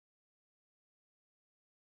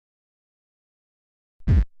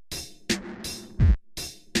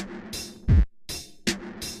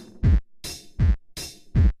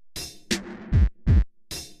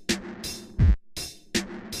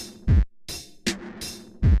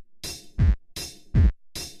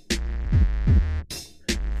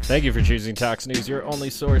Thank you for choosing Tox News, your only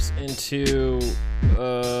source into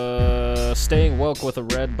staying woke with a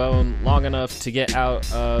red bone long enough to get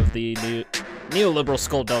out of the neoliberal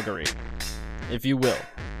skullduggery, if you will.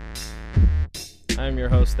 I'm your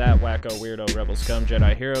host, that wacko, weirdo, rebel, scum,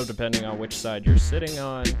 Jedi hero, depending on which side you're sitting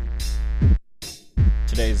on.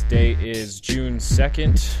 Today's date is June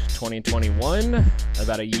 2nd, 2021.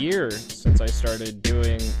 About a year since I started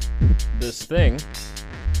doing this thing.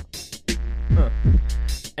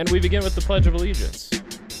 And we begin with the Pledge of Allegiance.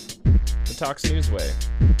 The Tox News way.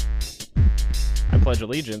 I pledge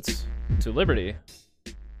allegiance to liberty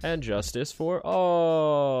and justice for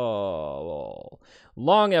all.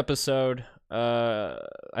 Long episode.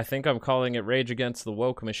 I think I'm calling it Rage Against the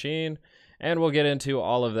Woke Machine, and we'll get into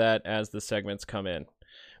all of that as the segments come in.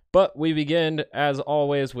 But we begin, as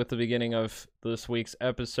always, with the beginning of this week's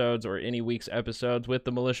episodes, or any week's episodes, with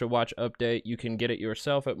the Militia Watch update. You can get it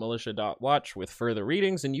yourself at militia.watch with further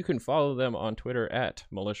readings, and you can follow them on Twitter at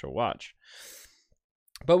militiawatch.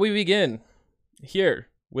 But we begin here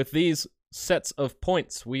with these sets of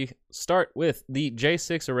points. We start with the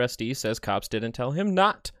J6 arrestee says cops didn't tell him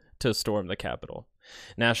not to storm the Capitol.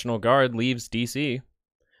 National Guard leaves D.C.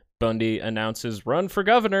 Bundy announces run for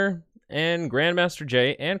governor. And Grandmaster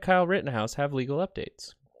Jay and Kyle Rittenhouse have legal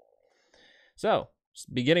updates. So,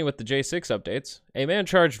 beginning with the J6 updates, a man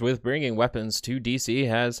charged with bringing weapons to D.C.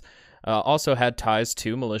 has also had ties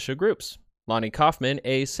to militia groups. Lonnie Kaufman,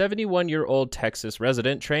 a 71-year-old Texas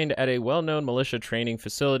resident, trained at a well-known militia training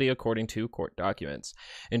facility, according to court documents.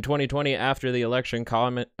 In 2020, after the election,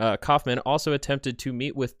 Kaufman also attempted to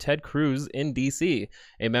meet with Ted Cruz in D.C.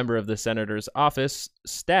 A member of the senator's office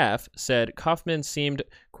staff said Kaufman seemed,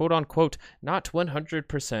 quote-unquote, not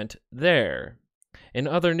 100% there. In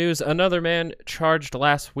other news, another man charged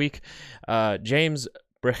last week, James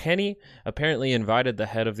Breheny, apparently invited the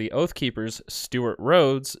head of the Oath Keepers, Stuart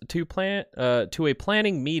Rhodes, to a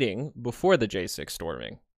planning meeting before the J6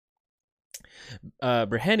 storming.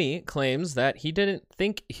 Breheny claims that he didn't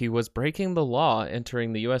think he was breaking the law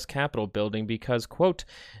entering the U.S. Capitol building because, quote,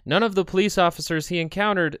 none of the police officers he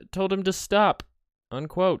encountered told him to stop,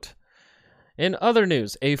 unquote. In other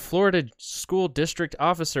news, a Florida school district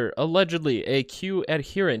officer, allegedly a Q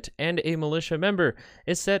adherent and a militia member,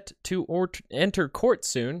 is set to enter court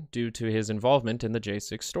soon due to his involvement in the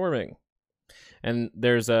J6 storming. And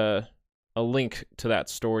there's a link to that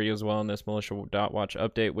story as well in this Militia.watch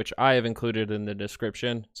update, which I have included in the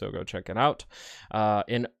description, so go check it out.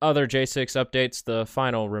 In other J6 updates, the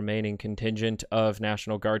final remaining contingent of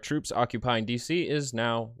National Guard troops occupying D.C. is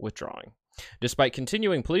now withdrawing, despite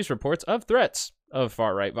continuing police reports of threats of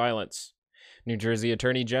far-right violence. New Jersey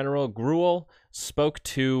Attorney General Grewal spoke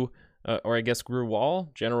to, General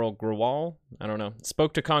Grewal,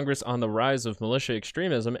 spoke to Congress on the rise of militia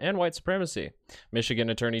extremism and white supremacy. Michigan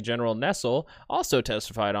Attorney General Nessel also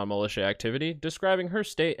testified on militia activity, describing her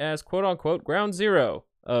state as, quote-unquote, ground zero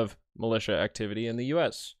of militia activity in the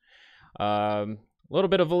U.S. A little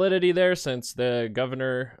bit of validity there, since the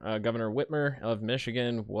Governor Whitmer of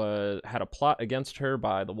Michigan had a plot against her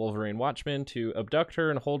by the Wolverine Watchmen to abduct her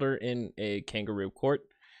and hold her in a kangaroo court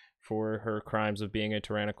for her crimes of being a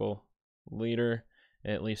tyrannical leader,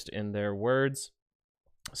 at least in their words.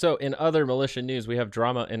 So in other militia news, we have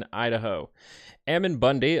drama in Idaho. Ammon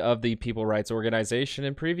Bundy of the People Rights Organization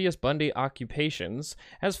and previous Bundy occupations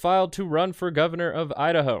has filed to run for governor of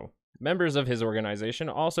Idaho. Members of his organization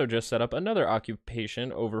also just set up another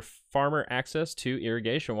occupation over farmer access to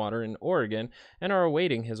irrigation water in Oregon and are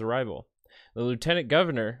awaiting his arrival. The lieutenant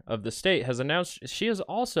governor of the state has announced she is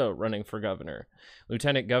also running for governor.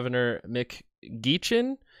 Lieutenant Governor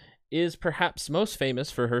McGeachin is perhaps most famous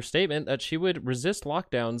for her statement that she would resist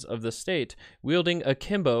lockdowns of the state, wielding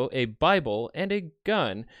akimbo, a Bible, and a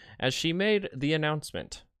gun, as she made the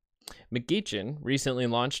announcement. McGeachin recently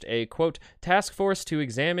launched a, quote, task force to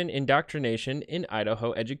examine indoctrination in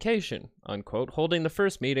Idaho education, unquote, holding the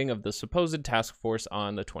first meeting of the supposed task force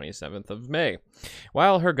on the 27th of May.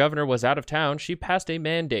 While her governor was out of town, she passed a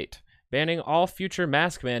mandate banning all future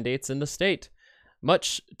mask mandates in the state,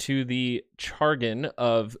 much to the chagrin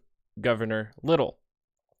of Governor Little.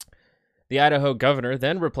 The Idaho governor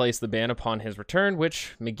then replaced the ban upon his return,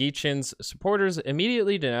 which McGeachin's supporters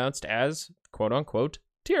immediately denounced as, quote-unquote,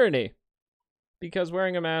 tyranny, because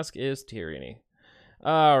wearing a mask is tyranny.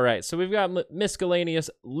 All right, so we've got miscellaneous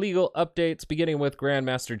legal updates, beginning with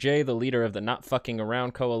Grandmaster Jay, the leader of the Not Fucking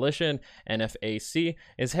Around Coalition, NFAC,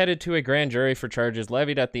 is headed to a grand jury for charges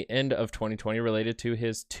levied at the end of 2020 related to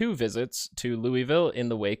his 2 visits to Louisville in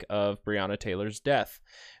the wake of Breonna Taylor's death.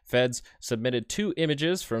 Feds submitted 2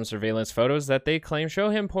 images from surveillance photos that they claim show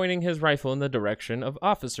him pointing his rifle in the direction of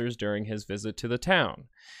officers during his visit to the town.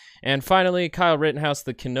 And finally, Kyle Rittenhouse,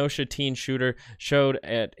 the Kenosha teen shooter, showed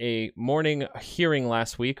at a morning hearing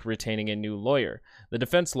last week, retaining a new lawyer. The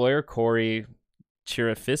defense lawyer, Corey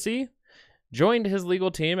Chirafisi, joined his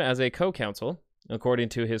legal team as a co-counsel, according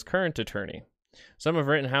to his current attorney. Some of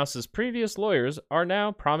Rittenhouse's previous lawyers are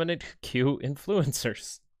now prominent Q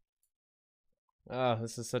influencers.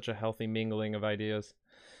 This is such a healthy mingling of ideas.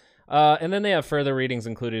 And then they have further readings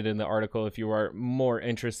included in the article if you are more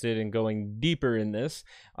interested in going deeper in this.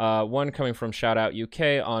 One coming from Shoutout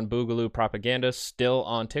UK on Boogaloo Propaganda, still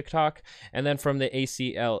on TikTok. And then from the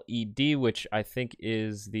ACLED, which I think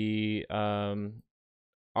is the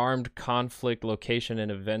Armed Conflict Location and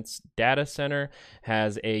Events Data Center,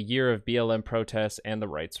 has a year of BLM protests and the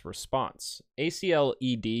rights response.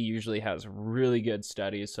 ACLED usually has really good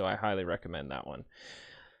studies, so I highly recommend that one.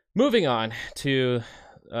 Moving on to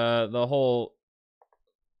the whole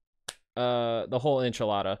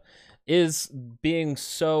enchilada is being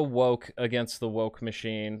so woke against the woke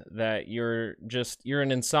machine that you're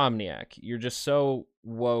an insomniac. You're just so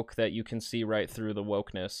woke that you can see right through the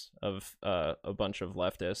wokeness of a bunch of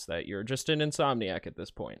leftists, that you're just an insomniac at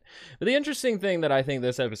this point. But the interesting thing that I think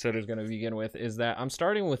this episode is going to begin with is that I'm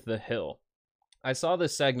starting with The Hill. I saw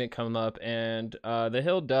this segment come up, and The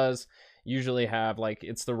Hill does usually have, like,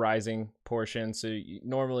 it's the rising portion. So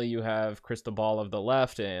normally you have Crystal Ball of the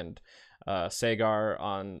left and Sagar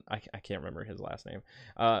on, I can't remember his last name,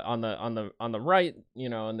 on the right, you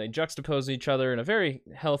know, and they juxtapose each other in a very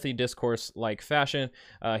healthy discourse like fashion.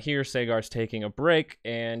 Here Sagar's taking a break,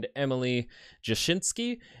 and Emily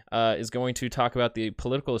Jashinsky is going to talk about the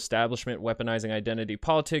political establishment weaponizing identity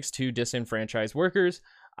politics to disenfranchise workers.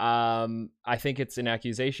 I think it's an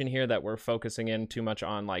accusation here that we're focusing in too much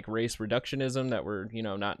on like race reductionism, that we're, you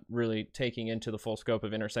know, not really taking into the full scope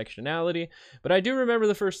of intersectionality. But I do remember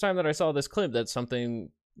the first time that I saw this clip that something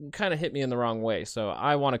kind of hit me in the wrong way. So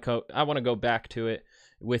I want to go back to it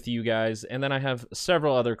with you guys. And then I have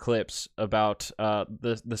several other clips about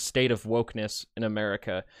the state of wokeness in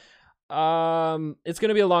America. It's going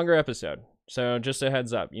to be a longer episode. So just a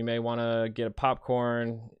heads up, you may want to get a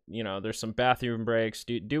popcorn, you know, there's some bathroom breaks,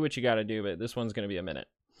 do what you got to do, but this one's going to be a minute.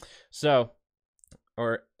 So,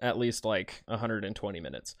 or at least like 120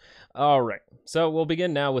 minutes. All right, so we'll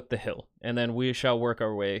begin now with The Hill, and then we shall work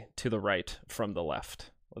our way to the right from the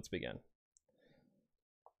left. Let's begin.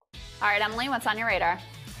 All right, Emily, what's on your radar?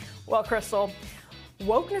 Well, Crystal,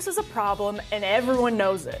 wokeness is a problem and everyone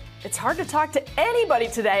knows it. It's hard to talk to anybody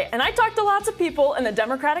today, and I talk to lots of people in the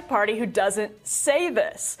Democratic Party who doesn't say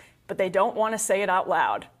this, but they don't want to say it out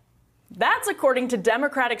loud. That's according to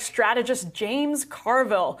Democratic strategist James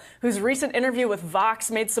Carville, whose recent interview with Vox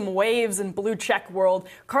made some waves in blue check world.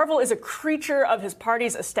 Carville is a creature of his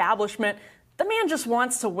party's establishment. The man just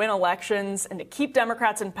wants to win elections and to keep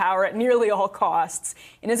Democrats in power at nearly all costs.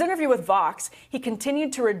 In his interview with Vox, he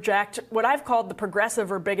continued to reject what I've called the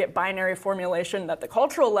progressive or bigot binary formulation that the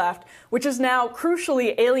cultural left, which is now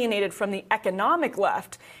crucially alienated from the economic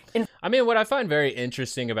left. I mean, what I find very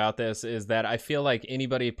interesting about this is that I feel like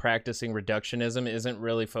anybody practicing reductionism isn't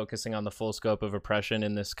really focusing on the full scope of oppression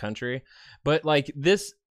in this country. But like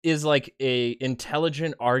this is like a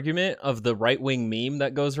intelligent argument of the right-wing meme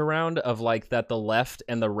that goes around of like that the left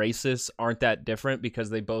and the racists aren't that different because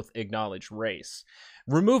they both acknowledge race.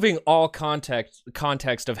 Removing all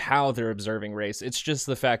context of how they're observing race, it's just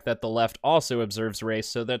the fact that the left also observes race,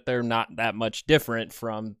 so that they're not that much different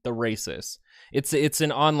from the racists. It's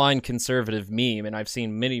an online conservative meme, and I've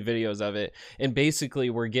seen many videos of it. And basically,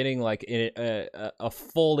 we're getting like a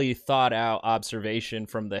fully thought out observation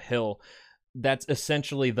from The Hill. That's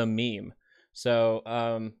essentially the meme.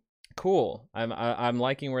 So cool. I'm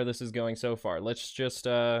liking where this is going so far. Let's just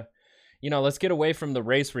let's get away from the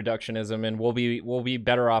race reductionism, and we'll be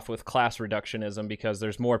better off with class reductionism, because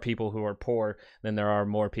there's more people who are poor than there are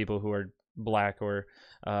more people who are black or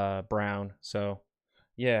brown. So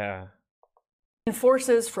yeah.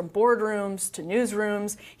 Forces from boardrooms to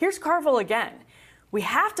newsrooms. Here's Carville again. We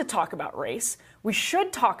have to talk about race. We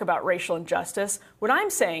should talk about racial injustice. What I'm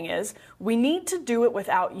saying is we need to do it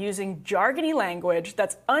without using jargony language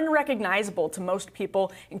that's unrecognizable to most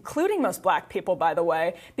people, including most black people, by the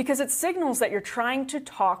way, because it signals that you're trying to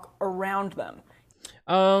talk around them.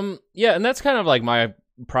 Yeah, and that's kind of like my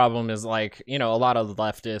problem is, like, you know, a lot of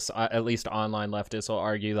leftists, at least online leftists, will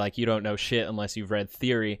argue like you don't know shit unless you've read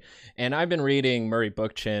theory. And I've been reading Murray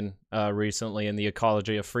Bookchin recently in The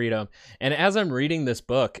Ecology of Freedom, and as I'm reading this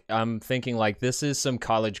book, I'm thinking like, this is some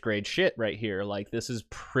college grade shit right here. Like, this is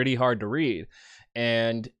pretty hard to read.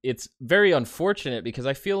 And it's very unfortunate because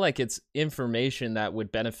I feel like it's information that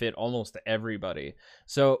would benefit almost everybody.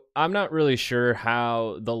 So I'm not really sure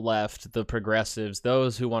how the left, the progressives,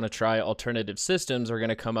 those who want to try alternative systems are going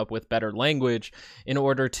to come up with better language in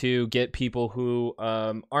order to get people who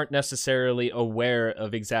aren't necessarily aware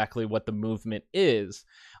of exactly what the movement is.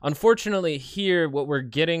 Unfortunately, here, what we're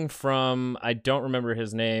getting from, I don't remember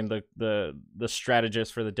his name, the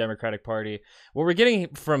strategist for the Democratic Party, what we're getting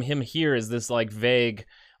from him here is this like vague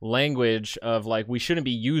language of like, we shouldn't be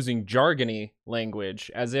using jargony language,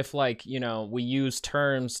 as if like, you know, we use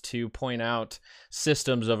terms to point out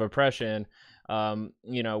systems of oppression,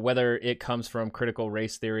 you know, whether it comes from critical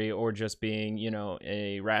race theory or just being, you know,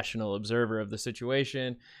 a rational observer of the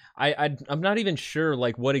situation. I'm not even sure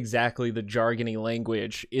like what exactly the jargony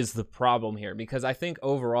language is the problem here, because I think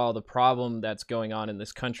overall the problem that's going on in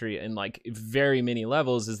this country in like very many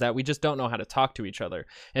levels is that we just don't know how to talk to each other.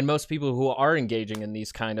 And most people who are engaging in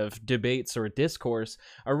these kind of debates or discourse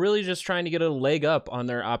are really just trying to get a leg up on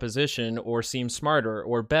their opposition or seem smarter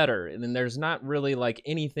or better. And then there's not really like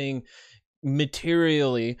anything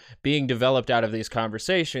materially being developed out of these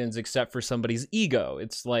conversations except for somebody's ego.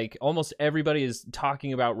 It's like almost everybody is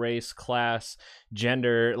talking about race, class,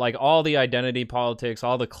 gender, like all the identity politics,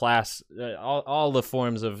 all the class, all the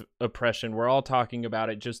forms of oppression. We're all talking about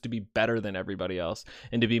it just to be better than everybody else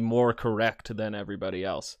and to be more correct than everybody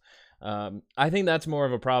else. I think that's more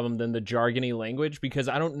of a problem than the jargony language, because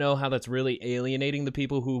I don't know how that's really alienating the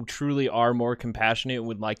people who truly are more compassionate and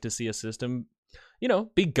would like to see a system, you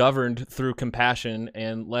know, be governed through compassion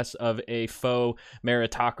and less of a faux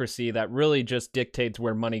meritocracy that really just dictates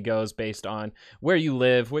where money goes based on where you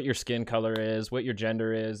live, what your skin color is, what your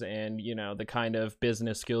gender is, and, you know, the kind of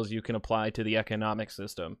business skills you can apply to the economic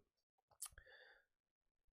system.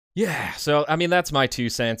 Yeah, so I mean that's my 2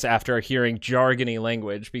 cents after hearing jargony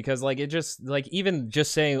language, because like it just like even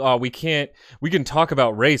just saying, oh, we can talk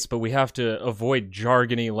about race but we have to avoid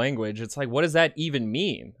jargony language. It's like, what does that even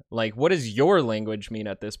mean? Like, what does your language mean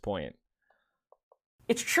at this point?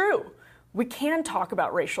 It's true. We can talk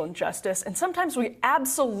about racial injustice, and sometimes we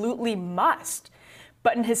absolutely must.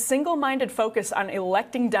 But in his single-minded focus on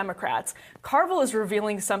electing Democrats, Carville is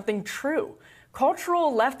revealing something true.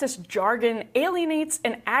 Cultural leftist jargon alienates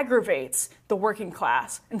and aggravates the working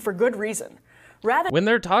class, and for good reason. When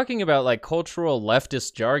they're talking about like cultural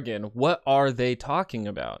leftist jargon, what are they talking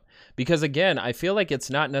about? Because again, I feel like it's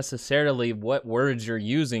not necessarily what words you're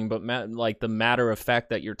using, but like the matter of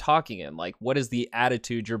fact that you're talking in. Like, what is the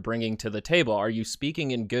attitude you're bringing to the table? Are you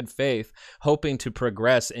speaking in good faith, hoping to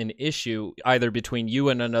progress an issue either between you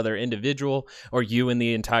and another individual or you and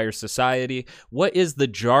the entire society? What is the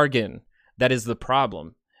jargon that is the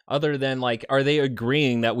problem? Other than like, are they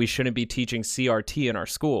agreeing that we shouldn't be teaching CRT in our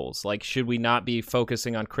schools? Like, should we not be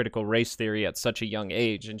focusing on critical race theory at such a young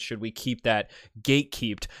age? And should we keep that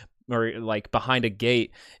gatekept or like behind a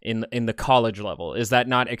gate in the college level? Is that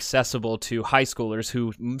not accessible to high schoolers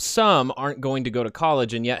who some aren't going to go to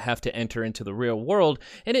college and yet have to enter into the real world?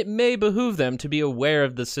 And it may behoove them to be aware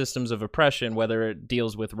of the systems of oppression, whether it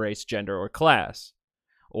deals with race, gender, or class,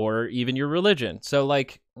 or even your religion. So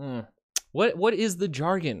like, What is the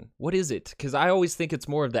jargon? What is it? Because I always think it's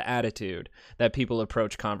more of the attitude that people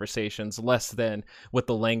approach conversations, less than what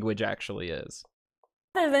the language actually is.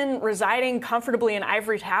 Rather than residing comfortably in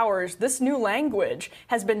ivory towers, this new language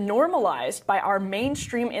has been normalized by our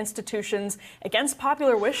mainstream institutions against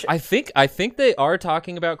popular wishes. I think they are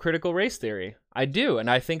talking about critical race theory. I do, and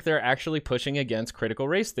I think they're actually pushing against critical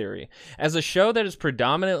race theory. As a show that is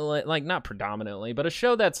predominantly, like not predominantly, but a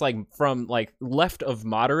show that's like from like left of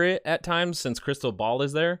moderate at times, since Crystal Ball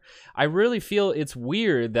is there, I really feel it's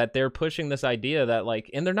weird that they're pushing this idea that like,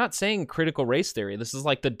 and they're not saying critical race theory. This is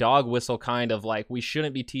like the dog whistle kind of like, we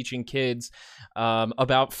shouldn't be teaching kids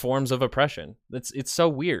about forms of oppression. It's so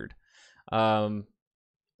weird. And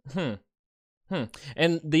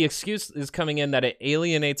the excuse is coming in that it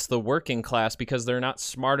alienates the working class because they're not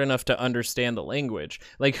smart enough to understand the language.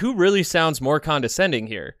 Like, who really sounds more condescending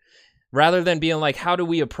here? Rather than being like, how do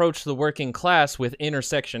we approach the working class with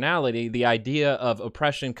intersectionality, the idea of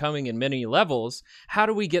oppression coming in many levels, how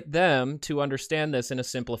do we get them to understand this in a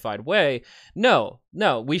simplified way? No,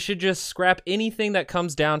 we should just scrap anything that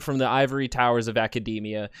comes down from the ivory towers of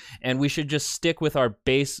academia, and we should just stick with our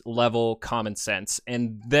base level common sense,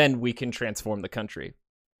 and then we can transform the country.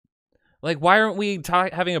 Like, why aren't we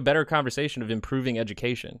having a better conversation of improving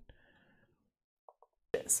education?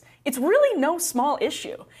 It's really no small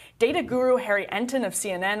issue. Data guru Harry Enton of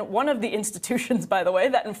CNN, one of the institutions, by the way,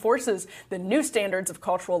 that enforces the new standards of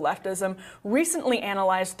cultural leftism, recently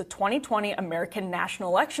analyzed the 2020 American National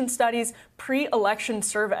Election Studies pre-election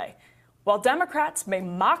survey. While Democrats may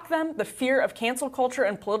mock them, the fear of cancel culture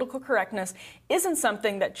and political correctness isn't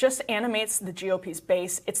something that just animates the GOP's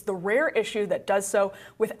base. It's the rare issue that does so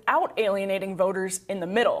without alienating voters in the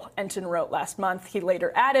middle, Entin wrote last month. He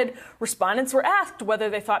later added, respondents were asked whether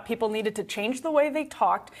they thought people needed to change the way they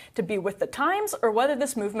talked to be with the times or whether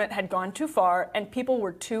this movement had gone too far and people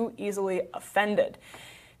were too easily offended.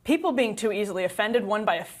 People being too easily offended won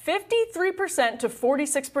by a 53% to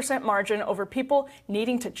 46% margin over people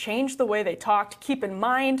needing to change the way they talked. Keep in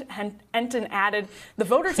mind, Entin added, the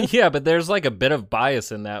voters... Yeah, but there's like a bit of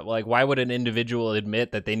bias in that. Like, why would an individual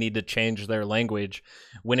admit that they need to change their language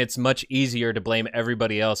when it's much easier to blame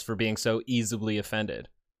everybody else for being so easily offended?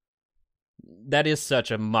 That is such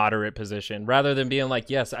a moderate position, rather than being like,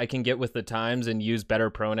 yes, I can get with the times and use better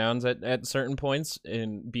pronouns at certain points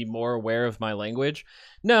and be more aware of my language.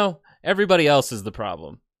 No, everybody else is the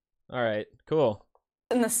problem. All right, cool.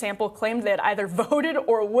 In the sample claimed they had either voted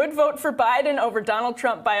or would vote for Biden over Donald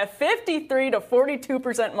Trump by a 53 to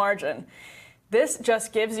 42% margin. This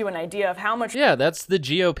just gives you an idea of how much... Yeah, that's the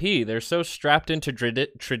GOP. They're so strapped into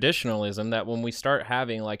traditionalism that when we start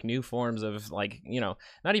having like new forms of like, you know,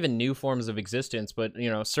 not even new forms of existence, but, you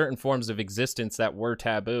know, certain forms of existence that were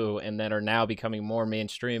taboo and that are now becoming more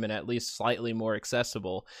mainstream and at least slightly more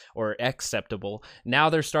accessible or acceptable, now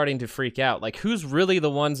they're starting to freak out. Like, who's really the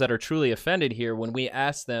ones that are truly offended here when we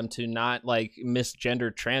ask them to not like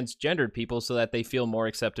misgender transgendered people so that they feel more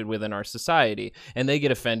accepted within our society, and they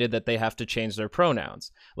get offended that they have to change their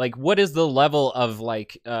pronouns? Like, what is the level of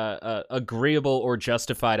like agreeable or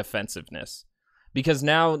justified offensiveness? Because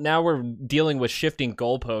now we're dealing with shifting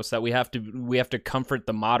goalposts that we have to comfort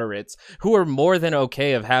the moderates who are more than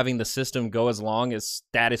okay of having the system go as long as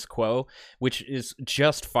status quo, which is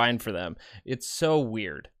just fine for them. It's so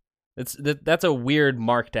weird. That's a weird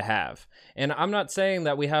mark to have. And I'm not saying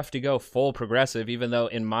that we have to go full progressive, even though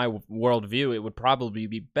in my worldview, it would probably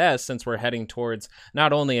be best, since we're heading towards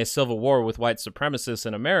not only a civil war with white supremacists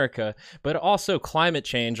in America, but also climate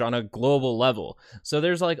change on a global level. So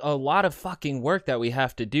there's like a lot of fucking work that we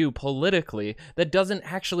have to do politically that doesn't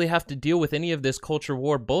actually have to deal with any of this culture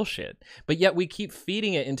war bullshit. But yet we keep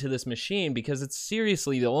feeding it into this machine because it's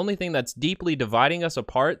seriously the only thing that's deeply dividing us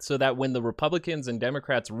apart, so that when the Republicans and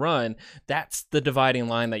Democrats run, that's the dividing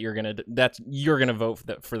line that you're gonna vote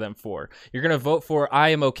for them for. You're gonna vote for, I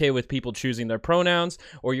am okay with people choosing their pronouns,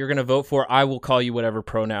 or you're gonna vote for, I will call you whatever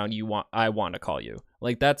pronoun I want to call you.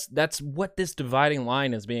 Like, that's what this dividing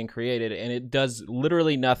line is being created, and it does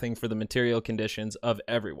literally nothing for the material conditions of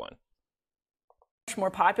everyone. Much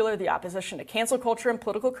more popular the opposition to cancel culture and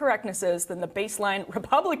political correctness is than the baseline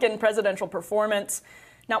Republican presidential performance.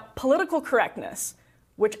 Now, political correctness,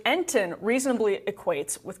 which Entin reasonably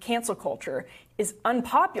equates with cancel culture, is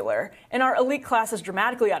unpopular, and our elite class is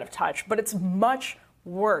dramatically out of touch, but it's much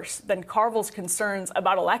worse than Carville's concerns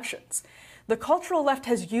about elections. The cultural left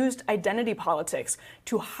has used identity politics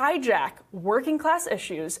to hijack working class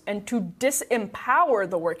issues and to disempower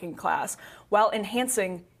the working class while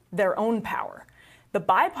enhancing their own power. The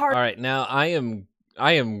bipartisan... All right, now I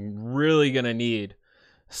am really going to need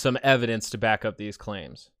some evidence to back up these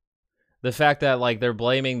claims. The fact that like they're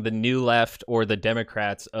blaming the new left or the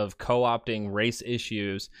Democrats of co-opting race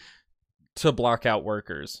issues to block out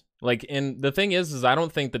workers. Like, and the thing is I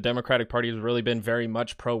don't think the Democratic Party has really been very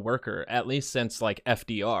much pro-worker, at least since like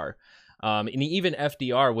FDR. And even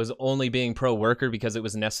FDR was only being pro-worker because it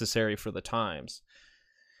was necessary for the times.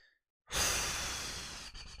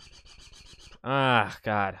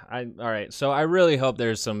 God. All right. So I really hope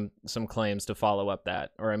there's some claims to follow up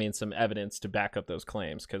that, or I mean, some evidence to back up those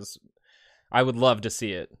claims, because I would love to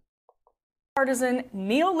see it. Partisan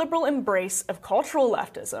neoliberal embrace of cultural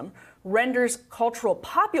leftism renders cultural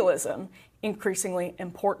populism increasingly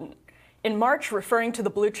important. In March, referring to the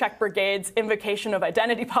Blue Check Brigade's invocation of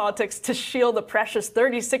identity politics to shield the precious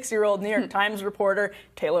 36-year-old New York Times reporter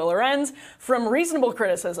Taylor Lorenz from reasonable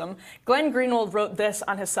criticism, Glenn Greenwald wrote this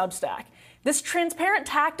on his Substack. This transparent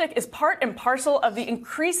tactic is part and parcel of the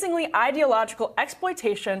increasingly ideological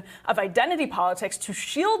exploitation of identity politics to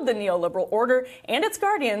shield the neoliberal order and its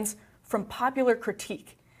guardians from popular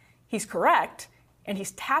critique. He's correct, and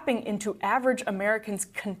he's tapping into average Americans'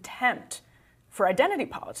 contempt for identity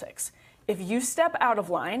politics. If you step out of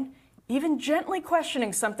line, even gently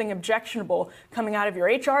questioning something objectionable coming out of your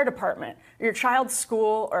HR department, or your child's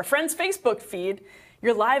school, or a friend's Facebook feed,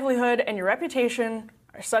 your livelihood and your reputation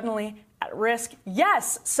are suddenly at risk.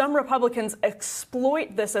 Yes, some Republicans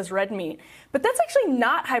exploit this as red meat, but that's actually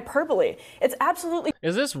not hyperbole. It's absolutely.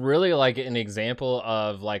 Is this really like an example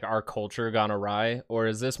of like our culture gone awry? Or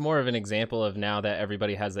is this more of an example of now that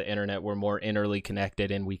everybody has the internet, we're more interly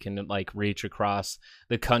connected and we can like reach across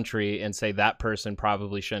the country and say that person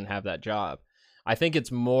probably shouldn't have that job? I think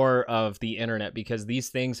it's more of the internet, because these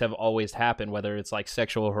things have always happened, whether it's like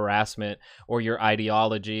sexual harassment or your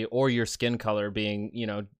ideology or your skin color being, you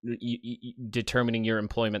know, determining your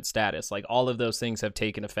employment status. Like all of those things have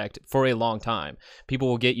taken effect for a long time. People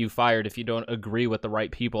will get you fired if you don't agree with the right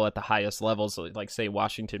people at the highest levels, like say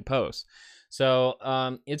Washington Post. So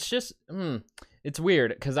it's just, it's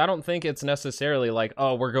weird, because I don't think it's necessarily like,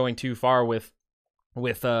 oh, we're going too far with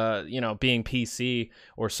you know, being PC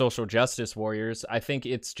or social justice warriors. I think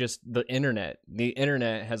it's just the internet. The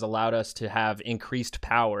internet has allowed us to have increased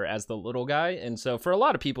power as the little guy. And so for a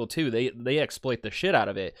lot of people too, they exploit the shit out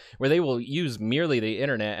of it, where they will use merely the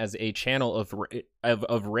internet as a channel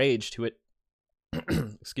of rage to it.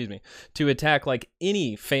 Excuse me, to attack like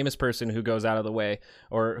any famous person who goes out of the way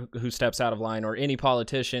or who steps out of line, or any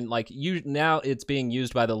politician. Like now it's being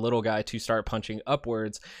used by the little guy to start punching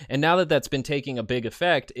upwards. And now that that's been taking a big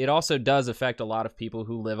effect, it also does affect a lot of people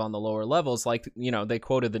who live on the lower levels. Like, you know, they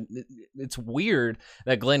quoted it's weird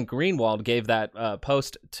that Glenn Greenwald gave that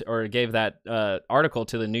gave that article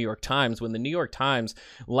to the New York Times, when the New York Times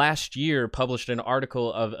last year published an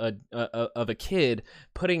article of a kid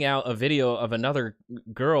putting out a video of another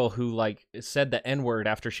girl who like said the N-word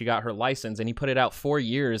after she got her license, and he put it out 4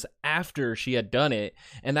 years after she had done it,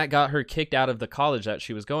 and that got her kicked out of the college that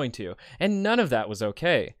she was going to. And none of that was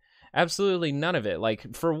okay. Absolutely none of it.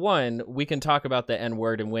 Like, for one, we can talk about the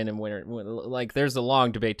N-word and when like there's a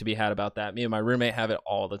long debate to be had about that. Me and my roommate have it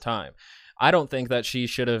all the time. I don't think that she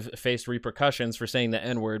should have faced repercussions for saying the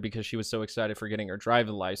N-word because she was so excited for getting her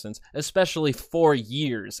driving license, especially 4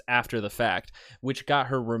 years after the fact, which got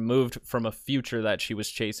her removed from a future that she was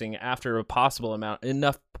chasing after a possible amount,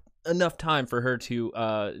 enough time for her to,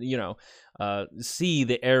 see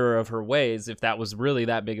the error of her ways, if that was really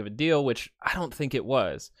that big of a deal, which I don't think it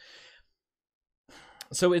was.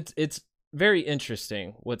 So it's very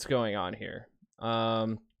interesting what's going on here.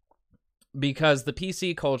 Because the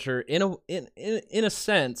PC culture, in a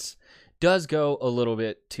sense, does go a little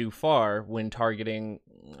bit too far when targeting,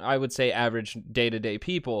 I would say, average day-to-day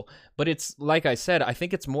people. But it's, like I said, I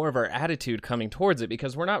think it's more of our attitude coming towards it,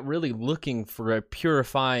 because we're not really looking for a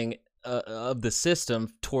purifying of the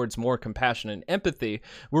system towards more compassion and empathy.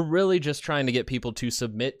 We're really just trying to get people to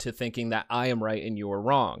submit to thinking that I am right and you are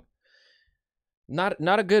wrong.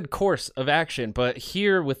 Not a good course of action, but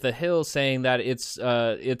here with the Hill saying that it's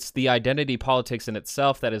the identity politics in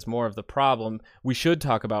itself that is more of the problem. We should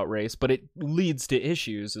talk about race, but it leads to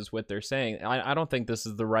issues, is what they're saying. I don't think this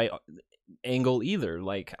is the right angle either.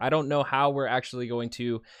 Like, I don't know how we're actually going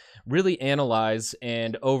to really analyze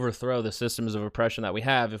and overthrow the systems of oppression that we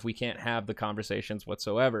have if we can't have the conversations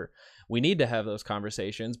whatsoever. We need to have those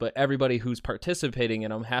conversations, but everybody who's participating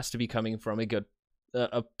in them has to be coming from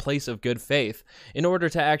a place of good faith in order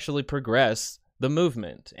to actually progress the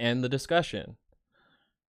movement and the discussion.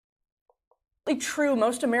 True,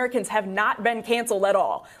 most Americans have not been canceled at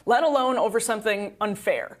all, let alone over something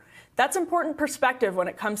unfair. That's important perspective when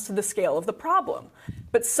it comes to the scale of the problem.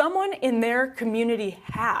 But someone in their community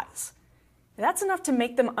has. That's enough to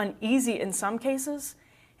make them uneasy in some cases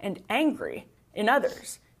and angry in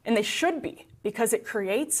others. And they should be, because it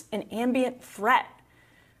creates an ambient threat.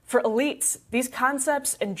 For elites, these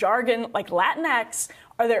concepts and jargon like Latinx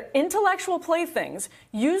are their intellectual playthings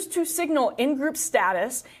used to signal in-group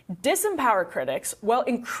status, disempower critics, while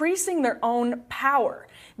increasing their own power.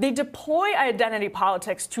 They deploy identity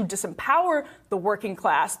politics to disempower the working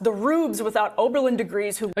class, the rubes without Oberlin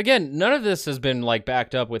degrees who... Again, none of this has been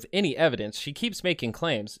backed up with any evidence. She keeps making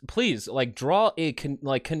claims. Please, connect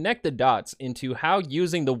the dots into how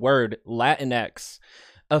using the word Latinx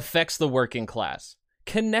affects the working class.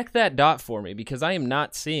 Connect that dot for me, because I am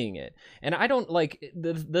not seeing it. And I don't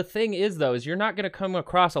the thing is, though, is you're not going to come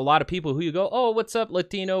across a lot of people who you go, oh, what's up,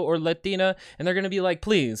 Latino or Latina? And they're going to be like,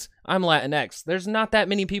 please, I'm Latinx. There's not that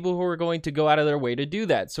many people who are going to go out of their way to do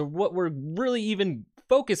that. So what we're really even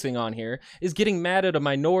focusing on here is getting mad at a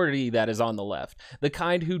minority that is on the left, the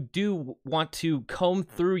kind who do want to comb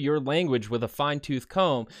through your language with a fine-tooth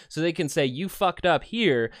comb so they can say you fucked up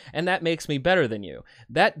here and that makes me better than you.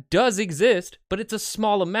 That does exist, but it's a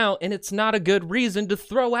small amount, and it's not a good reason to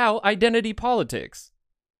throw out identity politics.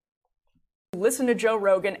 Listen to Joe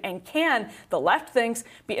Rogan, and can, the left thinks,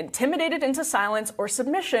 be intimidated into silence or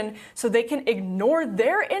submission so they can ignore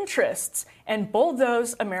their interests and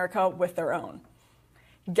bulldoze America with their own.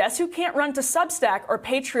 Guess who can't run to Substack or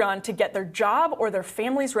Patreon to get their job or their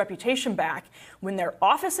family's reputation back when their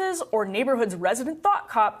office's or neighborhood's resident thought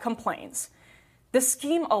cop complains? This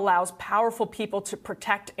scheme allows powerful people to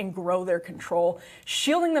protect and grow their control,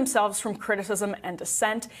 shielding themselves from criticism and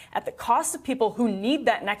dissent at the cost of people who need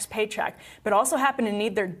that next paycheck, but also happen to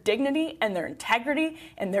need their dignity and their integrity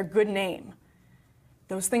and their good name.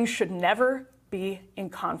 Those things should never be in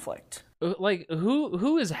conflict. Like,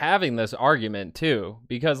 who is having this argument too?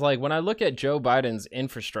 Because like when I look at Joe Biden's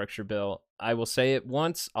infrastructure bill, I will say it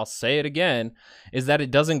once, I'll say it again, is that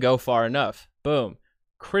it doesn't go far enough. Boom.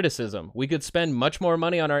 Criticism. We could spend much more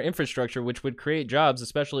money on our infrastructure, which would create jobs,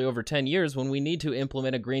 especially over 10 years when we need to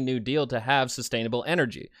implement a Green New Deal to have sustainable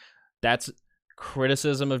energy. That's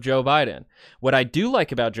criticism of Joe Biden. What I do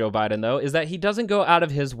like about Joe Biden, though, is that he doesn't go out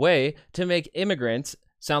of his way to make immigrants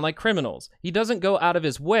sound like criminals. He doesn't go out of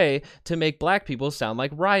his way to make black people sound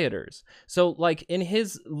like rioters. So like in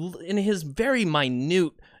his very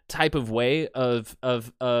minute type of way of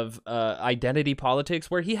identity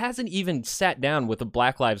politics, where he hasn't even sat down with a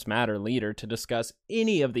Black Lives Matter leader to discuss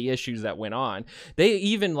any of the issues that went on. They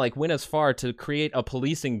even like went as far to create a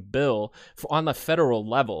policing bill on the federal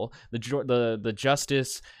level, the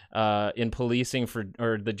justice in policing for,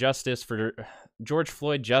 or the justice for George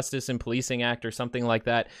Floyd Justice and Policing Act or something like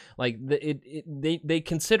that. Like they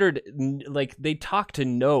considered, like they talked to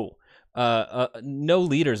no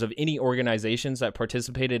leaders of any organizations that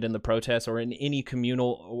participated in the protests or in any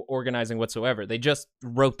communal organizing whatsoever. They just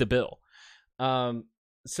wrote the bill.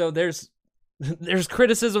 So there's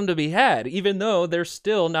criticism to be had, even though they're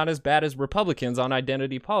still not as bad as Republicans on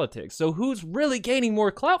identity politics. So who's really gaining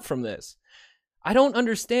more clout from this? I don't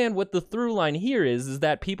understand what the through line here is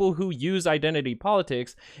that people who use identity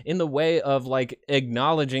politics in the way of like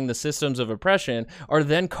acknowledging the systems of oppression are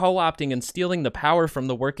then co-opting and stealing the power from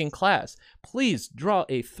the working class. Please draw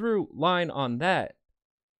a through line on that.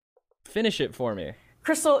 Finish it for me.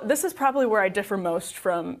 Crystal, this is probably where I differ most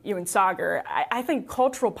from you and Saagar. I think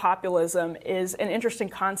cultural populism is an interesting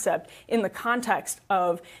concept in the context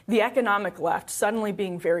of the economic left suddenly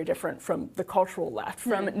being very different from the cultural left,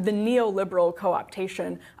 from the neoliberal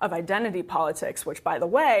co-optation of identity politics, which, by the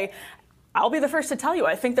way, I'll be the first to tell you,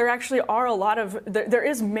 I think there actually are a lot of, there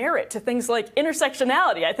is merit to things like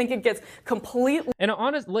intersectionality. I think it gets completely... And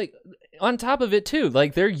like, on top of it too,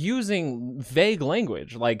 like they're using vague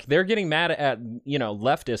language. Like they're getting mad at,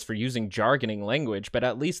 leftists for using jargoning language, but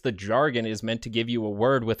at least the jargon is meant to give you a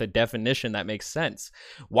word with a definition that makes sense.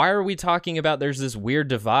 Why are we talking about there's this weird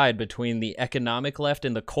divide between the economic left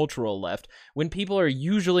and the cultural left when people are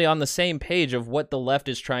usually on the same page of what the left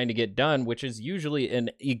is trying to get done, which is usually an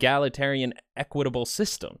egalitarian, equitable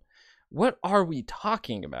system? What are we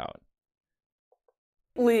talking about?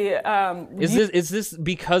 Is this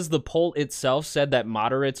because the poll itself said that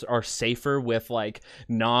moderates are safer with like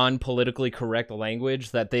non-politically correct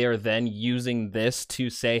language, that they are then using this to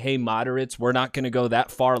say, hey, moderates, we're not going to go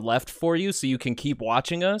that far left for you so you can keep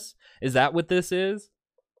watching us? Is that what this is?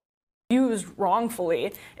 Used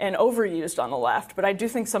wrongfully and overused on the left, but I do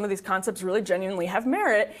think some of these concepts really genuinely have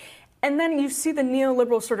merit. And then you see the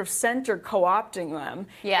neoliberal sort of center co-opting them.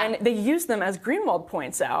 Yeah. And they use them, as Greenwald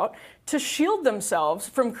points out, to shield themselves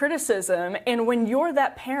from criticism. And when you're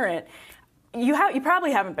that parent, you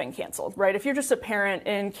probably haven't been canceled, right? If you're just a parent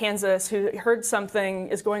in Kansas who heard something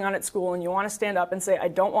is going on at school and you want to stand up and say, I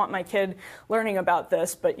don't want my kid learning about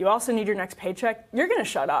this, but you also need your next paycheck, you're going to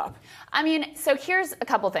shut up. I mean, so here's a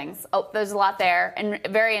couple things. Oh, there's a lot there, and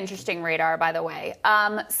very interesting radar, by the way.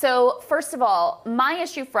 So first of all, my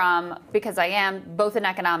issue because I am both an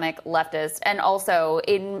economic leftist and also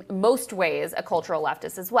in most ways a cultural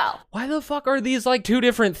leftist as well. Why the fuck are these like two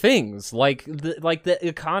different things? Like the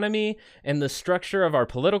economy and the structure of our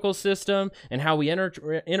political system and how we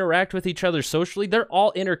interact with each other socially, they're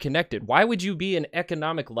all interconnected. Why would you be an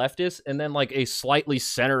economic leftist and then like a slightly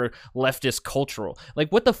center leftist cultural?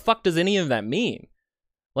 Like, what the fuck does any of that mean?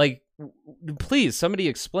 Like, please, somebody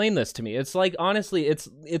explain this to me. It's like, honestly,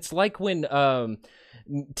 it's like when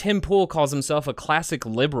Tim Pool calls himself a classic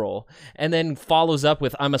liberal and then follows up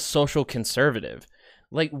with, I'm a social conservative.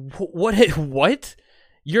 Like, what?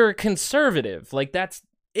 You're a conservative. Like, that's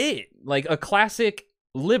it. Like a classic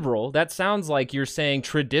liberal, that sounds like you're saying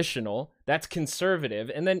traditional, that's conservative.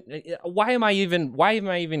 And then why am I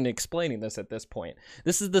even explaining this at this point?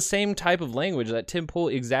 This is the same type of language that Tim Pool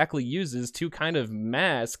exactly uses to kind of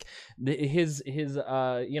mask his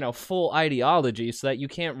full ideology so that you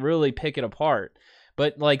can't really pick it apart.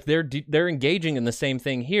 But like they're engaging in the same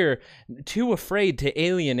thing here, too afraid to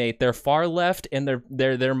alienate their far left and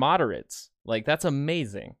their moderates. Like, that's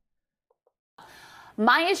amazing.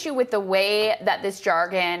 My issue with the way that this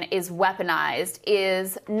jargon is weaponized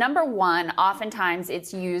is, number one, oftentimes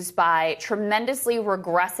it's used by tremendously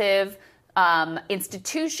regressive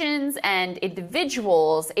institutions and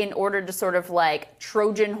individuals in order to sort of like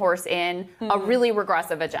Trojan horse in a really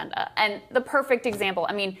regressive agenda. And the perfect example,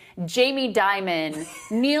 I mean, Jamie Dimon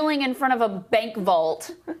kneeling in front of a bank vault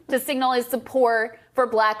to signal his support for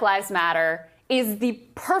Black Lives Matter is the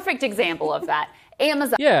perfect example of that.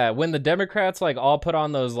 Amazon. Yeah, when the Democrats like all put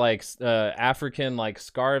on those like African like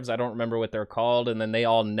scarves, I don't remember what they're called, and then they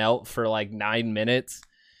all knelt for like 9 minutes.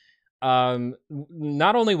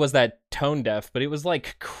 Not only was that tone deaf, but it was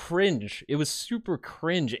like cringe. It was super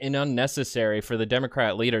cringe and unnecessary for the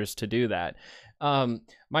Democrat leaders to do that.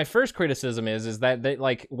 My first criticism is that they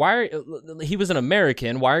like, he was an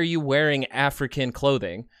American. Why are you wearing African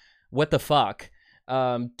clothing? What the fuck?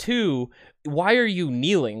 Two, why are you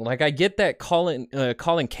kneeling? Like, I get that Colin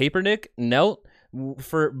Kaepernick knelt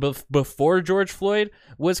before George Floyd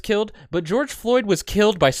was killed, but George Floyd was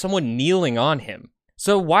killed by someone kneeling on him.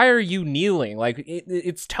 So why are you kneeling? Like,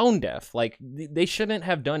 it's tone deaf. Like, they shouldn't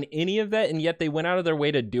have done any of that, and yet they went out of their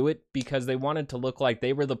way to do it because they wanted to look like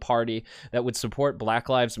they were the party that would support Black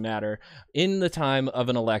Lives Matter in the time of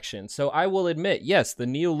an election. So I will admit, yes, the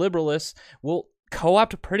neoliberalists will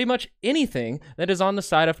co-opt pretty much anything that is on the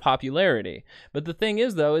side of popularity. But the thing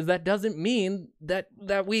is, though, is that doesn't mean that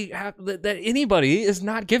anybody is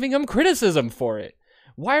not giving them criticism for it.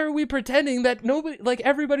 Why are we pretending that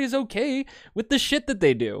everybody's okay with the shit that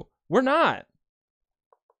they do? We're not.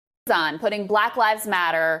 On putting Black Lives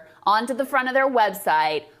Matter onto the front of their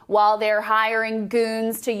website while they're hiring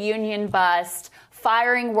goons to union bust,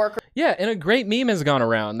 firing workers. Yeah, and a great meme has gone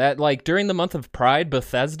around that, like, during the month of Pride,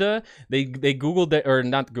 Bethesda, they Googled it, or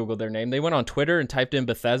not Googled their name, they went on Twitter and typed in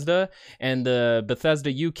Bethesda, and the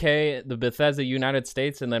Bethesda UK, the Bethesda United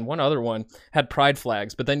States, and then one other one had Pride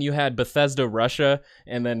flags, but then you had Bethesda Russia,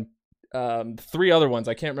 and then 3 other ones,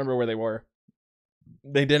 I can't remember where they were.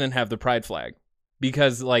 They didn't have the Pride flag,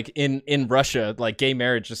 because, like, in Russia, like, gay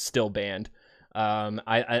marriage is still banned.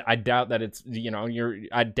 I doubt that it's,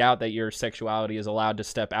 I doubt that your sexuality is allowed to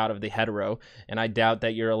step out of the hetero, and I doubt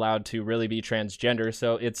that you're allowed to really be transgender.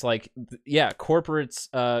 So it's like, yeah,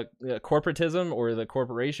 corporatism, or the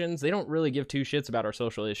corporations, they don't really give 2 shits about our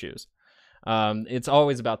social issues. It's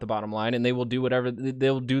always about the bottom line, and they will do whatever,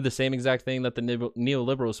 they'll do the same exact thing that the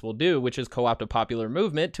neoliberals will do, which is co-opt a popular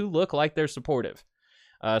movement to look like they're supportive,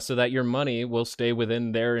 so that your money will stay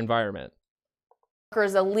within their environment.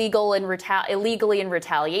 Illegally in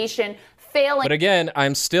retaliation, failing. But again,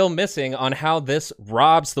 I'm still missing on how this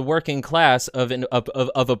robs the working class of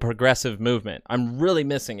a progressive movement. I'm really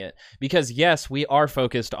missing it, because yes, we are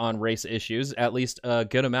focused on race issues. At least a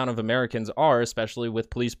good amount of Americans are, especially with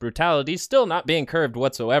police brutality still not being curbed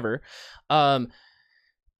whatsoever.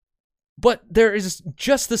 But there is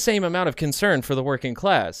just the same amount of concern for the working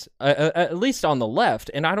class, at least on the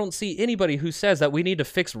left. And I don't see anybody who says that we need to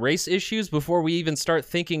fix race issues before we even start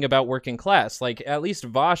thinking about working class. Like, at least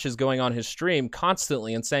Vosh is going on his stream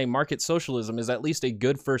constantly and saying market socialism is at least a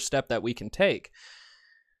good first step that we can take.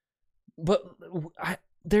 But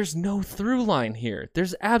there's no through line here.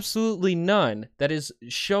 There's absolutely none that is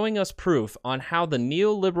showing us proof on how the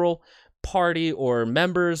neoliberal party or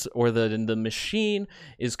members or the machine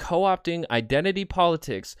is co-opting identity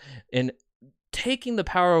politics and taking the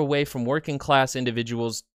power away from working class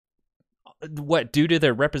individuals. What, due to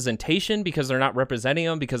their representation, because they're not representing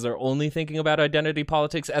them, because they're only thinking about identity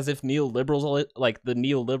politics, as if neoliberals, like the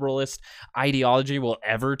neoliberalist ideology, will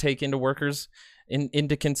ever take into workers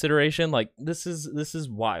into consideration. Like, this is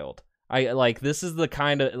wild. This is the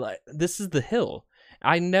kind of, like, this is the hill.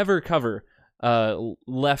 I never cover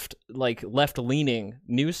left-leaning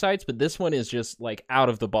news sites, but this one is just like out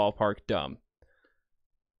of the ballpark dumb.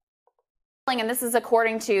 And this is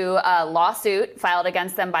according to a lawsuit filed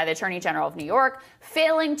against them by the Attorney General of New York,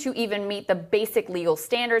 failing to even meet the basic legal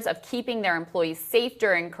standards of keeping their employees safe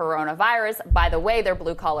during coronavirus. By the way, their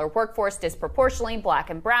blue-collar workforce disproportionately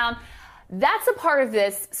Black and brown. That's a part of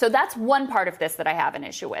this. So that's one part of this that I have an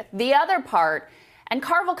issue with. The other part, and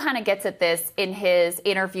Carville kind of gets at this in his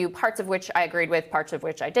interview, parts of which I agreed with, parts of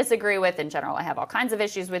which I disagree with. In general, I have all kinds of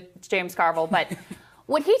issues with James Carville. But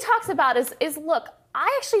what he talks about is look,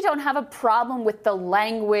 I actually don't have a problem with the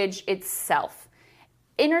language itself.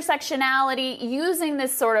 Intersectionality, using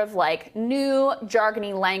this sort of like new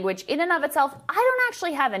jargony language in and of itself, I don't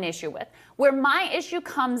actually have an issue with. Where my issue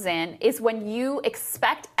comes in is when you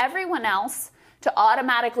expect everyone else to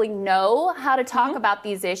automatically know how to talk about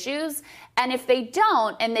these issues. And if they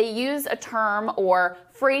don't, and they use a term or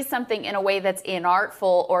phrase something in a way that's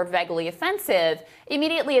inartful or vaguely offensive,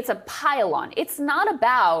 immediately it's a pile-on. It's not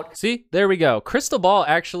about... See, there we go. Crystal Ball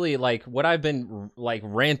actually, like, what I've been, like,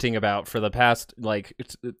 ranting about for the past, like,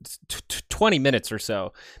 20 minutes or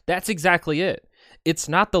so, that's exactly it. It's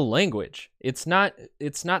not the language. It's not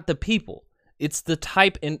the people. It's the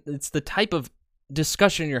type of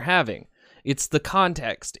discussion you're having. It's the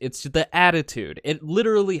context. It's the attitude. It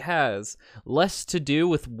literally has less to do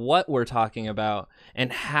with what we're talking about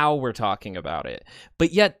and how we're talking about it.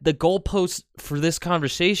 But yet the goalposts for this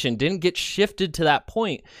conversation didn't get shifted to that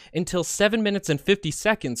point until 7 minutes and 50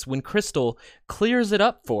 seconds when Crystal clears it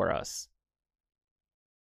up for us.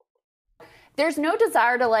 There's no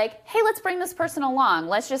desire to like, hey, let's bring this person along.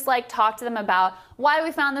 Let's just like talk to them about why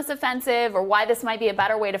we found this offensive or why this might be a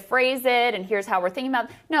better way to phrase it. And here's how we're thinking about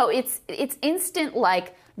it. No, it's instant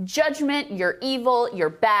like judgment. You're evil. You're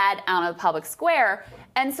bad out of the public square.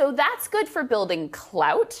 And so that's good for building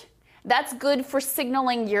clout. That's good for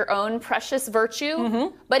signaling your own precious virtue.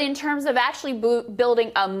 Mm-hmm. But in terms of actually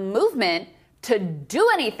building a movement to do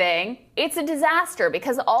anything, it's a disaster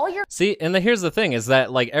because all your... See, and here's the thing is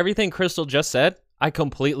that, like, everything Crystal just said, I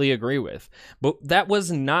completely agree with. But that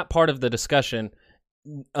was not part of the discussion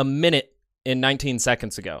a minute and 19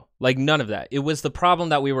 seconds ago. Like, none of that. It was the problem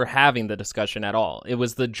that we were having the discussion at all. It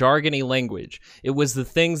was the jargony language. It was the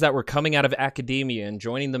things that were coming out of academia and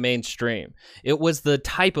joining the mainstream. It was the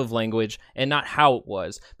type of language and not how it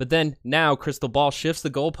was. But then now Crystal Ball shifts the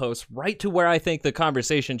goalposts right to where I think the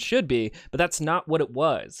conversation should be, but that's not what it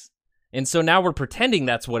was. And so now we're pretending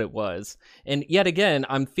that's what it was. And yet again,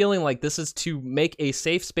 I'm feeling like this is to make a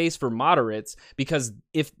safe space for moderates, because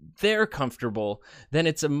if they're comfortable, then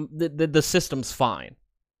it's the system's fine.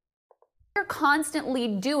 You're constantly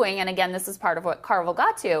doing, and again, this is part of what Carville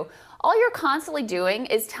got to, all you're constantly doing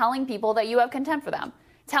is telling people that you have contempt for them.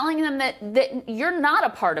 Telling them that you're not a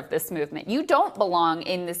part of this movement. You don't belong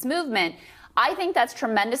in this movement. I think that's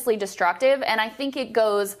tremendously destructive, and I think it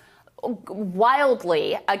goes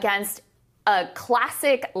wildly against a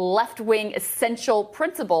classic left-wing essential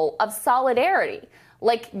principle of solidarity.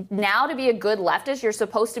 Like, now to be a good leftist, you're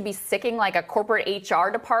supposed to be sicking like a corporate HR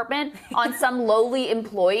department on some lowly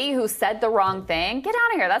employee who said the wrong thing. Get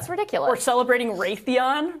out of here. That's ridiculous. Or celebrating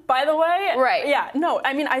Raytheon, by the way. Right. Yeah, no,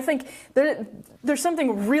 I mean, I think there's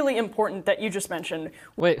something really important that you just mentioned.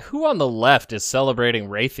 Wait, who on the left is celebrating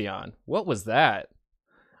Raytheon? What was that?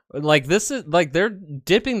 Like, this is, like, they're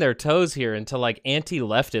dipping their toes here into, like,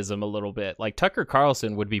 anti-leftism a little bit. Like, Tucker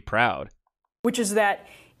Carlson would be proud. Which is that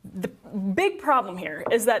the big problem here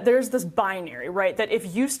is that there's this binary, right? That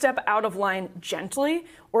if you step out of line gently,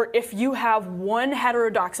 or if you have one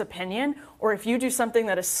heterodox opinion, or if you do something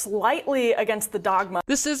that is slightly against the dogma.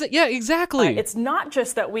 This isn't, yeah, exactly. It's not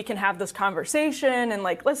just that we can have this conversation and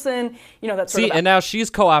like, listen, you know, that's sort See, and now she's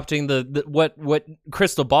co-opting the what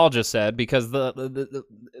Crystal Ball just said, because the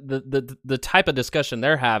type of discussion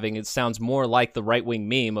they're having, it sounds more like the right-wing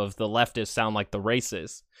meme of the leftists sound like the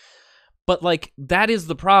racists. But, like, that is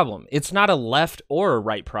the problem. It's not a left or a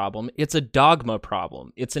right problem. It's a dogma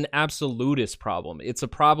problem. It's an absolutist problem. It's a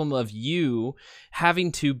problem of you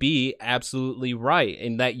having to be absolutely right,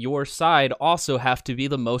 and that your side also have to be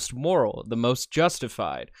the most moral, the most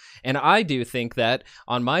justified. And I do think that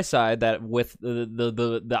on my side, that with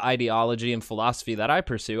the ideology and philosophy that I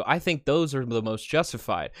pursue, I think those are the most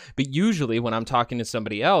justified. But usually when I'm talking to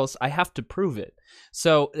somebody else, I have to prove it.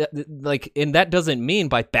 So, like, and that doesn't mean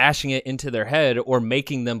by bashing it into their head or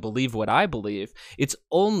making them believe what I believe. It's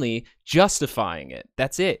only justifying it.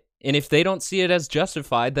 That's it. And if they don't see it as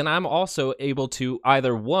justified, then I'm also able to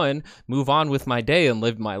either, one, move on with my day and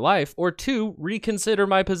live my life, or two, reconsider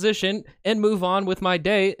my position and move on with my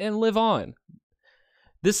day and live on.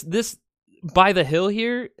 This by the hill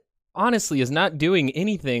here, honestly, is not doing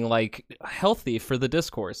anything, like, healthy for the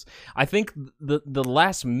discourse. I think the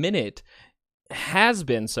last minute has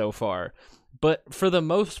been so far, but for the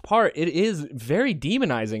most part, it is very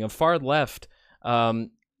demonizing of far left,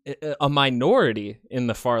 a minority in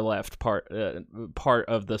the far left part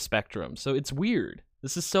of the spectrum. So it's weird.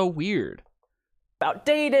 This is so weird.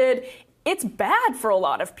 Outdated. It's bad for a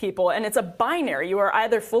lot of people, and it's a binary. You are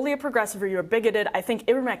either fully a progressive or you're bigoted. I think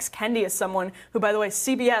Ibram X. Kendi is someone who, by the way,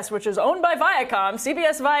 CBS, which is owned by Viacom,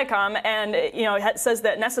 CBS Viacom, and says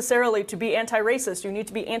that necessarily to be anti-racist, you need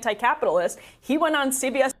to be anti-capitalist. He went on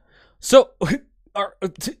CBS. So,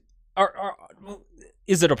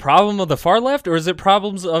 is it a problem of the far left, or is it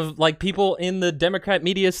problems of, like, people in the Democrat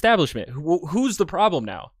media establishment? Who's the problem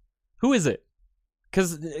now? Who is it?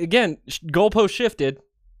 Because, again, goalpost shifted.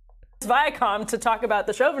 Viacom to talk about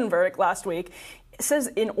the Chauvin verdict last week. It says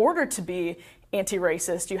in order to be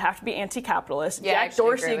anti-racist, you have to be anti-capitalist. Yeah, Jack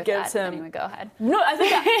Dorsey gives him. Anyway, go ahead. No, I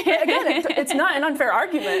think again, it's not an unfair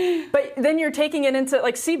argument. But then you're taking it into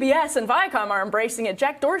like CBS and Viacom are embracing it.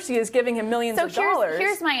 Jack Dorsey is giving him millions of dollars.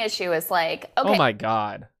 Here's my issue: is like, okay, oh my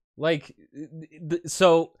God, like,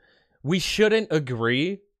 so we shouldn't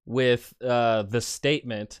agree with the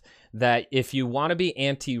statement that if you want to be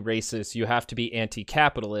anti-racist, you have to be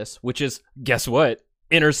anti-capitalist, which is, guess what?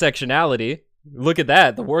 Intersectionality. Look at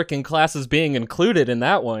that. The working class is being included in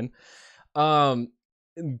that one.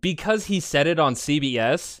 Because he said it on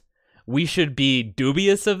CBS, we should be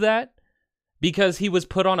dubious of that. Because he was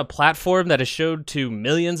put on a platform that is showed to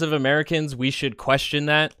millions of Americans, we should question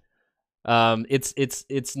that.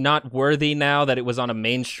 It's not worthy now that it was on a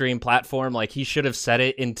mainstream platform. Like, he should have said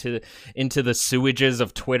it into the sewages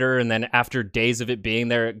of Twitter, and then after days of it being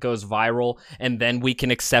there, it goes viral, and then we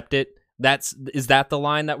can accept it. Is that the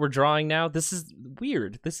line that we're drawing now? This is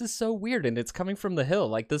weird. This is so weird, and it's coming from the Hill.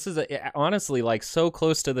 Like, this is honestly like so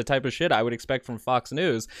close to the type of shit I would expect from Fox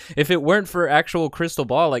News if it weren't for actual Crystal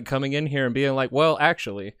Ball like coming in here and being like, well,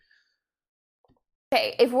 actually.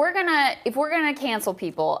 Okay, if we're gonna cancel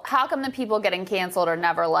people, how come the people getting canceled are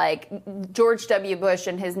never like George W. Bush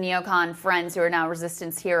and his neocon friends who are now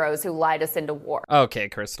resistance heroes who lied us into war? Okay,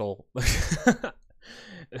 Crystal.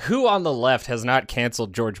 Who on the left has not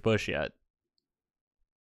canceled George Bush yet?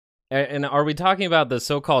 And are we talking about the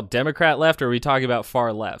so-called Democrat left, or are we talking about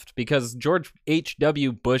far left? Because George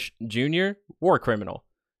H.W. Bush Jr., war criminal.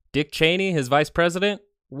 Dick Cheney, his vice president,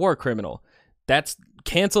 war criminal. That's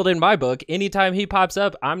canceled in my book. Anytime he pops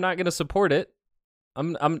up, I'm not going to support it.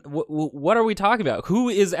 What are we talking about? Who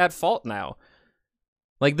is at fault now?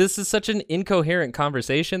 Like, this is such an incoherent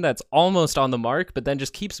conversation that's almost on the mark, but then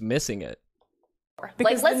just keeps missing it.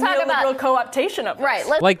 Because let's talk about co-optation of this.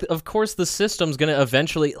 Right. Like, of course, the system's going to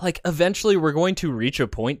eventually we're going to reach a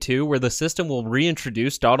point, too, where the system will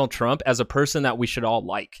reintroduce Donald Trump as a person that we should all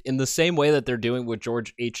like, in the same way that they're doing with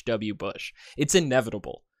George H.W. Bush. It's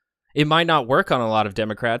inevitable. It might not work on a lot of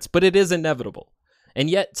Democrats, but it is inevitable. And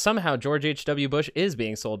yet, somehow, George H.W. Bush is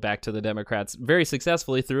being sold back to the Democrats very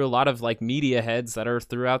successfully through a lot of, like, media heads that are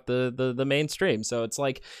throughout the mainstream. So it's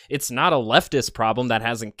like, it's not a leftist problem that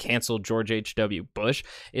hasn't canceled George H.W. Bush.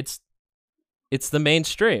 It's the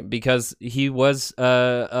mainstream, because he was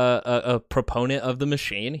a proponent of the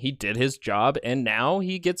machine. He did his job, and now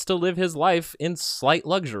he gets to live his life in slight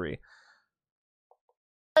luxury.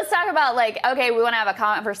 Let's talk about, like, okay, we want to have a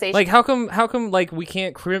conversation. Like, how come like we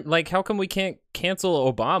can't how come we can't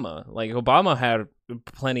cancel Obama? Like, Obama had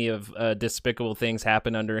plenty of despicable things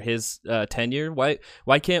happen under his tenure.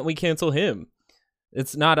 Why can't we cancel him?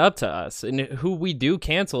 It's not up to us. And who we do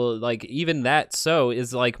cancel, like, even that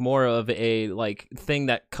is like more of a like thing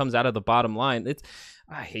that comes out of the bottom line.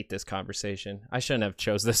 I hate this conversation. I shouldn't have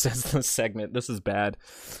chose this as the segment. This is bad.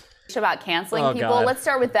 About canceling people. God. Let's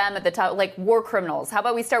start with them at the top, like war criminals. How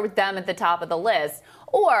about we start with them at the top of the list?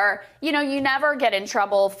 Or, you know, you never get in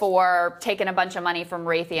trouble for taking a bunch of money from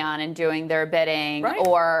Raytheon and doing their bidding, right,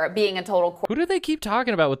 or being a total Who do they keep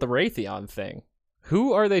talking about with the Raytheon thing?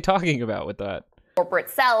 Who are they talking about with that? Corporate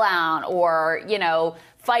sellout, or, you know,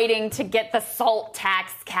 fighting to get the SALT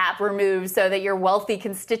tax cap removed so that your wealthy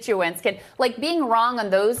constituents can, like, being wrong on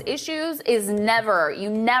those issues is you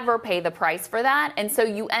never pay the price for that. And so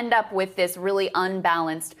you end up with this really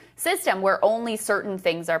unbalanced system where only certain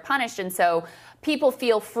things are punished. And so people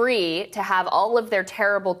feel free to have all of their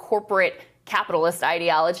terrible corporate capitalist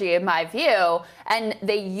ideology, in my view, and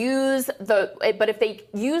they use but if they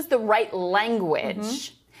use the right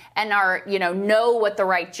language, and are, you know what the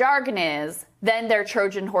right jargon is, then they're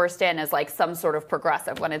Trojan horsed in as like some sort of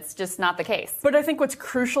progressive, when it's just not the case. But I think what's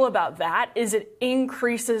crucial about that is it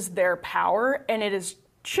increases their power, and it is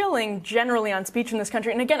chilling generally on speech in this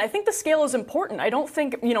country. And again, I think the scale is important. I don't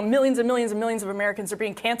think, millions and millions and millions of Americans are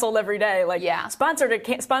being canceled every day. Like,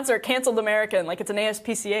 sponsor canceled American, like it's an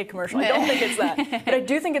ASPCA commercial. I don't think it's that. But I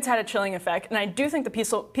do think it's had a chilling effect. And I do think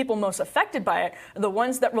the people most affected by it are the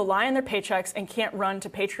ones that rely on their paychecks and can't run to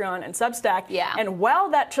Patreon and Substack. Yeah. And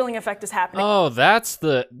while that chilling effect is happening. Oh, that's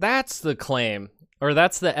the claim. Or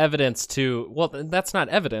that's the evidence that's not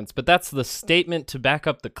evidence, but that's the statement to back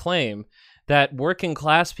up the claim that working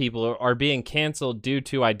class people are being canceled due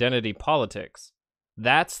to identity politics.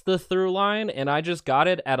 That's the through line, and I just got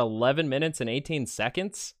it at 11 minutes and 18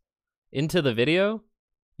 seconds into the video?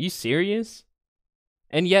 You serious?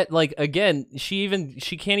 And yet, like, again, she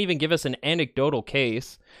can't even give us an anecdotal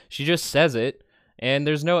case. She just says it, and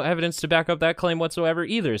there's no evidence to back up that claim whatsoever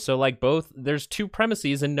either. So, like, there's two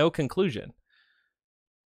premises and no conclusion.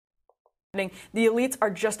 The elites are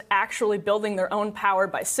just actually building their own power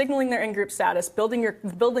by signaling their in-group status, building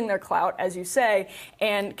their clout, as you say,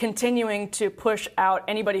 and continuing to push out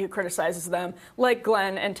anybody who criticizes them, like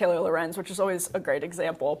Glenn and Taylor Lorenz, which is always a great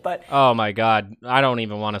example. But oh my God, I don't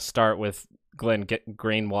even want to start with Glenn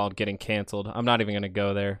Greenwald getting canceled. I'm not even going to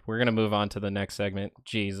go there. We're going to move on to the next segment.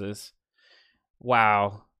 Jesus.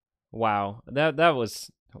 Wow. That was...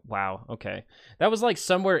 Wow. Okay. That was like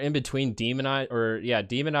somewhere in between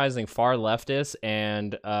demonizing far leftists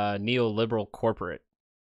and neoliberal corporate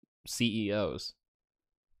CEOs,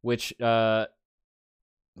 which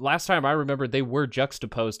last time I remember they were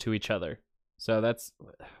juxtaposed to each other. So that's,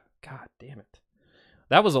 God damn it.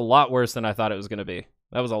 That was a lot worse than I thought it was going to be.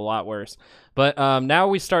 That was a lot worse. But now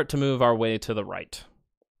we start to move our way to the right.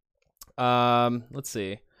 Let's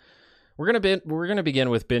see. We're gonna begin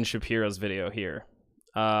with Ben Shapiro's video here.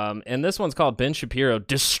 And this one's called Ben Shapiro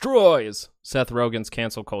Destroys Seth Rogen's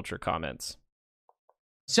Cancel Culture Comments.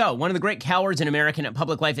 So, one of the great cowards in American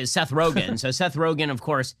public life is Seth Rogen. So, Seth Rogen, of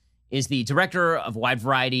course, is the director of a wide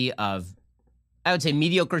variety of, I would say,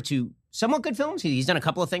 mediocre to somewhat good films. He's done a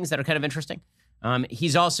couple of things that are kind of interesting.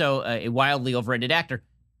 He's also a wildly overrated actor.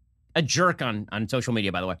 A jerk on social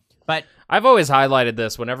media, by the way. But I've always highlighted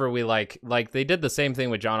this whenever we like they did the same thing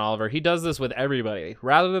with John Oliver. He does this with everybody.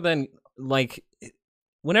 Rather than, like...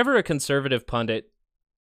 Whenever a conservative pundit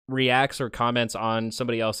reacts or comments on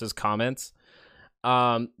somebody else's comments,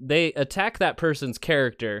 they attack that person's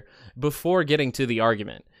character before getting to the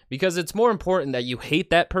argument. Because it's more important that you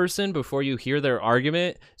hate that person before you hear their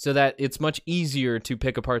argument, so that it's much easier to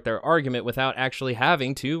pick apart their argument without actually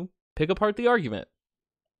having to pick apart the argument.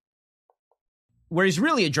 Where he's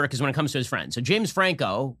really a jerk is when it comes to his friends. So James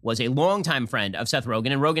Franco was a longtime friend of Seth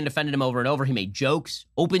Rogen, and Rogen defended him over and over. He made jokes,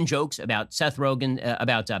 open jokes about Seth Rogen,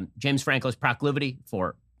 about James Franco's proclivity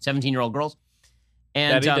for 17-year-old girls.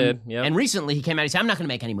 And, that he did, yeah. And recently he came out and said, I'm not going to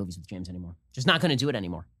make any movies with James anymore. Just not going to do it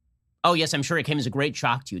anymore. Oh, yes, I'm sure it came as a great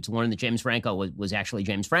shock to you to learn that James Franco was actually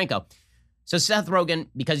James Franco. So Seth Rogen,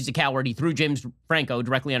 because he's a coward, he threw James Franco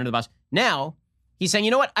directly under the bus. Now he's saying,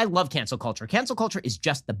 you know what? I love cancel culture. Cancel culture is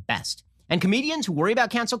just the best. And comedians who worry about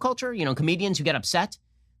cancel culture, comedians who get upset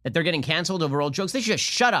that they're getting canceled over old jokes, they should just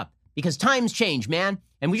shut up because times change, man.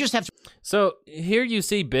 And we just have to... So here you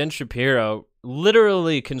see Ben Shapiro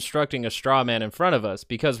literally constructing a straw man in front of us,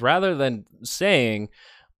 because rather than saying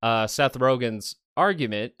Seth Rogen's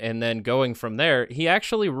argument and then going from there, he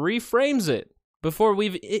actually reframes it before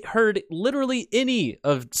we've heard literally any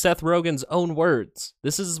of Seth Rogen's own words.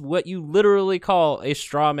 This is what you literally call a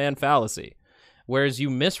straw man fallacy. Whereas you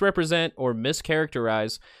misrepresent or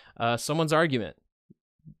mischaracterize someone's argument.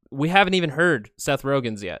 We haven't even heard Seth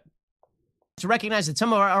Rogen's yet. To recognize that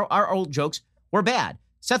some of our old jokes were bad.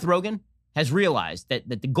 Seth Rogen has realized that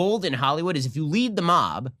the gold in Hollywood is if you lead the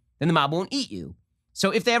mob, then the mob won't eat you.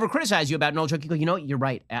 So if they ever criticize you about an old joke, you go, you know what, you're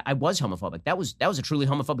right. I was homophobic. That was a truly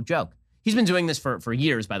homophobic joke. He's been doing this for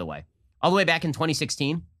years, by the way. All the way back in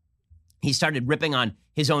 2016, he started ripping on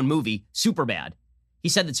his own movie, Superbad. He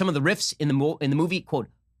said that some of the riffs in the movie, quote,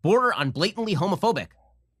 border on blatantly homophobic.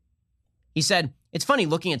 He said, it's funny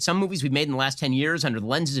looking at some movies we've made in the last 10 years under the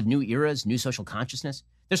lenses of new eras, new social consciousness.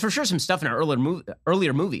 There's for sure some stuff in our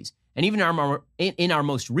earlier movies, and even in our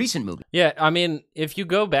most recent movie. Yeah, I mean, if you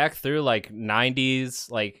go back through like 90s,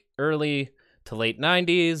 like early to late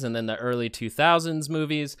 90s, and then the early 2000s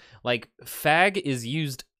movies, like fag is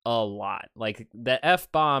used a lot. Like the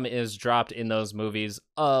F-bomb is dropped in those movies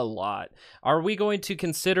a lot. Are we going to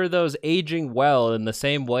consider those aging well in the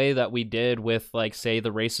same way that we did with, like, say,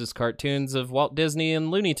 the racist cartoons of Walt Disney and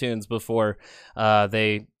Looney Tunes before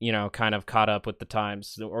they, kind of caught up with the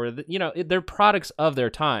times, or, they're products of their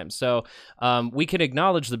time. So we can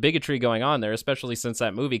acknowledge the bigotry going on there, especially since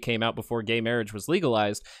that movie came out before gay marriage was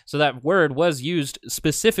legalized. So that word was used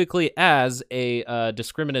specifically as a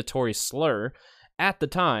discriminatory slur at the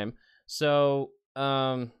time. So,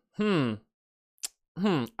 I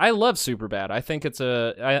love Superbad. I think it's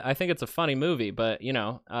a funny movie, but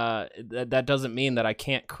that doesn't mean that I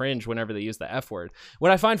can't cringe whenever they use the F word.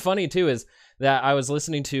 What I find funny too is that I was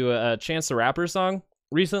listening to a Chance the Rapper song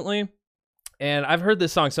recently, and I've heard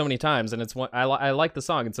this song so many times, and I like the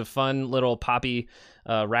song. It's a fun little poppy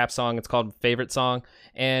rap song. It's called Favorite Song,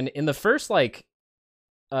 and in the first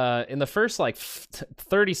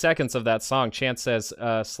 30 seconds of that song, Chance says,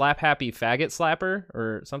 slap happy faggot slapper,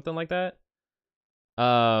 or something like that.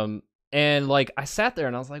 And like, I sat there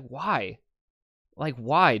and I was like, why? Like,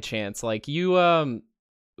 why, Chance? Like, you,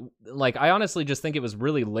 like, I honestly just think it was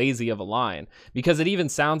really lazy of a line, because it even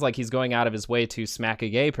sounds like he's going out of his way to smack a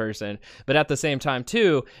gay person. But at the same time,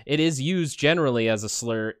 too, it is used generally as a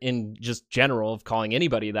slur in just general of calling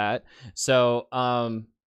anybody that. So,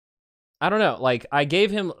 I don't know. Like, I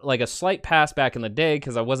gave him like a slight pass back in the day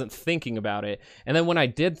because I wasn't thinking about it. And then when I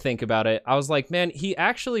did think about it, I was like, man, he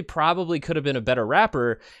actually probably could have been a better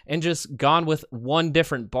rapper and just gone with one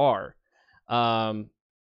different bar.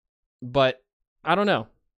 But I don't know.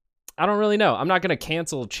 I don't really know. I'm not going to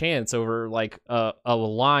cancel Chance over like a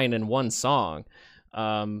line in one song.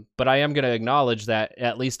 But I am going to acknowledge that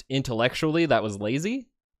at least intellectually that was lazy.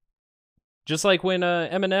 Just like when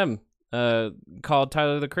Eminem called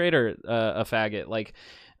Tyler the Creator a faggot. Like,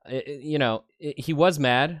 he was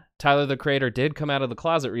mad. Tyler the Creator did come out of the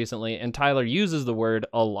closet recently, and Tyler uses the word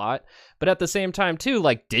a lot. But at the same time, too,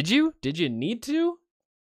 like, did you need to?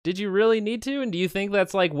 Did you really need to? And do you think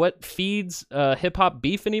that's like what feeds hip hop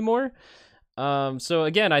beef anymore? So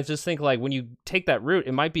again, I just think like when you take that route,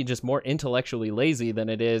 it might be just more intellectually lazy than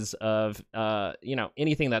it is of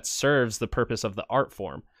anything that serves the purpose of the art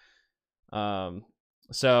form.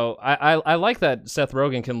 So I like that Seth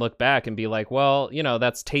Rogen can look back and be like, well,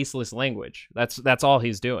 that's tasteless language. That's all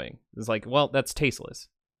he's doing. It's like, well, that's tasteless.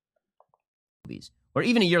 Or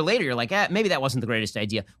even a year later, you're like, maybe that wasn't the greatest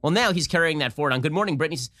idea. Well, now he's carrying that forward on Good Morning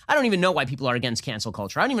Britain. He says, I don't even know why people are against cancel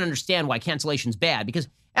culture. I don't even understand why cancellation's bad, because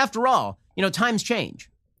after all, times change.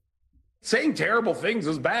 Saying terrible things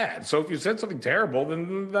is bad. So if you said something terrible,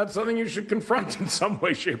 then that's something you should confront in some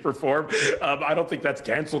way, shape, or form. I don't think that's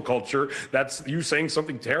cancel culture. That's you saying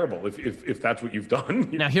something terrible if that's what you've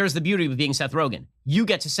done. Now, here's the beauty of being Seth Rogen. You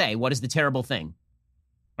get to say what is the terrible thing.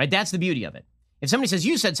 Right? That's the beauty of it. If somebody says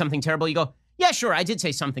you said something terrible, you go, yeah, sure, I did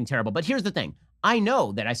say something terrible. But here's the thing. I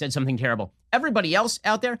know that I said something terrible. Everybody else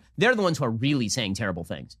out there, they're the ones who are really saying terrible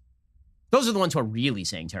things. Those are the ones who are really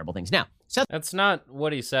saying terrible things. Now, Seth... That's not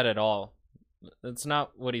what he said at all. That's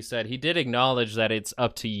not what he said. He did acknowledge that it's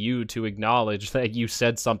up to you to acknowledge that you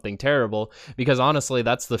said something terrible, because honestly,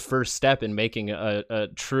 that's the first step in making a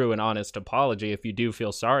true and honest apology if you do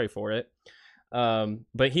feel sorry for it.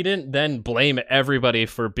 But he didn't then blame everybody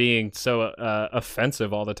for being so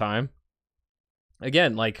offensive all the time.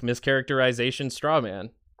 Again, like mischaracterization, straw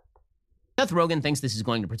man. Seth Rogen thinks this is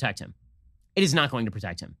going to protect him. It is not going to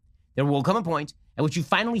protect him. There will come a point at which you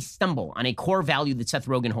finally stumble on a core value that Seth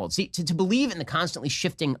Rogen holds. See, to believe in the constantly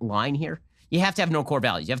shifting line here, you have to have no core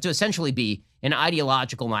values. You have to essentially be an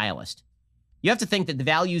ideological nihilist. You have to think that the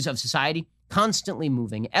values of society, constantly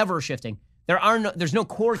moving, ever shifting, there's no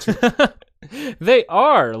core to it. They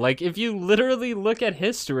are. Like, if you literally look at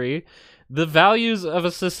history, the values of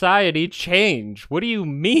a society change. What do you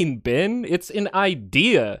mean, Ben? It's an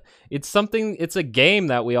idea. It's a game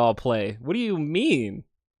that we all play. What do you mean?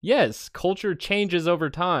 Yes, culture changes over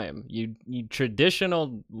time. You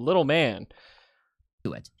traditional little man.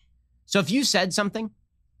 Do it. So if you said something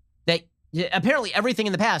that apparently everything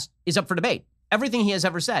in the past is up for debate, everything he has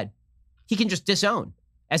ever said, he can just disown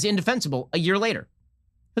as indefensible a year later.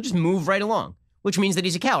 He'll just move right along, which means that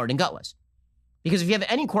he's a coward and gutless. Because if you have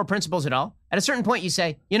any core principles at all, at a certain point you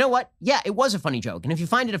say, you know what? Yeah, it was a funny joke. And if you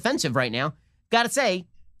find it offensive right now, gotta say,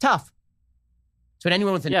 tough. So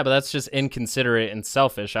anyone with but that's just inconsiderate and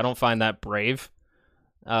selfish. I don't find that brave.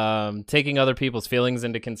 Taking other people's feelings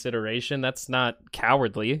into consideration, that's not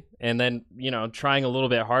cowardly. And then, trying a little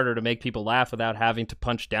bit harder to make people laugh without having to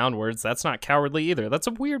punch downwards, that's not cowardly either. That's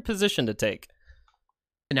a weird position to take.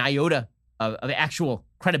 An iota of actual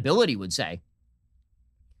credibility would say.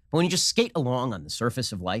 But when you just skate along on the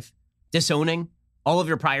surface of life, disowning all of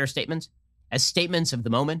your prior statements as statements of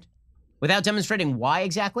the moment, without demonstrating why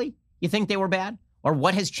exactly you think they were bad, or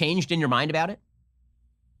what has changed in your mind about it,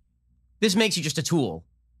 this makes you just a tool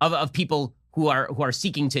of people who are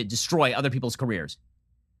seeking to destroy other people's careers.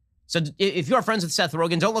 So if you're friends with Seth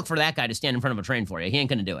Rogen, don't look for that guy to stand in front of a train for you. He ain't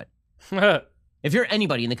going to do it. If you're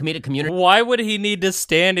anybody in the comedic community... Why would he need to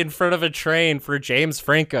stand in front of a train for James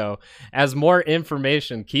Franco as more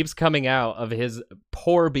information keeps coming out of his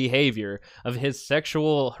poor behavior, of his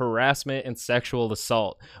sexual harassment and sexual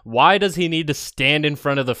assault? Why does he need to stand in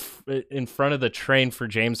front of the train for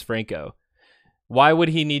James Franco? Why would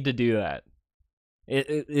he need to do that?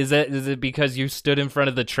 Is it because you stood in front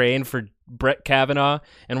of the train for Brett Kavanaugh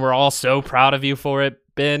and we're all so proud of you for it,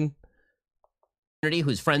 Ben?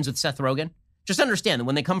 Who's friends with Seth Rogen? Just understand that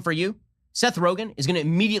when they come for you, Seth Rogen is going to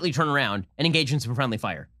immediately turn around and engage in some friendly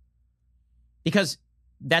fire. Because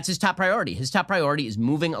that's his top priority. His top priority is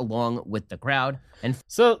moving along with the crowd. And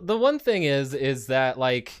so the one thing is that,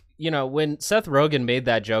 like, when Seth Rogen made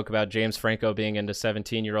that joke about James Franco being into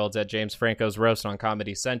 17-year-olds at James Franco's roast on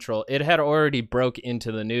Comedy Central, it had already broke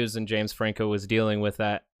into the news, and James Franco was dealing with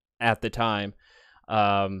that at the time.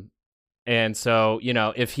 And so,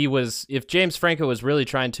 if James Franco was really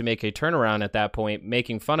trying to make a turnaround at that point,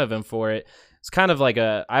 making fun of him for it, it's kind of like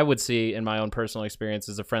I would see in my own personal experience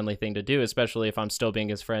as a friendly thing to do, especially if I'm still being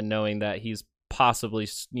his friend, knowing that he's possibly,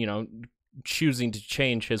 choosing to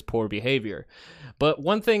change his poor behavior. But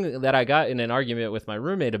one thing that I got in an argument with my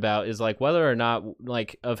roommate about is like whether or not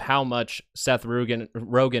of how much Seth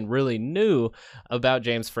Rogen really knew about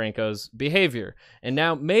James Franco's behavior. And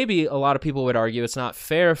now maybe a lot of people would argue it's not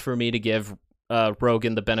fair for me to give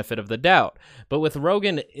Rogen the benefit of the doubt. But with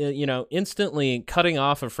Rogen, instantly cutting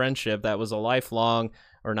off a friendship that was a long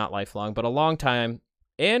time,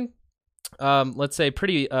 and let's say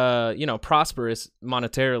pretty, prosperous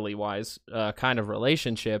monetarily wise, kind of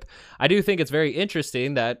relationship. I do think it's very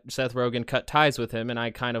interesting that Seth Rogen cut ties with him, and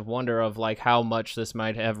I kind of wonder of like how much this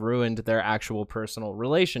might have ruined their actual personal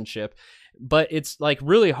relationship. But it's like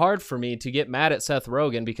really hard for me to get mad at Seth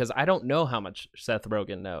Rogen because I don't know how much Seth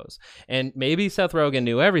Rogen knows. And maybe Seth Rogen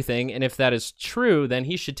knew everything. And if that is true, then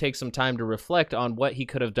he should take some time to reflect on what he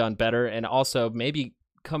could have done better. And also maybe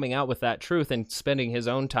coming out with that truth and spending his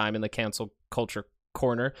own time in the cancel culture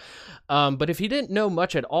corner. But if he didn't know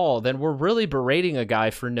much at all, then we're really berating a guy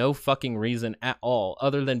for no fucking reason at all,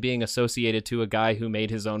 other than being associated to a guy who made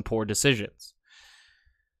his own poor decisions.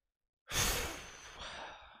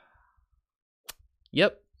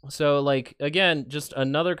 Yep. So, like, again, just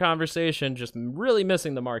another conversation, just really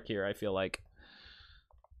missing the mark here, I feel like.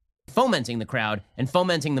 Fomenting the crowd and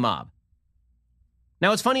fomenting the mob.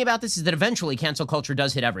 Now, what's funny about this is that eventually cancel culture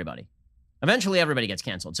does hit everybody. Eventually, everybody gets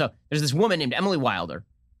canceled. So there's this woman named Emily Wilder.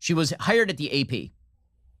 She was hired at the AP.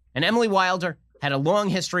 And Emily Wilder had a long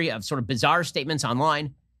history of sort of bizarre statements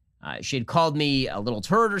online. She had called me a little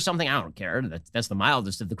turd or something. I don't care. That's the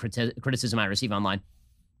mildest of the criticism I receive online.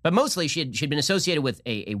 But mostly, she'd been associated with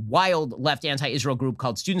a wild left anti-Israel group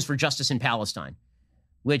called Students for Justice in Palestine,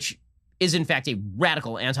 which is, in fact, a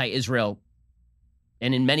radical anti-Israel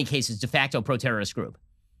and, in many cases, de facto pro-terrorist group.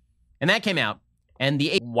 And that came out, and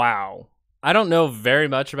the... Wow. I don't know very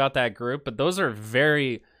much about that group, but those are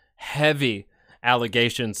very heavy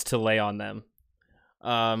allegations to lay on them.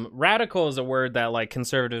 Radical is a word that like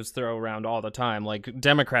conservatives throw around all the time. Like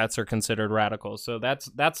Democrats are considered radical, so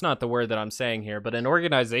that's not the word that I'm saying here. But an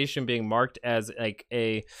organization being marked as like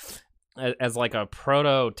a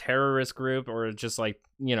proto-terrorist group, or just like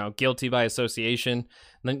guilty by association,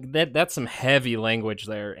 that's some heavy language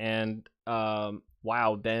there. And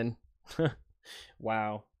wow, Ben,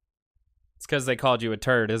 wow, it's because they called you a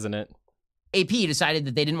turd, isn't it? AP decided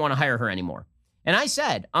that they didn't want to hire her anymore. And I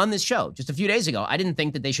said on this show just a few days ago, I didn't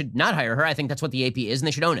think that they should not hire her. I think that's what the AP is, and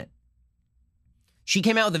they should own it. She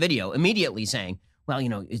came out with a video immediately saying, well,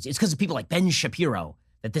 it's because of people like Ben Shapiro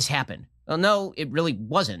that this happened. Well, no, it really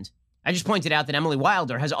wasn't. I just pointed out that Emily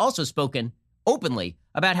Wilder has also spoken openly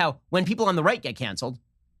about how when people on the right get canceled,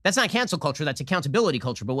 that's not cancel culture, that's accountability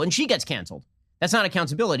culture. But when she gets canceled, that's not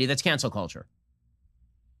accountability, that's cancel culture.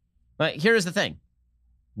 But here's the thing.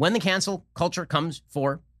 When the cancel culture comes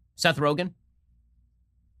for Seth Rogen,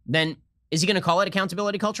 then is he going to call it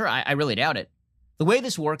accountability culture? I really doubt it. The way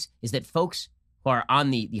this works is that folks who are on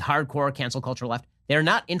the hardcore cancel culture left, they're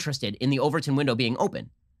not interested in the Overton window being open.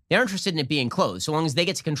 They're interested in it being closed, so long as they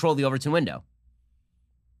get to control the Overton window.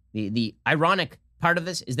 The ironic part of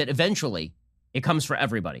this is that eventually it comes for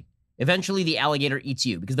everybody. Eventually the alligator eats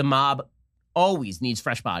you, because the mob always needs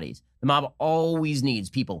fresh bodies. The mob always needs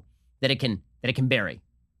people that it can bury.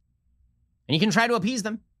 And you can try to appease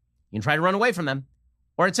them. You can try to run away from them.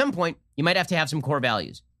 Or at some point, you might have to have some core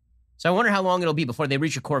values. So I wonder how long it'll be before they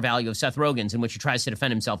reach a core value of Seth Rogen's, in which he tries to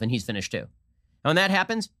defend himself and he's finished too. And when that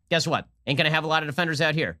happens, guess what? Ain't going to have a lot of defenders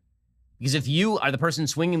out here. Because if you are the person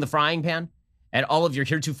swinging the frying pan at all of your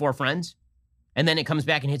heretofore friends, and then it comes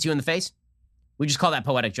back and hits you in the face, we just call that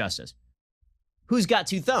poetic justice. Who's got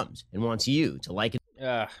two thumbs and wants you to like it?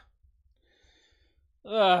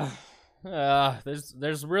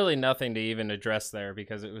 There's really nothing to even address there,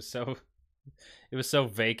 because it was so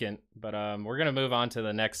vacant. But we're gonna move on to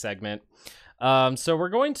the next segment. So we're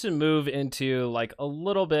going to move into like a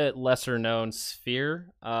little bit lesser known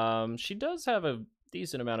sphere. She does have a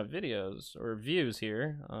decent amount of videos or views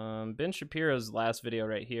here. Ben Shapiro's last video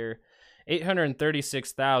right here,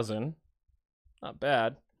 836,000, not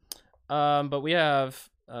bad. But we have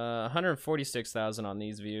 146,000 on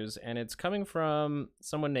these views, and it's coming from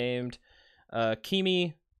someone named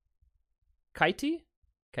Kimi Kaiti.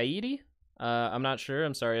 I'm not sure.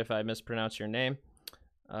 I'm sorry if I mispronounced your name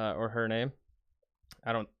or her name.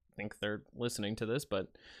 I don't think they're listening to this, but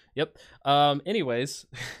yep. Anyways,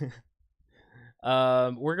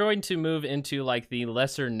 we're going to move into like the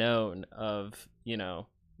lesser known of,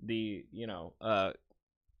 the,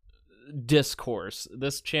 discourse.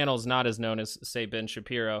 This channel is not as known as, say, Ben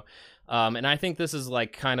Shapiro. And I think this is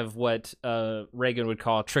like kind of what Reagan would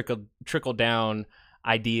call trickle down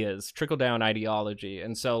ideas, trickle down ideology.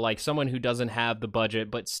 And so like someone who doesn't have the budget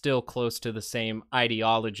but still close to the same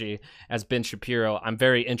ideology as Ben Shapiro, I'm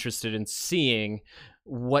very interested in seeing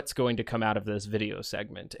what's going to come out of this video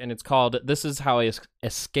segment. And it's called "This Is How I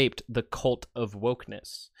Escaped the Cult of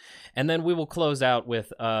Wokeness." And then we will close out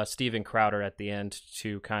with Steven Crowder at the end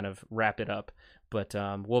to kind of wrap it up. But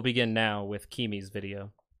we'll begin now with Kimi's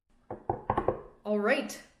video. All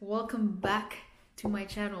right, welcome back to my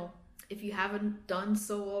channel. If you haven't done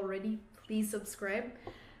so already, please subscribe.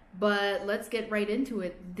 But let's get right into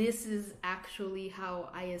it. This is actually how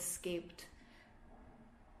I escaped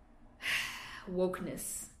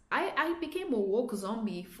wokeness. I became a woke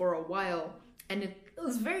zombie for a while, and it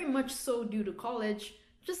was very much so due to college,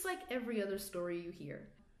 just like every other story you hear.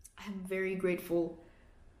 I'm very grateful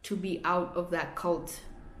to be out of that cult.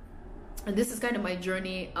 And this is kind of my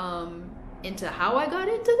journey into how I got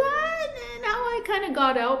into that and how I kind of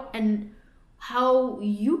got out, and how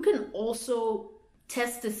you can also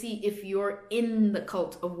test to see if you're in the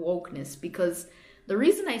cult of wokeness. Because the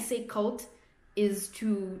reason I say cult is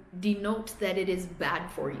to denote that it is bad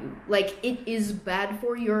for you. Like, it is bad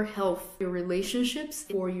for your health, your relationships,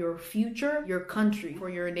 for your future, your country, for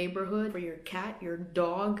your neighborhood, for your cat, your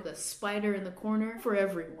dog, the spider in the corner, for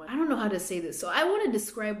everyone. I don't know how to say this, so I want to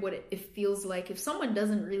describe what it feels like. If someone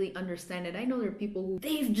doesn't really understand it, I know there are people who,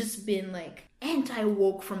 they've just been like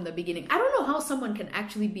anti-woke from the beginning. I don't know how someone can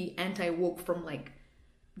actually be anti-woke from like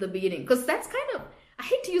the beginning, because that's kind of, I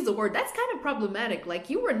hate to use the word, that's kind of problematic. Like,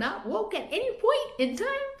 you were not woke at any point in time.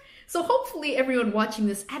 So hopefully everyone watching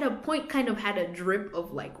this at a point kind of had a drip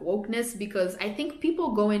of like wokeness, because I think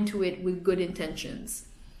people go into it with good intentions.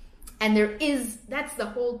 And that's the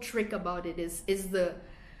whole trick about it, is the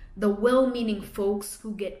well-meaning folks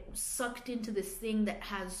who get sucked into this thing that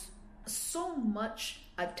has so much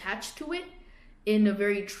attached to it in a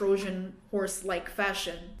very Trojan horse-like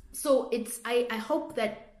fashion. So I hope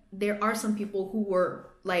that there are some people who were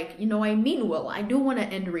like, I mean well, I do want to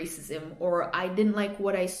end racism, or I didn't like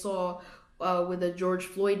what I saw with the George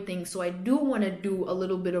Floyd thing, so I do want to do a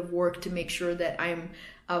little bit of work to make sure that I'm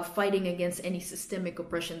fighting against any systemic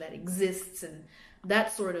oppression that exists and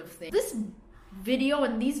that sort of thing. This video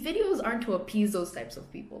and these videos aren't to appease those types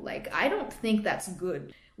of people. Like, I don't think that's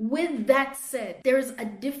good. With that said, there's a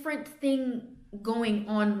different thing going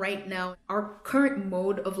on right now. Our current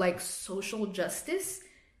mode of like social justice,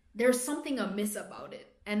 there's something amiss about it.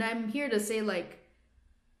 And I'm here to say, like,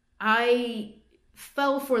 I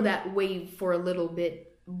fell for that wave for a little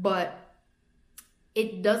bit, but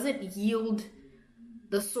it doesn't yield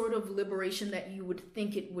the sort of liberation that you would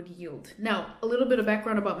think it would yield. Now, a little bit of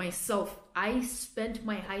background about myself. I spent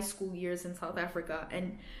my high school years in South Africa,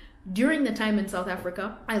 and during the time in South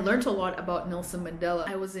Africa, I learned a lot about Nelson Mandela.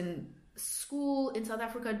 I was in school in South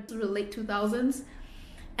Africa through the late 2000s,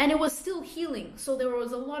 and it was still healing. So there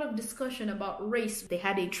was a lot of discussion about race. They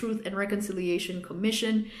had a Truth and Reconciliation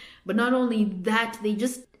Commission, but not only that, they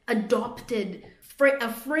just adopted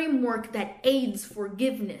a framework that aids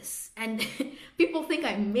forgiveness. And people think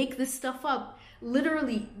I make this stuff up.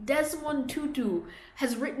 Literally, Desmond Tutu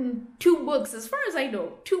has written 2 books, as far as I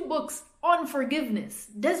know, 2 books on forgiveness.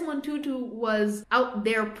 Desmond Tutu was out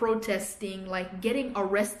there protesting, like getting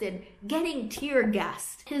arrested, getting tear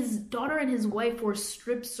gassed. His daughter and his wife were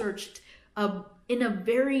strip searched in a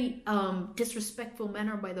very disrespectful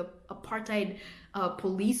manner by the apartheid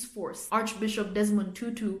police force. Archbishop Desmond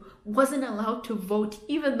Tutu wasn't allowed to vote,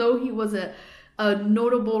 even though he was a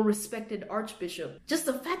notable, respected archbishop. Just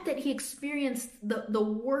the fact that he experienced the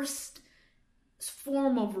worst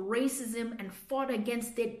form of racism and fought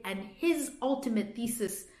against it, and his ultimate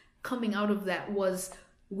thesis coming out of that was,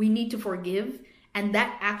 we need to forgive, and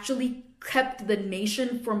that actually kept the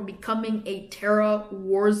nation from becoming a terror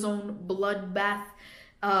war zone bloodbath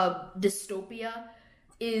dystopia,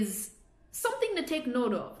 is something to take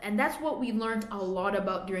note of. And that's what we learned a lot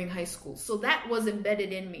about during high school. So that was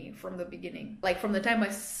embedded in me from the beginning. Like, from the time I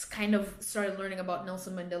kind of started learning about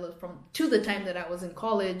Nelson Mandela to the time that I was in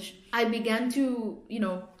college, I began to,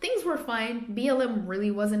 things were fine. BLM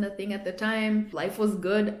really wasn't a thing at the time. Life was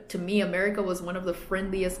good. To me, America was one of the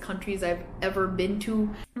friendliest countries I've ever been to.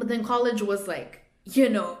 But then college was like,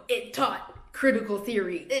 it taught critical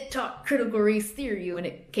theory. It taught critical race theory. When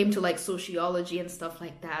it came to like sociology and stuff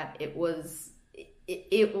like that, it was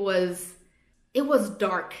It was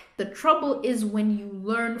dark. The trouble is when you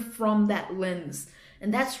learn from that lens.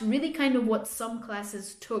 And that's really kind of what some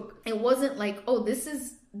classes took. It wasn't like, oh, this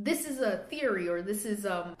is a theory, or this is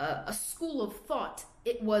a school of thought.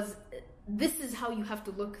 It was, this is how you have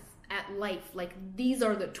to look at life. Like, these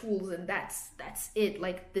are the tools, and that's it.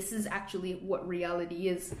 Like, this is actually what reality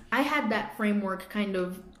is. I had that framework kind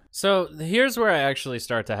of. So here's where I actually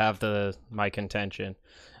start to have my contention.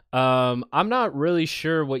 I'm not really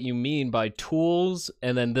sure what you mean by tools,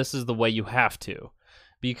 and then this is the way you have to,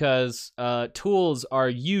 because tools are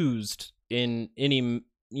used in any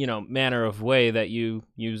manner of way that you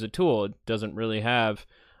use a tool. It doesn't really have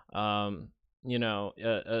a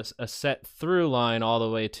set through line all the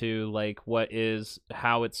way to like what it's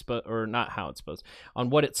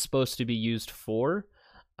supposed to be used for.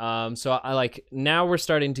 So I like, now we're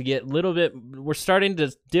starting to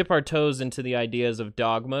dip our toes into the ideas of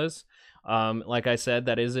dogmas. Like I said,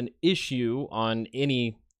 that is an issue on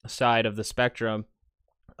any side of the spectrum.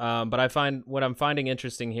 But what I'm finding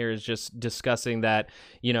interesting here is just discussing that,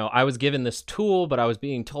 I was given this tool, but I was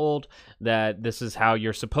being told that this is how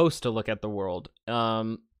you're supposed to look at the world.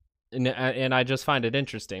 And I just find it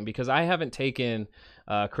interesting because I haven't taken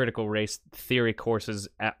critical race theory courses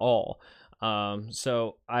at all.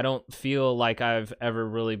 So I don't feel like I've ever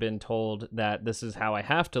really been told that this is how I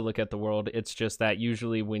have to look at the world. It's just that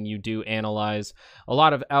usually when you do analyze a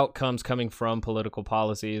lot of outcomes coming from political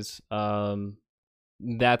policies,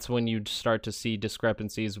 that's when you start to see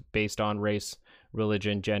discrepancies based on race,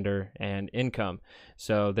 religion, gender, and income.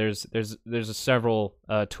 So there's several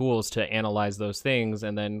tools to analyze those things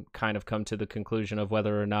and then kind of come to the conclusion of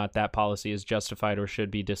whether or not that policy is justified or should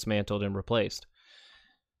be dismantled and replaced.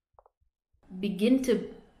 Begin to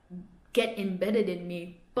get embedded in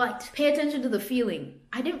me, but pay attention to the feeling.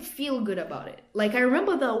 I didn't feel good about it. Like, I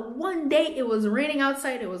remember the one day it was raining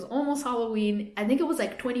outside, it was almost Halloween, I think it was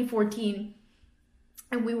like 2014,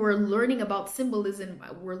 and we were learning about symbolism.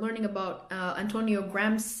 We're learning about Antonio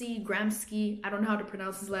Gramsci, I don't know how to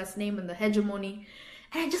pronounce his last name, and the hegemony,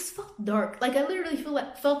 and I just felt dark. Like, I literally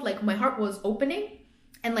felt like my heart was opening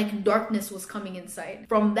and like darkness was coming inside.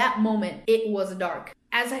 From that moment, it was dark.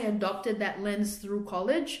 As I adopted that lens through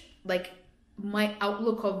college, like, my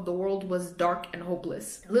outlook of the world was dark and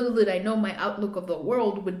hopeless. Little did I know my outlook of the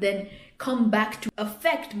world would then come back to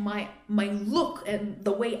affect my look and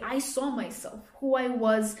the way I saw myself, who I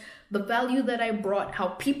was, the value that I brought, how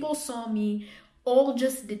people saw me, all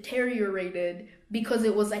just deteriorated because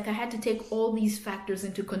it was like I had to take all these factors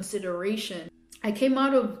into consideration. I came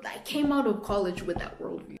out of college with that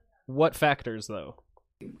worldview. What factors, though?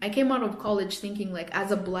 I came out of college thinking, like,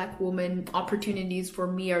 as a Black woman, opportunities for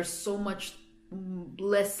me are so much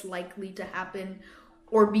less likely to happen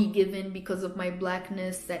or be given because of my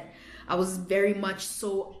Blackness, that I was very much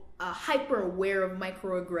so hyper aware of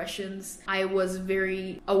microaggressions. I was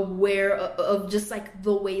very aware of just like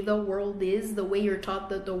the way the world is, the way you're taught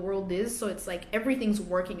that the world is. So it's like everything's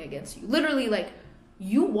working against you. Literally, like,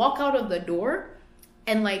 you walk out of the door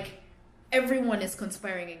and like everyone is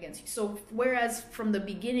conspiring against you. So whereas from the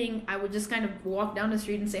beginning, I would just kind of walk down the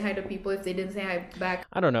street and say hi to people if they didn't say hi back.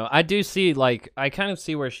 I don't know. I do see, like, I kind of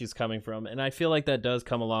see where she's coming from. And I feel like that does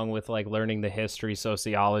come along with, like, learning the history,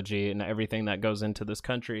 sociology, and everything that goes into this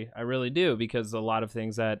country. I really do, because a lot of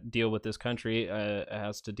things that deal with this country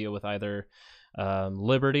has to deal with either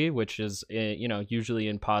liberty, which is usually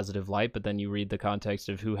in positive light, but then you read the context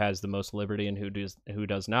of who has the most liberty and who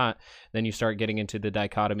does not, then you start getting into the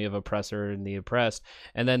dichotomy of oppressor and the oppressed.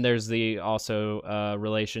 And then there's the also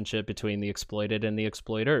relationship between the exploited and the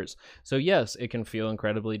exploiters. So yes, it can feel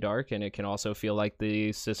incredibly dark, and it can also feel like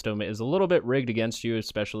the system is a little bit rigged against you,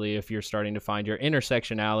 especially if you're starting to find your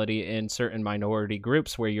intersectionality in certain minority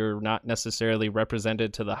groups where you're not necessarily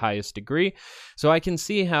represented to the highest degree. So I can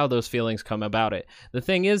see how those feelings come about it. The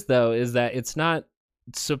thing is, though, is that it's not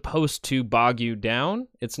supposed to bog you down.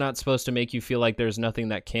 It's not supposed to make you feel like there's nothing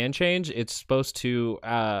that can change. It's supposed to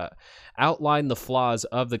outline the flaws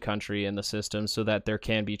of the country and the system so that there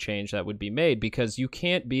can be change that would be made, because you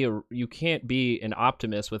can't be an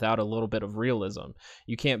optimist without a little bit of realism.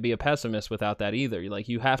 You can't be a pessimist without that either. Like,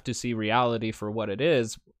 you have to see reality for what it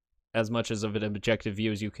is, as much as of an objective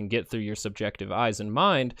view as you can get through your subjective eyes and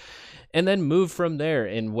mind, and then move from there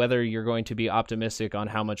in whether you're going to be optimistic on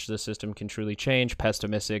how much the system can truly change,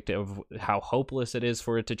 pessimistic of how hopeless it is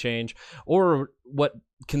for it to change, or what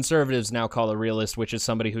conservatives now call a realist, which is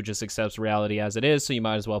somebody who just accepts reality as it is, so you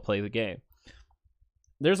might as well play the game.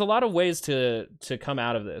 there's a lot of ways to come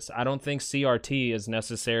out of this. I don't think CRT is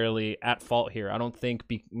necessarily at fault here. I don't think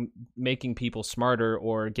making people smarter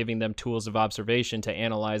or giving them tools of observation to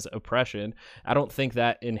analyze oppression, I don't think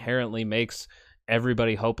that inherently makes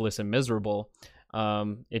everybody hopeless and miserable.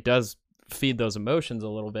 It does feed those emotions a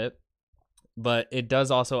little bit, but it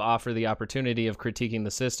does also offer the opportunity of critiquing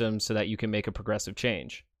the system so that you can make a progressive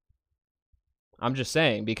change. I'm just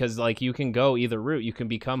saying, because like you can go either route. You can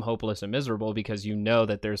become hopeless and miserable because you know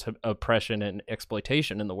that there's oppression and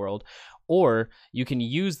exploitation in the world, or you can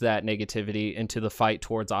use that negativity into the fight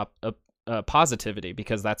towards positivity,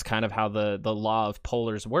 because that's kind of how the law of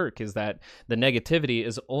polars work, is that the negativity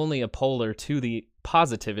is only a polar to the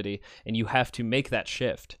positivity, and you have to make that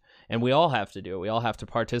shift. And we all have to do it. We all have to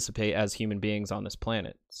participate as human beings on this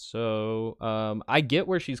planet. So I get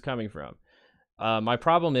where she's coming from. My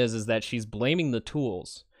problem is that she's blaming the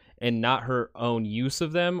tools and not her own use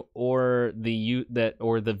of them, or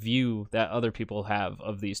the view that other people have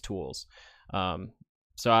of these tools.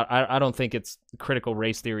 So I don't think it's critical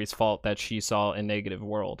race theory's fault that she saw a negative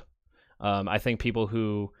world. I think people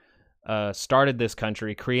who started this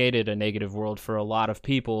country created a negative world for a lot of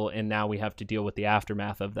people, and now we have to deal with the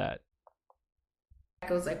aftermath of that.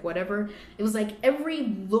 It was like whatever. It was like every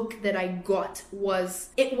look that I got was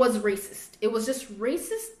racist. It was just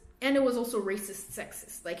racist, and it was also racist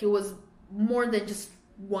sexist. Like it was more than just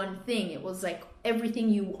one thing. It was like everything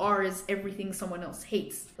you are is everything someone else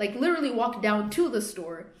hates. Like literally walk down to the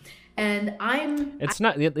store and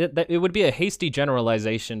it would be a hasty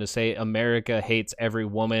generalization to say America hates every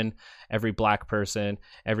woman, every black person,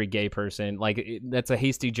 every gay person. Like that's a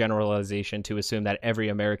hasty generalization to assume that every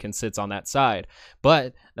American sits on that side.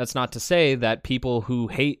 But that's not to say that people who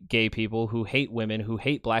hate gay people, who hate women, who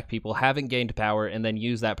hate black people haven't gained power and then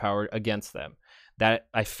use that power against them. That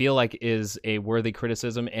I feel like is a worthy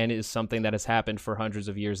criticism and is something that has happened for hundreds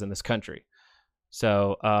of years in this country.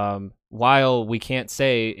 So while we can't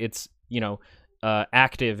say it's,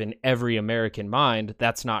 active in every American mind,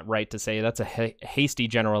 that's not right to say. That's a hasty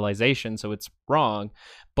generalization, so it's wrong.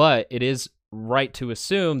 But it is right to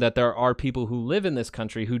assume that there are people who live in this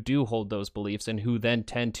country who do hold those beliefs and who then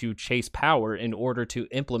tend to chase power in order to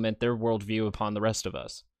implement their worldview upon the rest of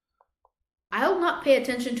us. I'll not pay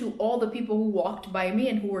attention to all the people who walked by me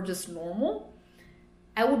and who were just normal.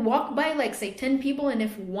 I would walk by like say 10 people, and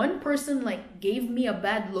if one person like gave me a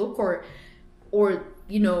bad look or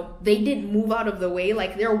they didn't move out of the way,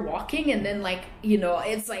 like they're walking and then like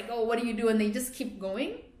it's like, oh, what do you do, and they just keep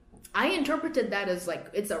going, I interpreted that as like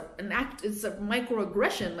it's a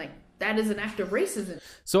microaggression, like that is an act of racism.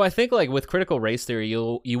 So I think like with critical race theory,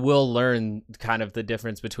 you will learn kind of the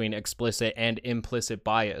difference between explicit and implicit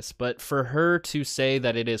bias. But for her to say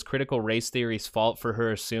that it is critical race theory's fault for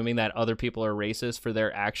her assuming that other people are racist for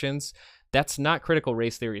their actions, that's not critical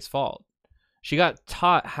race theory's fault. She got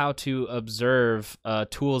taught how to observe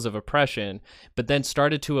tools of oppression, but then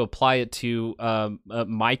started to apply it to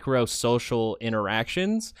micro social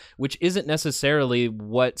interactions, which isn't necessarily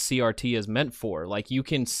what CRT is meant for. Like you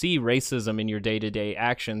can see racism in your day-to-day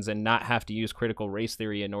actions and not have to use critical race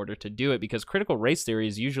theory in order to do it, because critical race theory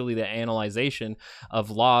is usually the analyzation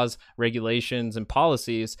of laws, regulations, and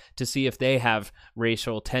policies to see if they have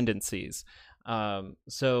racial tendencies.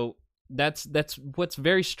 So that's what's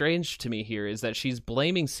very strange to me here, is that she's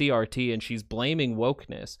blaming CRT and she's blaming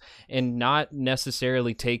wokeness and not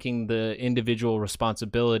necessarily taking the individual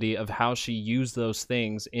responsibility of how she used those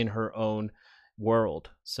things in her own world.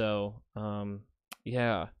 So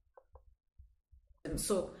yeah.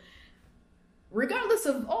 So regardless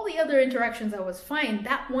of all the other interactions, I was fine.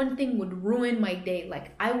 That one thing would ruin my day.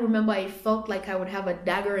 Like I remember I felt like I would have a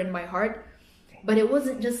dagger in my heart, but it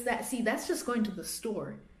wasn't just that. See, that's just going to the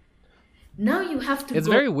store. Now you have to. It's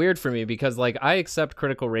very weird for me because like I accept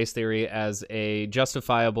critical race theory as a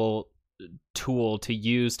justifiable tool to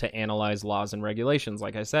use to analyze laws and regulations,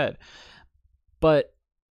 like I said. But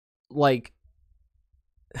like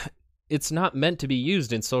it's not meant to be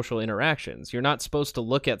used in social interactions. You're not supposed to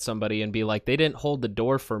look at somebody and be like, they didn't hold the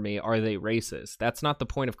door for me, are they racist? That's not the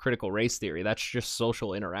point of critical race theory. That's just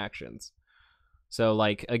social interactions. So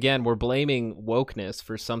like again, we're blaming wokeness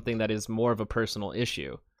for something that is more of a personal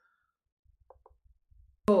issue.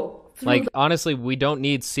 Like honestly, we don't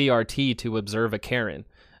need CRT to observe a Karen.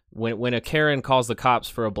 When a Karen calls the cops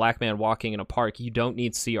for a black man walking in a park, you don't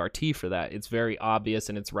need CRT for that. It's very obvious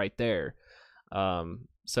and it's right there.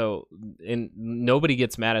 So nobody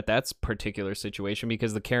gets mad at that particular situation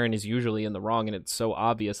because the Karen is usually in the wrong, and it's so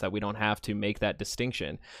obvious that we don't have to make that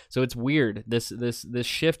distinction. So it's weird, this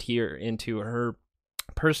shift here into her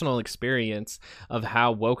personal experience of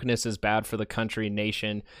how wokeness is bad for the country,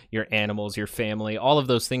 nation, your animals, your family, all of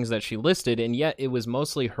those things that she listed, and yet it was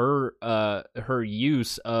mostly her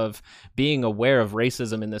use of being aware of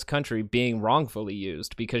racism in this country being wrongfully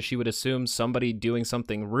used, because she would assume somebody doing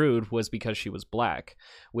something rude was because she was black,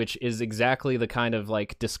 which is exactly the kind of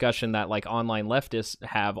like discussion that like online leftists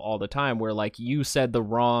have all the time, where like you said the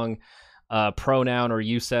wrong pronoun, or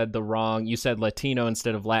you said Latino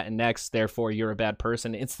instead of Latinx, therefore you're a bad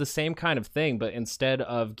person. It's the same kind of thing, but instead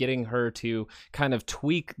of getting her to kind of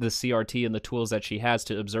tweak the CRT and the tools that she has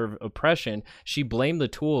to observe oppression, she blamed the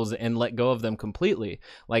tools and let go of them completely.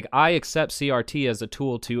 Like, I accept CRT as a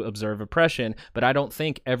tool to observe oppression, but I don't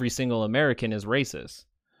think every single American is racist.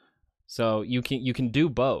 So you can do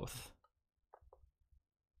both.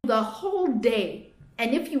 The whole day.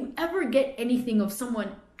 And if you ever get anything of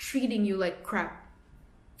someone treating you like crap,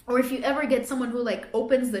 or if you ever get someone who like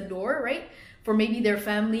opens the door, right, for maybe their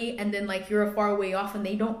family, and then like you're a far way off and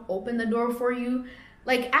they don't open the door for you,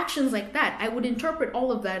 like actions like that, I would interpret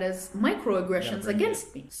all of that as microaggressions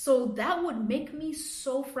against me. So that would make me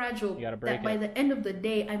so fragile that by the end of the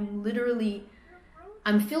day,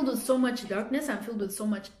 I'm filled with so much darkness, I'm filled with so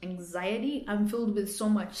much anxiety, I'm filled with so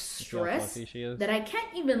much stress that I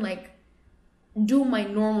can't even like do my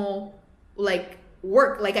normal like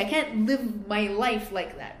work. Like, I can't live my life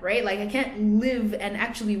like that, right? Like, I can't live and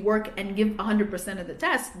actually work and give 100% of the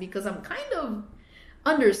task because I'm kind of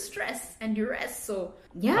under stress and duress. So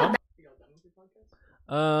yeah.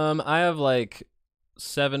 I have like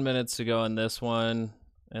 7 minutes to go on this one,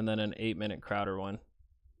 and then an 8-minute Crowder one.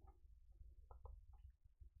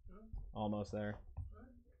 Almost there.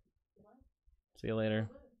 See you later.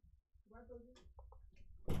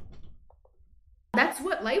 That's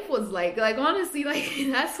what life was like. Like, honestly, like,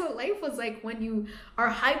 that's what life was like when you are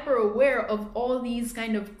hyper aware of all these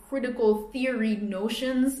kind of critical theory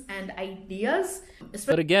notions and ideas.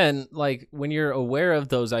 But again, like, when you're aware of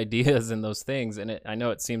those ideas and those things, and I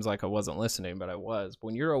know it seems like I wasn't listening, but I was.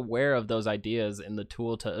 When you're aware of those ideas and the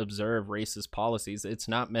tool to observe racist policies, it's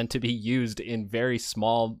not meant to be used in very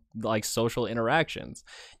small, like, social interactions.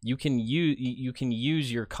 You can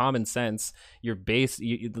use your common sense, your base,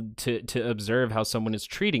 to observe how someone is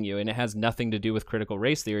treating you, and it has nothing to do with critical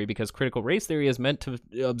race theory, because critical race theory is meant to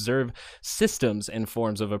observe systems and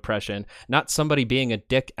forms of oppression, not somebody being a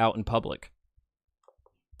dick out in public.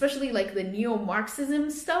 Especially like the neo-Marxism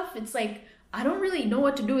stuff, it's like, I don't really know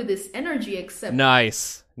what to do with this energy except...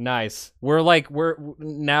 Nice.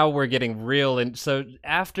 We're getting real. And so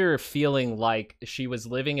after feeling like she was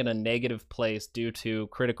living in a negative place due to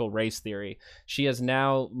critical race theory, she has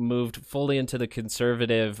now moved fully into the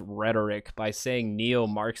conservative rhetoric by saying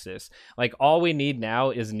neo-Marxist. Like, all we need now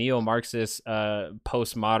is neo-Marxist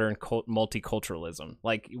postmodern multiculturalism.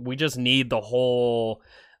 Like, we just need the whole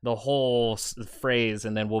phrase,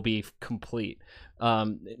 and then we'll be complete.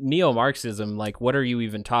 Neo-Marxism, like, what are you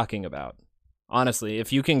even talking about? Honestly,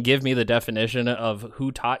 if you can give me the definition of who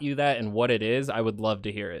taught you that and what it is, I would love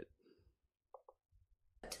to hear it.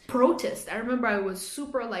 Protest. I remember I was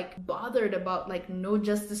super like bothered about like no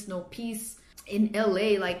justice, no peace in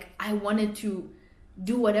LA. Like, I wanted to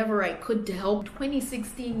do whatever I could to help.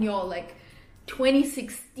 2016, y'all, like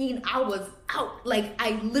 2016, I was out. Like,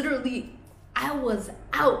 I was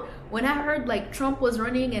out. When I heard like Trump was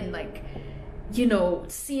running and like, you know,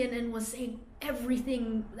 CNN was saying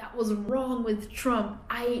everything that was wrong with Trump,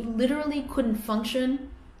 I literally couldn't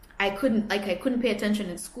function. I couldn't pay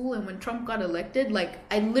attention in school. And when Trump got elected, like,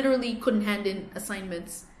 I literally couldn't hand in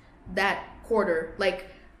assignments that quarter. Like,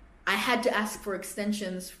 I had to ask for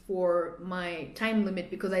extensions for my time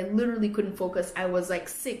limit because I literally couldn't focus. I was like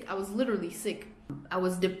sick. I was literally sick. I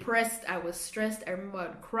was depressed. I was stressed. I remember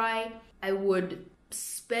I'd cry. I would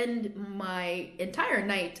spend my entire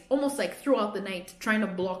night, almost like throughout the night, trying to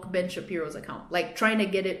block Ben Shapiro's account, like trying to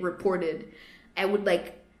get it reported. I would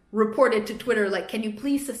like report it to Twitter, like, can you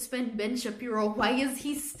please suspend Ben Shapiro? Why is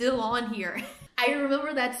he still on here? I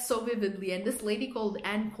remember that so vividly. And this lady called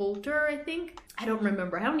Ann Coulter, I think. I don't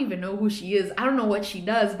remember. I don't even know who she is. I don't know what she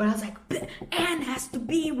does, but I was like, Ann has to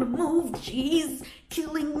be removed. She's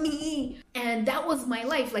killing me. And that was my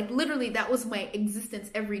life. Like, literally, that was my existence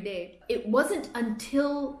every day. It wasn't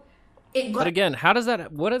until it got... But again,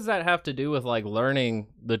 what does that have to do with like learning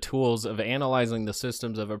the tools of analyzing the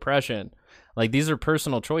systems of oppression? Like, these are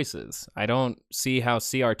personal choices. I don't see how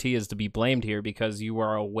CRT is to be blamed here because you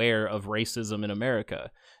are aware of racism in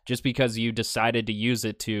America. Just because you decided to use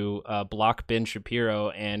it to block Ben Shapiro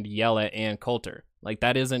and yell at Ann Coulter. Like,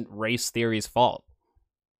 that isn't race theory's fault.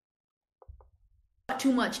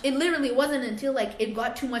 too much. It literally wasn't until like it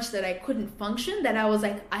got too much that I couldn't function that I was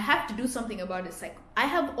like, I have to do something about it. It's like I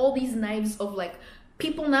have all these knives of like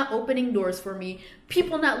people not opening doors for me,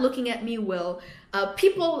 people not looking at me well,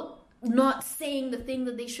 people not saying the thing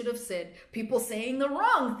that they should have said, people saying the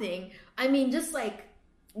wrong thing. I mean, just like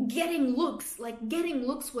getting looks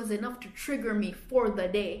was enough to trigger me for the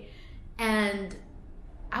day. And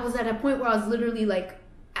I was at a point where I was literally like,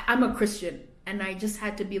 I'm a Christian, and I just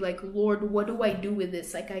had to be like, Lord, what do I do with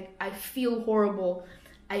this? Like, I feel horrible.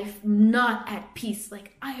 I'm not at peace.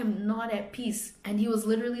 Like, I am not at peace. And he was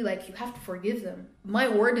literally like, you have to forgive them. My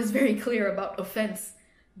word is very clear about offense.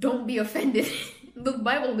 Don't be offended. The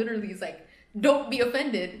Bible literally is like, don't be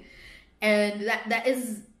offended. And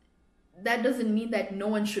that doesn't mean that no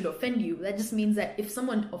one should offend you. That just means that if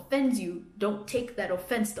someone offends you, don't take that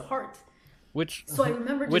offense to heart. Which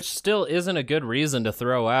Still isn't a good reason to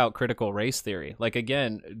throw out critical race theory. Like,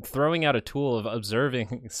 again, throwing out a tool of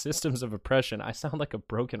observing systems of oppression. I sound like a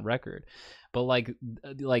broken record, but like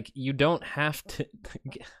you don't have to.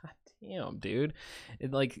 God damn, dude,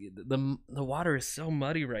 the water is so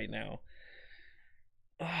muddy right now.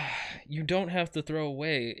 You don't have to throw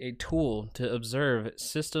away a tool to observe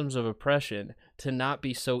systems of oppression to not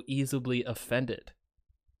be so easily offended.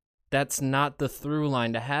 That's not the through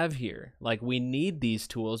line to have here. Like, we need these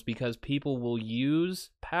tools because people will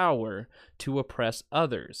use power to oppress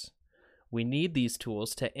others. We need these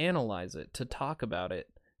tools to analyze it, to talk about it,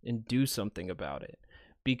 and do something about it.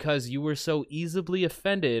 Because you were so easily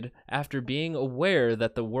offended after being aware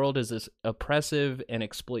that the world is oppressive and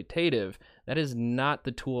exploitative, that is not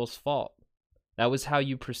the tool's fault. That was how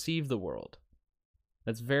you perceive the world.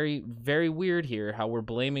 That's very, very weird here, how we're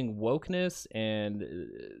blaming wokeness and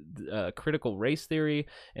critical race theory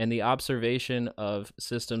and the observation of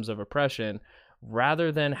systems of oppression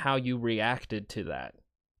rather than how you reacted to that.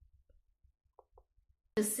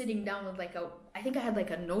 Just sitting down with I think I had like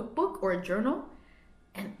a notebook or a journal,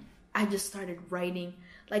 and I just started writing.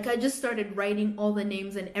 Like, I just started writing all the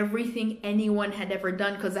names and everything anyone had ever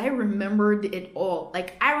done, because I remembered it all.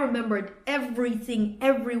 Like, I remembered everything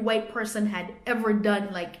every white person had ever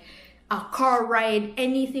done, like a car ride,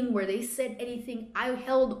 anything where they said anything. I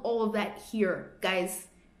held all of that here, guys.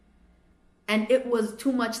 And it was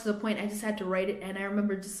too much to the point I just had to write it. And I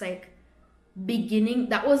remember just like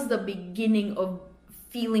that was the beginning of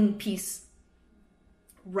feeling peace.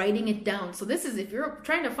 Writing it down. So this is, if you're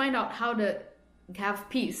trying to find out how to have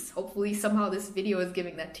peace, hopefully somehow this video is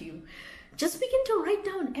giving that to you. Just begin to write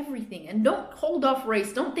down everything, and don't hold off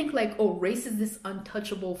race. Don't think like, oh, race is this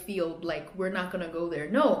untouchable field, like we're not gonna go there.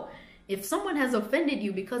 No, if someone has offended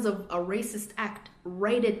you because of a racist act,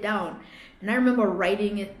 write it down. And I remember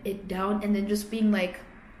writing it down and then just being like,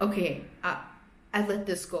 okay, I let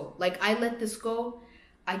this go. Like, I let this go.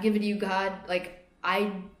 I give it to you, God. Like,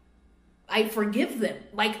 I forgive them.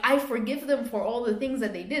 Like, I forgive them for all the things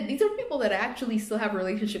that they did. These are people that I actually still have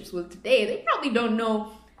relationships with today. They probably don't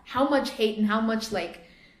know how much hate and how much like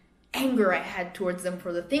anger I had towards them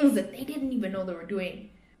for the things that they didn't even know they were doing.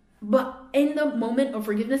 But in the moment of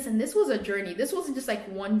forgiveness, and this was a journey. This wasn't just like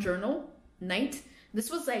one journal night. This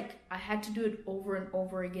was like, I had to do it over and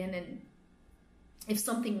over again. And if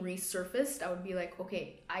something resurfaced, I would be like,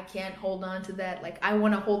 okay, I can't hold on to that. Like, I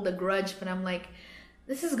want to hold the grudge, but I'm like,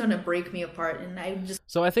 this is gonna break me apart. And I just...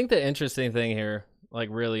 So I think the interesting thing here, like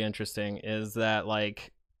really interesting, is that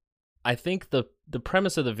like, I think the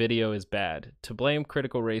premise of the video is bad. To blame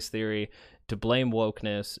critical race theory, to blame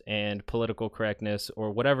wokeness and political correctness,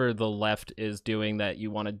 or whatever the left is doing that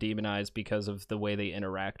you want to demonize because of the way they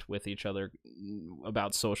interact with each other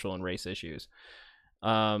about social and race issues.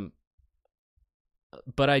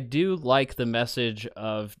 But I do like the message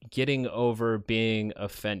of getting over being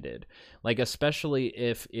offended, like especially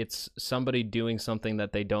if it's somebody doing something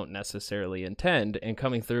that they don't necessarily intend, and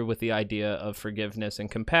coming through with the idea of forgiveness and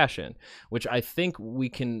compassion, which I think we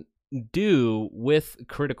can do with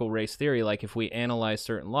critical race theory. Like, if we analyze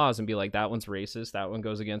certain laws and be like, that one's racist, that one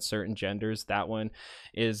goes against certain genders, that one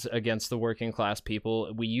is against the working class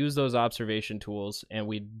people, we use those observation tools and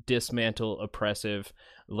we dismantle oppressive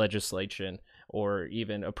legislation or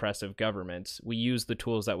even oppressive governments. We use the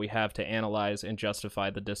tools that we have to analyze and justify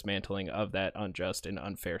the dismantling of that unjust and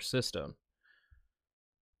unfair system.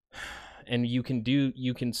 And you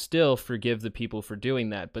can still forgive the people for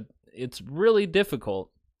doing that, but it's really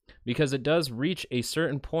difficult because it does reach a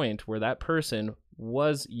certain point where that person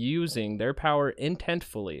was using their power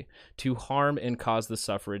intentfully to harm and cause the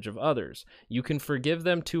suffrage of others. You can forgive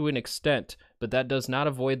them to an extent, but that does not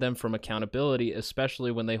avoid them from accountability,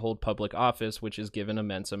 especially when they hold public office, which is given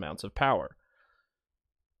immense amounts of power.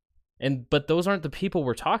 But those aren't the people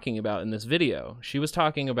we're talking about in this video. She was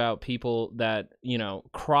talking about people that, you know,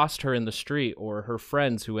 crossed her in the street, or her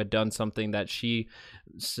friends who had done something that she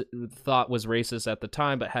thought was racist at the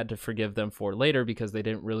time, but had to forgive them for later because they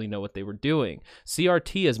didn't really know what they were doing.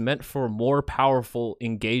 CRT is meant for more powerful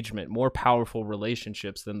engagement, more powerful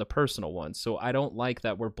relationships than the personal ones. So I don't like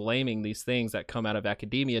that we're blaming these things that come out of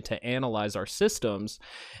academia to analyze our systems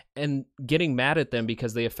and getting mad at them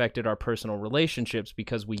because they affected our personal relationships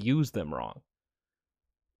because we use them wrong.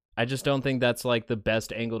 I just don't think that's like the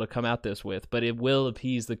best angle to come at this with, but it will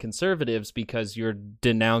appease the conservatives because you're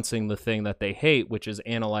denouncing the thing that they hate, which is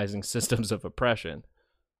analyzing systems of oppression.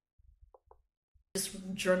 Just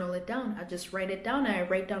journal it down. I just write it down. I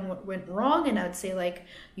write down what went wrong, and I'd say, like,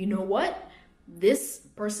 you know what? This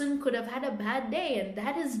person could have had a bad day, and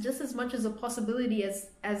that is just as much as a possibility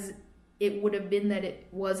as it would have been that it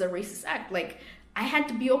was a racist act. Like, I had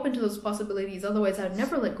to be open to those possibilities, otherwise I'd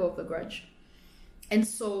never let go of the grudge. And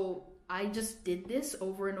so I just did this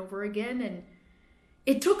over and over again, and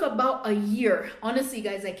it took about a year. Honestly,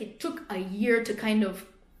 guys, like, it took a year to kind of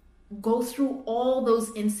go through all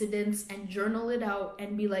those incidents and journal it out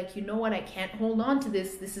and be like, you know what, I can't hold on to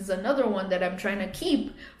this. This is another one that I'm trying to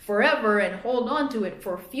keep forever and hold on to it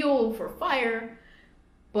for fuel, for fire.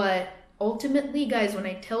 But ultimately, guys, when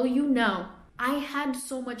I tell you now, I had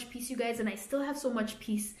so much peace, you guys, and I still have so much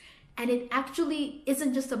peace. And it actually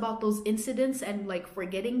isn't just about those incidents and like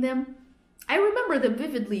forgetting them. I remember them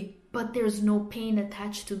vividly, but there's no pain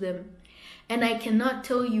attached to them. And I cannot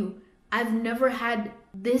tell you, I've never had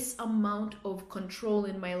this amount of control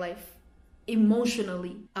in my life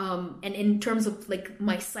emotionally, and in terms of like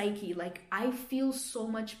my psyche. Like, I feel so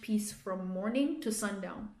much peace from morning to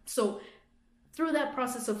sundown. So through that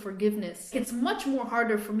process of forgiveness, it's much more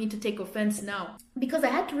harder for me to take offense now because I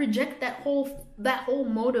had to reject that whole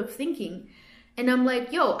mode of thinking. And I'm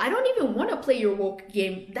like, yo, I don't even want to play your woke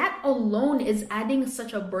game. That alone is adding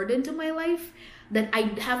such a burden to my life that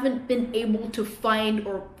I haven't been able to find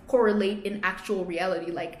or correlate in actual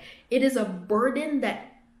reality. Like, it is a burden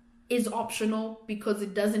that is optional because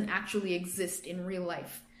it doesn't actually exist in real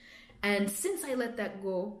life. And since I let that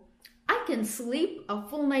go, I can sleep a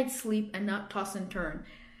full night's sleep and not toss and turn.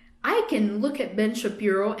 I can look at Ben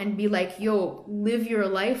Shapiro and be like, yo, live your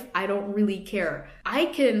life. I don't really care. I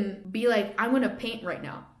can be like, I'm going to paint right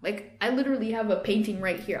now. Like, I literally have a painting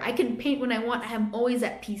right here. I can paint when I want. I am always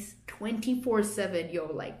at peace 24/7,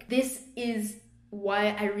 yo. Like, this is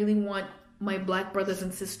why I really want my Black brothers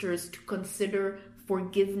and sisters to consider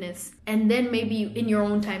forgiveness. And then maybe in your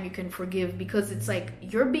own time you can forgive, because it's like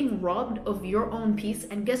you're being robbed of your own peace,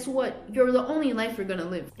 and guess what? You're the only life you're gonna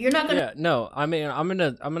live. You're not gonna. Yeah, no. I mean, I'm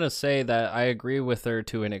gonna say that I agree with her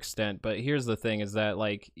to an extent, but here's the thing: is that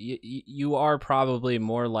like you are probably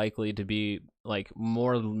more likely to be like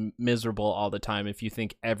more miserable all the time if you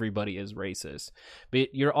think everybody is racist,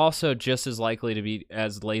 but you're also just as likely to be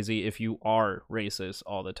as lazy if you are racist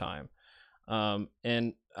all the time.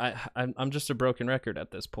 And I'm just a broken record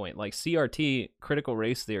at this point. Like, CRT, critical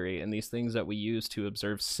race theory, and these things that we use to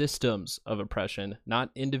observe systems of oppression,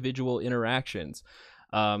 not individual interactions,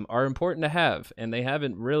 are important to have, and they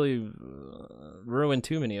haven't really ruined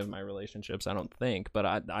too many of my relationships, I don't think. But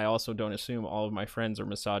I also don't assume all of my friends are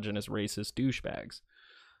misogynist, racist douchebags.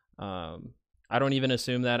 I don't even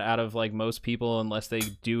assume that out of like most people unless they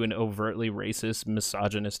do an overtly racist,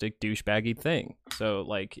 misogynistic, douchebaggy thing. So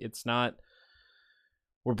like, it's not.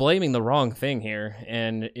 We're blaming the wrong thing here,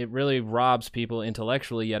 and it really robs people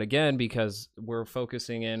intellectually yet again, because we're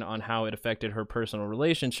focusing in on how it affected her personal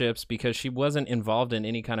relationships, because she wasn't involved in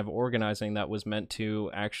any kind of organizing that was meant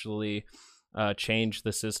to actually change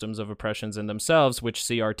the systems of oppressions in themselves, which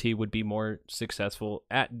CRT would be more successful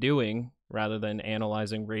at doing rather than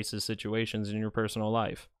analyzing racist situations in your personal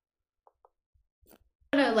life.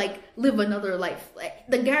 Gonna like live another life. Like,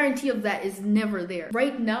 the guarantee of that is never there.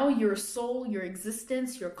 Right now, your soul, your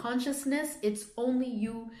existence, your consciousness, it's only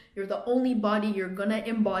you. You're the only body you're gonna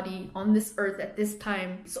embody on this earth at this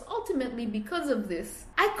time. So ultimately, because of this,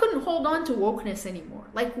 I couldn't hold on to wokeness anymore.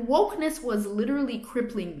 Like, wokeness was literally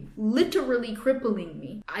crippling me. Literally crippling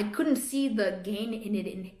me. I couldn't see the gain in it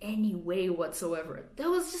in any way whatsoever.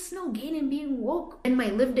 There was just no gain in being woke. And my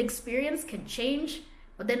lived experience can change,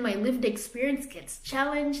 but then my lived experience gets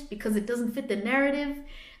challenged because it doesn't fit the narrative.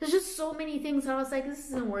 There's just so many things. I was like, this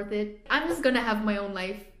isn't worth it. I'm just gonna have my own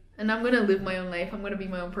life, and I'm gonna live my own life. I'm gonna be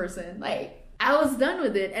my own person. Like, I was done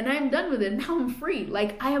with it, and I'm done with it. Now I'm free.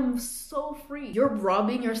 Like, I am so free. You're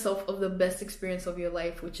robbing yourself of the best experience of your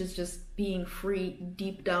life, which is just being free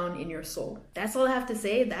deep down in your soul. That's all I have to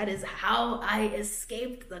say. That is how I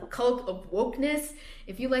escaped the cult of wokeness.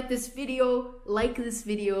 If you like this video, like this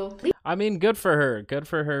video. I mean, good for her. Good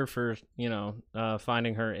for her for, you know,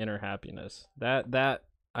 finding her inner happiness. That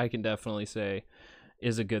I can definitely say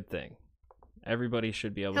is a good thing. Everybody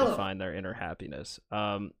should be able to find their inner happiness.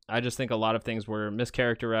 I just think a lot of things were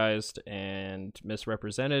mischaracterized and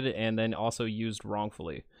misrepresented and then also used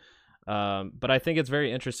wrongfully. But I think it's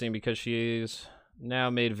very interesting because she's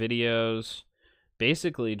now made videos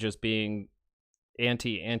basically just being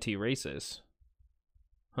anti-racist.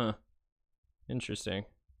 Huh. Interesting.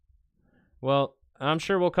 Well, I'm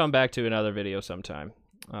sure we'll come back to another video sometime.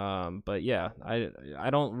 But yeah, I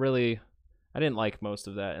didn't like most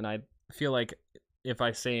of that, and I feel like if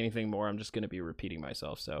I say anything more, I'm just going to be repeating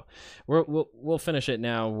myself. So we'll finish it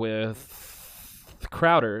now with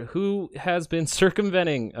Crowder, who has been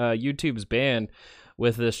circumventing YouTube's ban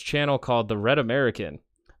with this channel called The Red American.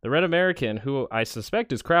 The Red American, who I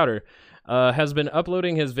suspect is Crowder, has been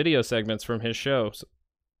uploading his video segments from his shows.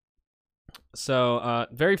 So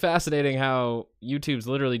very fascinating how YouTube's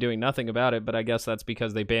literally doing nothing about it, but I guess that's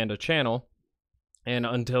because they banned a channel. And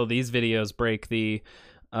until these videos break the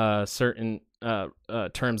certain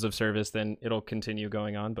terms of service, then it'll continue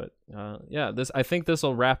going on. But yeah, I think this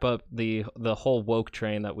will wrap up the whole woke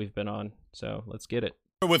train that we've been on. So let's get it.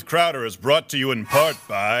 With Crowder is brought to you in part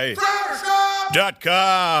by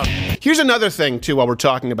CrowderShop.com. Here's another thing too, while we're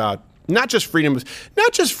talking about not just freedom.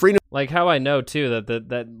 Like how I know too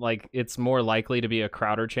that like it's more likely to be a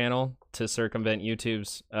Crowder channel to circumvent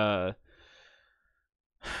YouTube's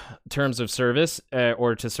terms of service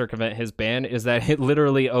or to circumvent his ban is that it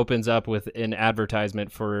literally opens up with an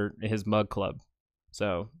advertisement for his mug club.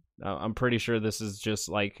 So I'm pretty sure this is just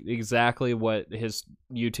like exactly what his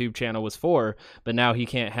YouTube channel was for, but now he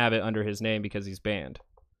can't have it under his name because he's banned.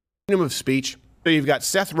 Freedom of speech. So you've got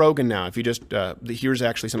Seth Rogen now. If you just, here's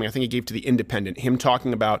actually something I think he gave to The Independent, him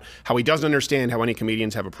talking about how he doesn't understand how any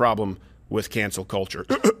comedians have a problem with cancel culture.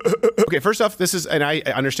 Okay, first off, this is, and I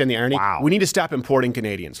understand the irony. Wow. We need to stop importing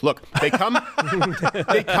Canadians. Look, they come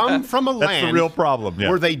from a land. That's the real problem,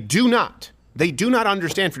 where they do not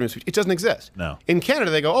understand freedom of speech. It doesn't exist. No. In Canada,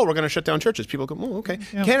 they go, oh, we're going to shut down churches. People go, oh, okay.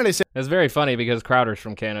 Yeah. Canada says. It's very funny because Crowder's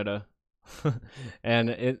from Canada.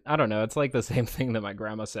 And I don't know, it's like the same thing that my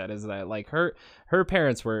grandma said, is that like her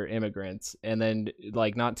parents were immigrants, and then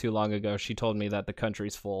like not too long ago she told me that the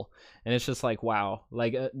country's full, and it's just like, wow,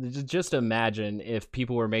 like just imagine if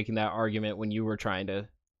people were making that argument when you were trying to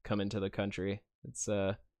come into the country. It's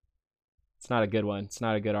not a good one. It's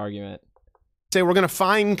not a good argument. Say we're going to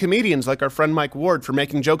fine comedians like our friend Mike Ward for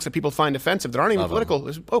making jokes that people find offensive that aren't even political.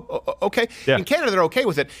 Okay. Yeah. In Canada, they're okay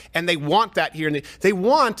with it, and they want that here, and they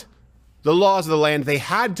want the laws of the land. They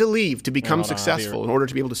had to leave to become successful in order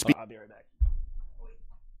to be able to speak. I'll be right back.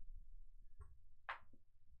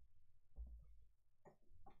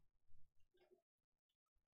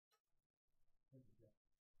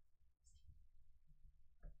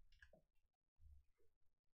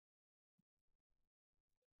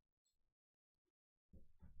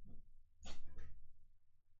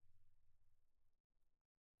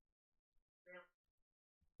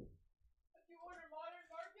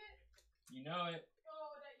 You know it.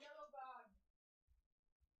 Oh, that yellow bag.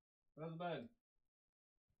 Rosebud.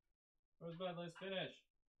 Rosebud, let's finish.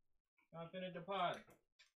 Gotta finish the pod.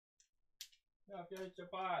 Gotta finish the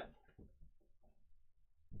pod.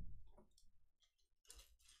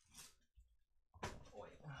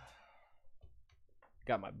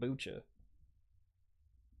 Got my boocha.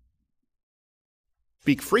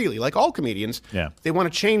 Speak freely, like all comedians. Yeah. They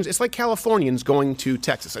want to change. It's like Californians going to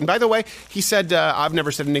Texas. And by the way, he said, I've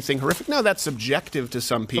never said anything horrific. No, that's subjective to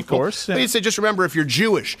some people. Of course. Yeah. But he said, just remember if you're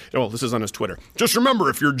Jewish. Oh, this is on his Twitter. Just remember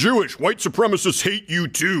if you're Jewish, white supremacists hate you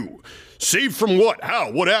too. Saved from what?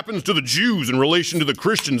 How? What happens to the Jews in relation to the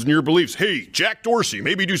Christians and your beliefs? Hey, Jack Dorsey,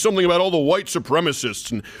 maybe do something about all the white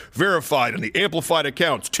supremacists and verified and the amplified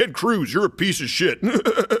accounts. Ted Cruz, you're a piece of shit.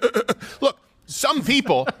 Look, some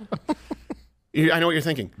people... I know what you're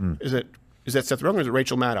thinking. Is that Seth Rogen or is it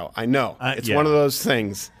Rachel Maddow? I know. It's one of those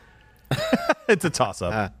things. It's a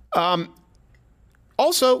toss-up.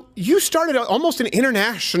 Also, you started almost an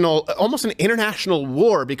international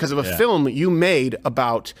war because of a film you made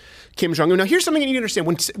about Kim Jong-un. Now, here's something you need to understand.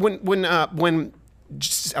 When I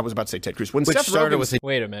was about to say Ted Cruz. When Seth Rogen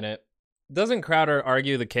Wait a minute. Doesn't Crowder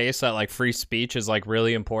argue the case that like free speech is like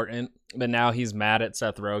really important, but now he's mad at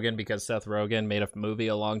Seth Rogen because Seth Rogen made a movie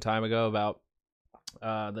a long time ago about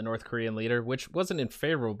the North Korean leader, which wasn't in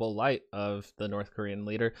favorable light of the North Korean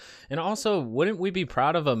leader. And also, wouldn't we be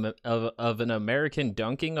proud of an American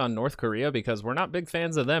dunking on North Korea, because we're not big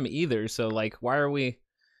fans of them either? So like, why are we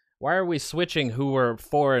switching who we're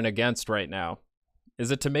for and against right now?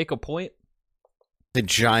 Is it to make a point? The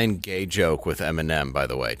giant gay joke with Eminem, by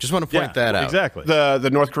the way. Just want to point that out. Exactly. The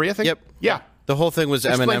North Korea thing? Yep. Yeah. The whole thing was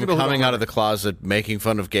Explain to Eminem people who coming don't out of the closet, making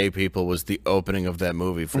fun of gay people, was the opening of that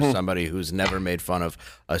movie for somebody who's never made fun of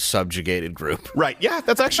a subjugated group. Right. Yeah,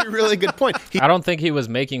 that's actually a really good point. I don't think he was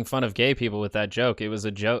making fun of gay people with that joke. It was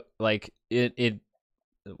a joke. Like,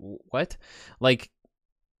 what? Like,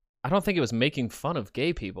 I don't think it was making fun of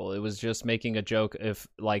gay people. It was just making a joke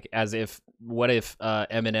what if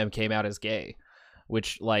Eminem came out as gay?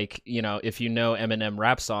 Which, like, you know, if you know Eminem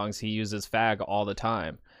rap songs, he uses fag all the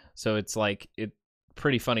time. So it's like,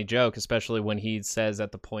 pretty funny joke, especially when he says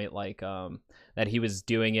at the point, like, that he was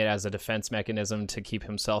doing it as a defense mechanism to keep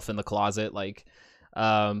himself in the closet. Like,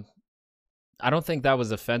 I don't think that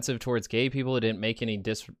was offensive towards gay people. It didn't make any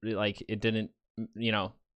it didn't, you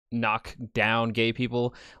know, knock down gay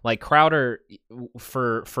people. Like, Crowder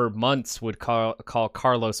for months would call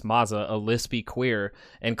Carlos Maza a lispy queer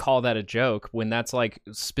and call that a joke, when that's like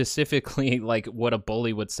specifically like what a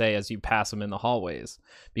bully would say as you pass him in the hallways,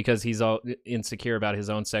 because he's all insecure about his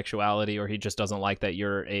own sexuality, or he just doesn't like that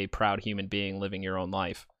you're a proud human being living your own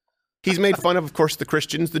life. He's made fun of course, the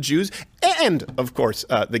Christians, the Jews, and, of course,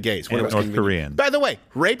 the gays. And North Korean. By the way,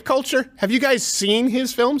 rape culture. Have you guys seen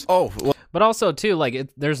his films? Oh, well, But also, too, like,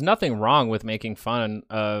 there's nothing wrong with making fun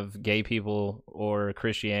of gay people or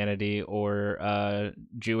Christianity or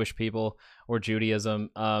Jewish people or Judaism.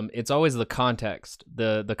 It's always the context.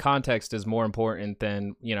 The context is more important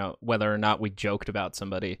than, you know, whether or not we joked about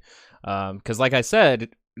somebody. Because, like I said,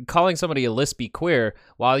 calling somebody a lispy queer,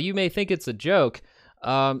 while you may think it's a joke,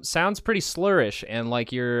 sounds pretty slurish, and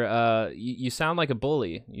like you sound like a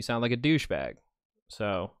bully. You sound like a douchebag.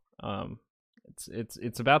 So,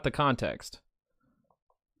 it's about the context.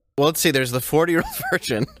 well, let's see. There's the 40-year-old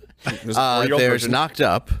version. There's version. Knocked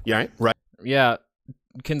Up. Yeah, right. Yeah.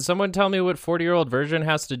 Can someone tell me what 40-year-old version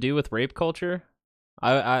has to do with rape culture?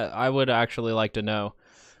 I would actually like to know.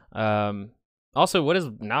 Also, what does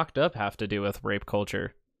Knocked Up have to do with rape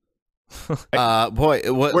culture?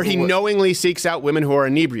 Where he knowingly seeks out women who are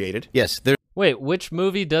inebriated. Yes. There. Wait, which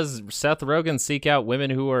movie does Seth Rogen seek out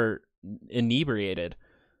women who are inebriated?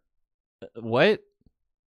 What?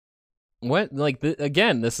 Like,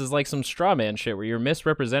 again, this is like some straw man shit where you're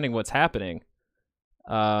misrepresenting what's happening.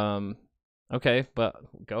 Okay, but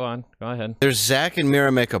go ahead. There's Zach and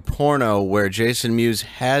Mira make a porno where Jason Mewes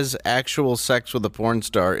has actual sex with a porn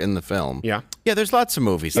star in the film. Yeah. Yeah, there's lots of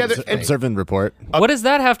movies. Yeah, Observe and Report. What does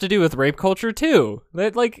that have to do with rape culture too?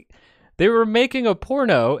 That, like, they were making a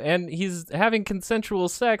porno and he's having consensual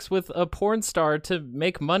sex with a porn star to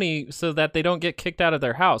make money so that they don't get kicked out of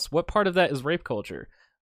their house. What part of that is rape culture?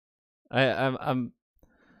 I'm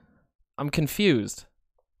confused.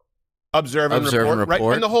 Observe and report. Right?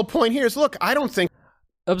 And the whole point here is, look, I don't think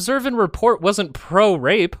Observe and Report wasn't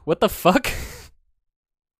pro-rape. What the fuck?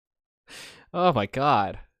 Oh my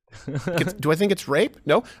god. Do I think it's rape?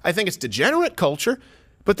 No, I think it's degenerate culture.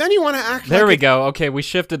 But then you want to act. There like we go. Okay, we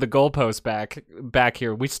shifted the goalpost back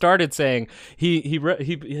here. We started saying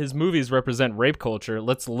his movies represent rape culture.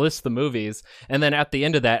 Let's list the movies, and then at the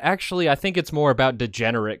end of that, actually, I think it's more about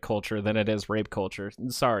degenerate culture than it is rape culture.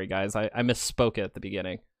 Sorry, guys, I misspoke at the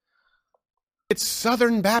beginning. It's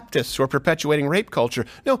Southern Baptists who are perpetuating rape culture.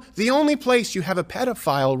 No, the only place you have a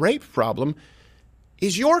pedophile rape problem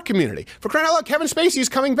is your community. For crying out loud, Kevin Spacey is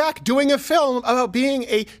coming back doing a film about being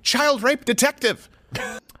a child rape detective.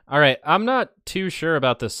 All right, I'm not too sure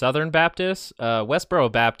about the Southern Baptists. Westboro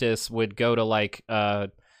Baptists would go to like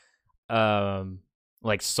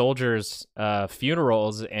soldiers'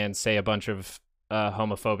 funerals and say a bunch of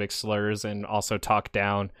homophobic slurs and also talk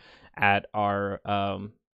down at our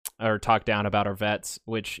or talk down about our vets,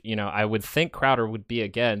 which, you know, I would think Crowder would be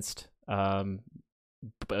against, but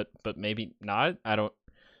maybe not. I don't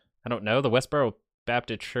know. The Westboro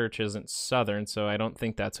Baptist Church isn't Southern, so I don't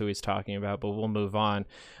think that's who he's talking about, but we'll move on.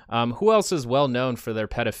 Who else is well known for their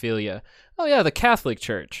pedophilia? Oh yeah, the Catholic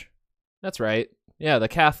Church. That's right. Yeah, the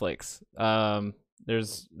Catholics.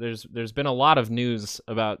 There's been a lot of news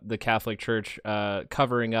about the Catholic Church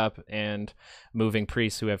covering up and moving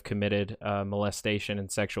priests who have committed molestation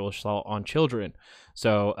and sexual assault on children.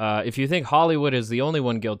 So if you think Hollywood is the only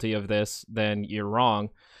one guilty of this, then you're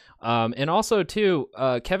wrong. And also, too,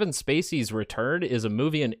 Kevin Spacey's Return is a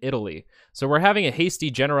movie in Italy. So we're having a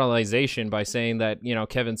hasty generalization by saying that, you know,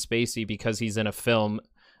 Kevin Spacey, because he's in a film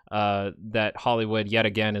that Hollywood yet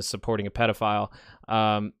again is supporting a pedophile.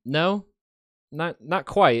 No, not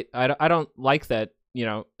quite. I don't like that. You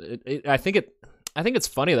know, I think it's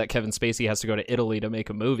funny that Kevin Spacey has to go to Italy to make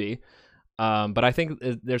a movie. But I think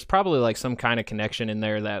there's probably like some kind of connection in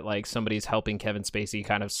there that like somebody's helping Kevin Spacey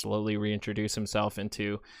kind of slowly reintroduce himself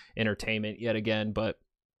into entertainment yet again. But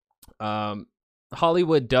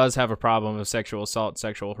Hollywood does have a problem of sexual assault,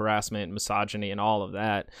 sexual harassment, misogyny, and all of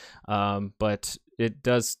that. But it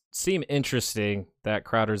does seem interesting that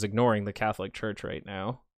Crowder's ignoring the Catholic Church right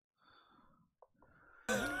now.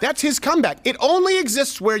 That's his comeback. It only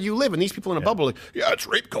exists where you live, and these people in a bubble, it's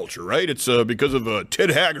rape culture, right? It's because of Ted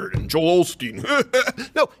Haggard and Joel Osteen.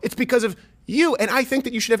 No, it's because of you, and I think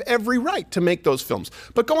that you should have every right to make those films.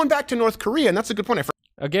 But going back to North Korea, and that's a good point.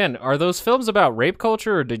 Again, are those films about rape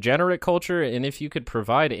culture or degenerate culture? And if you could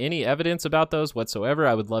provide any evidence about those whatsoever,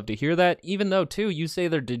 I would love to hear that. Even though, too, you say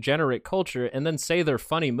they're degenerate culture and then say they're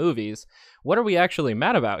funny movies, what are we actually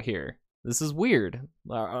mad about here? This is weird.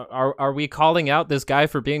 Are we calling out this guy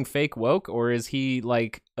for being fake woke, or is he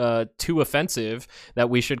like too offensive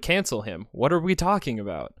that we should cancel him? What are we talking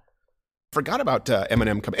about? Forgot about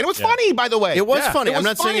Eminem coming. And it was funny, by the way. It was funny. I'm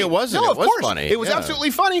not saying it wasn't. No, it was funny. It was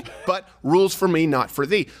absolutely funny, but rules for me, not for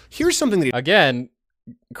thee. Here's something that Again,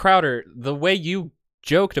 Crowder, the way you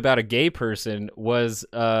joked about a gay person was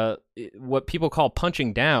what people call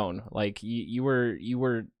punching down. Like you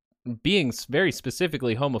were being very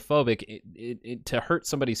specifically homophobic to hurt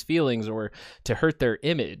somebody's feelings or to hurt their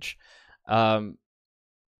image. Eminem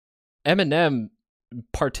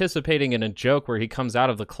participating in a joke where he comes out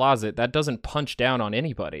of the closet, that doesn't punch down on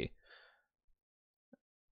anybody.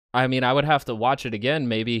 I mean, I would have to watch it again.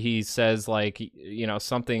 Maybe he says like, you know,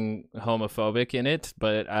 something homophobic in it,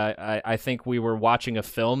 but I think we were watching a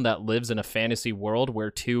film that lives in a fantasy world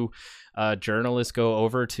where two journalists go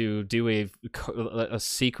over to do a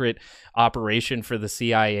secret operation for the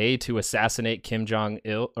CIA to assassinate Kim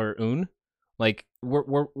Jong-un. Like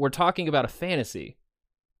we're talking about a fantasy.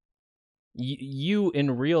 You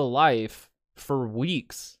in real life for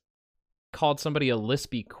weeks called somebody a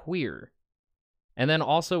lispy queer, and then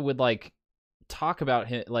also would like talk about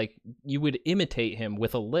him like you would imitate him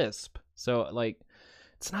with a lisp. So like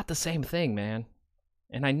it's not the same thing, man.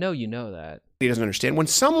 And I know you know that. He doesn't understand. When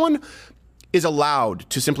someone is allowed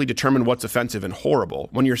to simply determine what's offensive and horrible,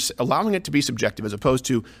 when you're allowing it to be subjective as opposed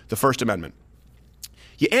to the First Amendment,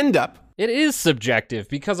 you end up... It is subjective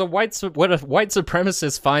because what a white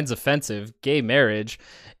supremacist finds offensive, gay marriage,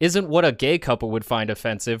 isn't what a gay couple would find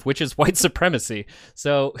offensive, which is white supremacy.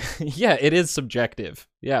 So, yeah, it is subjective.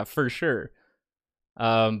 Yeah, for sure.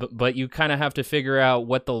 But you kind of have to figure out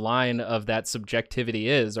what the line of that subjectivity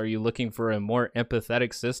is. Are you looking for a more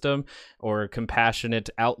empathetic system or a compassionate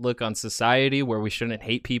outlook on society where we shouldn't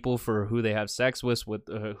hate people for who they have sex with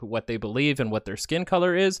what they believe and what their skin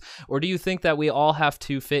color is? Or do you think that we all have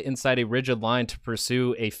to fit inside a rigid line to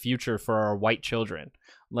pursue a future for our white children?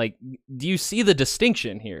 Like, do you see the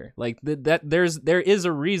distinction here? Like there is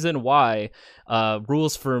a reason why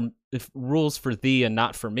rules for thee and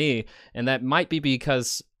not for me, and that might be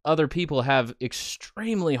because other people have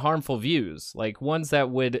extremely harmful views, like ones that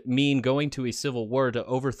would mean going to a civil war to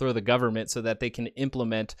overthrow the government so that they can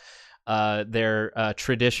implement their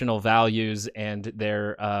traditional values and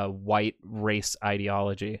their white race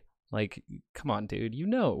ideology. Like, come on, dude, you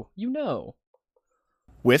know.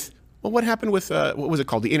 Well, what happened with, what was it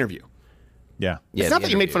called? The Interview. Yeah. It's not that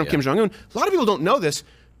you made fun of Kim Jong-un. A lot of people don't know this.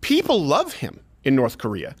 People love him in North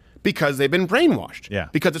Korea because they've been brainwashed. Yeah.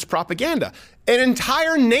 Because it's propaganda. An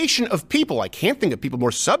entire nation of people, I can't think of people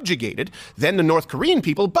more subjugated than the North Korean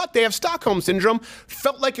people, but they have Stockholm Syndrome,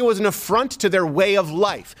 felt like it was an affront to their way of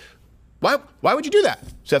life. Why would you do that,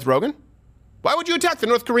 Seth Rogen? Why would you attack the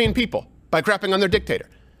North Korean people by crapping on their dictator?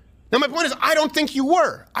 Now, my point is, I don't think you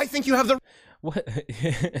were. I think you have the... What?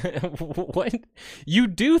 What? You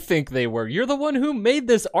do think they were. You're the one who made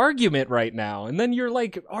this argument right now, and then you're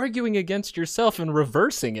like arguing against yourself and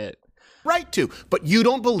reversing it. Right to, but you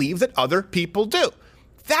don't believe that other people do.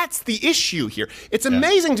 That's the issue here. It's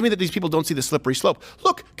amazing to me that these people don't see the slippery slope.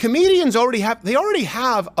 Look, comedians already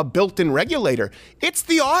have a built-in regulator. It's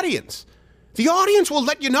the audience. The audience will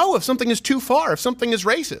let you know if something is too far, if something is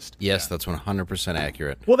racist. Yes, that's 100%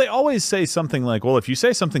 accurate. Well, they always say something like, well, if you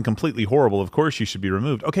say something completely horrible, of course you should be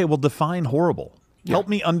removed. Okay, well, define horrible. Yeah. Help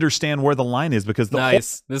me understand where the line is, because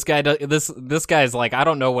this guy's like, I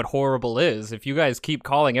don't know what horrible is. If you guys keep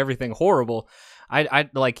calling everything horrible, I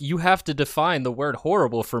like, you have to define the word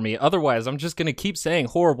horrible for me. Otherwise, I'm just going to keep saying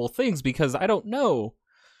horrible things because I don't know.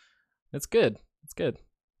 It's good. It's good.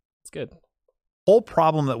 whole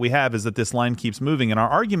problem that we have is that this line keeps moving, and our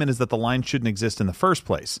argument is that the line shouldn't exist in the first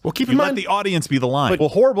place. Well, keep you in let mind the audience be the line. Well,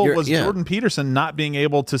 horrible was yeah. Jordan Peterson not being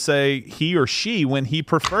able to say he or she when he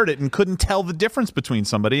preferred it and couldn't tell the difference between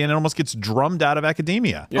somebody, and it almost gets drummed out of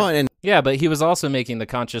academia. Oh, and Yeah, but he was also making the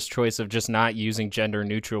conscious choice of just not using gender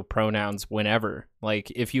neutral pronouns whenever.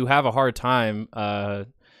 Like, if you have a hard time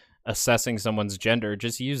assessing someone's gender,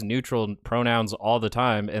 just use neutral pronouns all the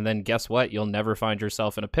time, and then guess what? You'll never find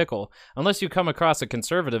yourself in a pickle. Unless you come across a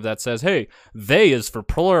conservative that says, hey, they is for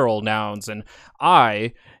plural nouns, and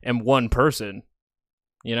I am one person.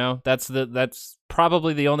 You know, that's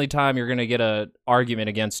probably the only time you're going to get a argument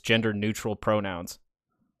against gender neutral pronouns.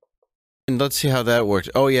 And let's see how that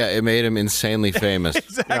worked. Oh yeah, it made him insanely famous.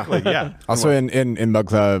 Exactly. Yeah. Also in Mug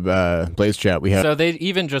Club Blaze Chat, we have. So they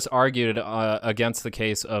even just argued against the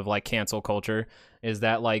case of like cancel culture. Is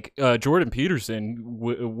that like Jordan Peterson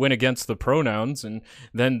went against the pronouns, and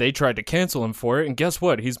then they tried to cancel him for it, and guess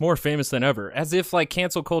what? He's more famous than ever. As if like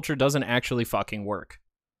cancel culture doesn't actually fucking work.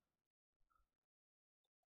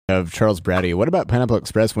 Of Charles Brady. What about Pineapple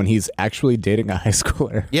Express when he's actually dating a high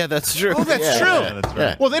schooler? Yeah, that's true. Oh, that's true. Yeah, that's right.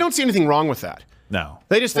 Yeah. Well, they don't see anything wrong with that. No.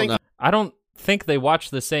 They just think, I don't think they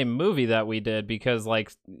watched the same movie that we did, because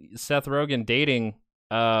like Seth Rogen dating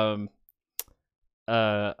a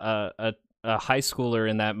high schooler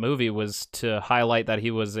in that movie was to highlight that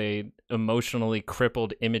he was a emotionally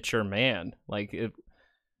crippled, immature man. Like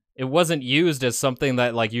it wasn't used as something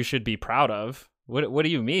that like you should be proud of. What do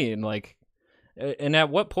you mean? Like, and at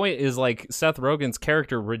what point is like Seth Rogen's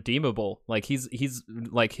character redeemable? Like he's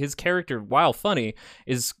like, his character, while funny,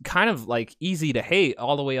 is kind of like easy to hate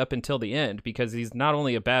all the way up until the end, because he's not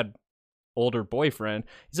only a bad older boyfriend,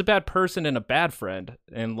 he's a bad person and a bad friend,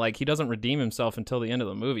 and like he doesn't redeem himself until the end of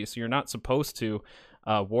the movie. So you're not supposed to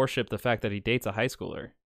worship the fact that he dates a high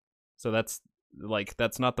schooler. So that's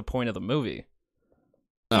not the point of the movie.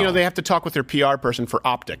 you know, they have to talk with their PR person for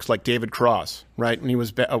optics, like David Cross, right? And he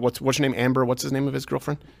was, what's her name? Amber, what's his name of his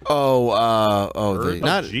girlfriend?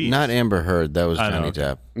 Not Amber Heard. That was Johnny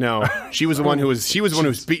Depp. No, she was the one who was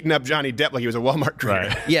beating up Johnny Depp like he was a Walmart trainer.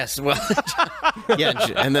 Right. Yes, well, yeah,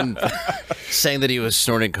 and then saying that he was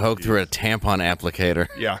snorting coke through a tampon applicator.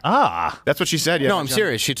 Yeah. Ah, that's what she said. Yeah. No, I'm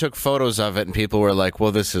serious. She took photos of it, and people were like,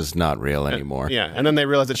 "Well, this is not real anymore." Yeah, and then they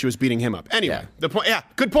realized that she was beating him up. Anyway, the point. Yeah,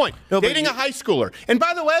 good point. Dating a high schooler, and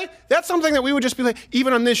by the way, that's something that we would just be like,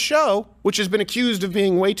 even on this show, which has been accused of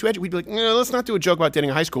being way too edgy, we'd be like, no, let's not do a joke about dating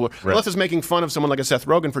a high schooler, unless it's making fun of someone like a Seth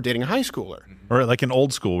Rogen for dating a high schooler, or like in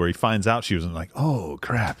Old School where he finds out she was like, oh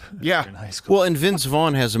crap, yeah, in high school. Well, and Vince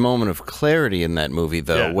Vaughn has a moment of clarity in that movie,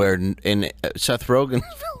 though, where in Seth Rogen's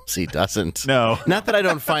films he doesn't. No, not that I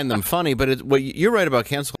don't find them funny, but you're right about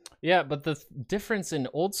cancel. Yeah, but the difference in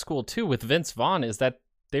Old School too with Vince Vaughn is that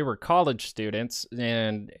they were college students,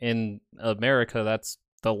 and in America, that's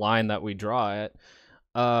the line that we draw at.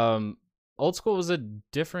 Old School was a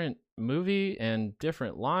different movie and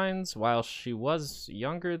different lines. While she was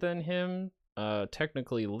younger than him,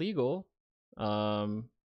 technically legal. Fuck,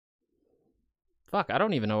 I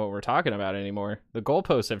don't even know what we're talking about anymore. The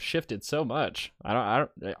goalposts have shifted so much. I don't.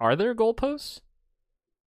 Are there goalposts?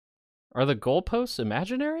 Are the goalposts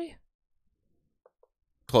imaginary?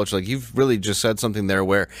 Culture, like you've really just said something there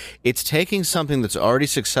where it's taking something that's already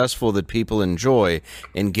successful that people enjoy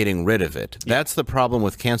and getting rid of it. That's the problem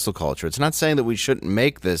with cancel culture. It's not saying that we shouldn't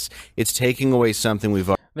make this. It's taking away something we've.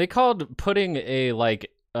 They called putting a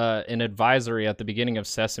an advisory at the beginning of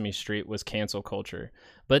Sesame Street was cancel culture,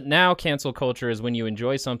 but now cancel culture is when you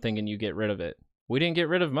enjoy something and you get rid of it. We didn't get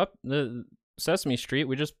rid of the Sesame Street.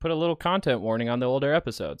 We just put a little content warning on the older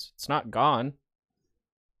episodes. It's not gone.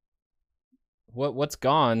 What's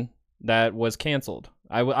gone that was canceled?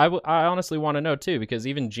 I honestly want to know too, because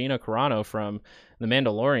even Gina Carano from The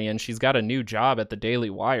Mandalorian, she's got a new job at the Daily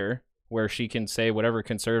Wire where she can say whatever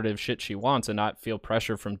conservative shit she wants and not feel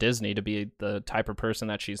pressure from Disney to be the type of person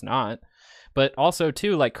that she's not. But also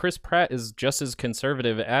too, like Chris Pratt is just as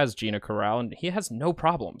conservative as Gina Carano, and he has no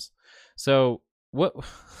problems. So what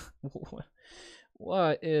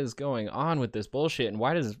is going on with this bullshit, and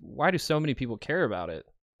why do so many people care about it?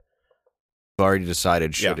 Already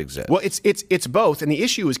decided should exist. Well, it's both, and the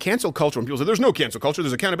issue is cancel culture. When people say there's no cancel culture,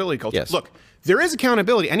 there's accountability culture. Yes. Look, there is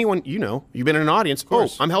accountability. Anyone, you've been in an audience. Oh,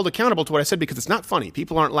 I'm held accountable to what I said because it's not funny.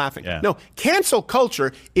 People aren't laughing. Yeah. No, cancel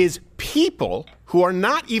culture is people who are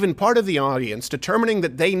not even part of the audience determining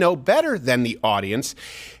that they know better than the audience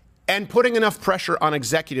and putting enough pressure on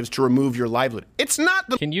executives to remove your livelihood. It's not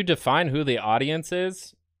the. Can you define who the audience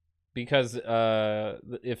is? Because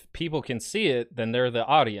if people can see it, then they're the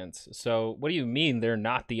audience. So what do you mean they're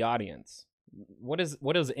not the audience? What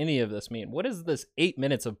does any of this mean? What is this 8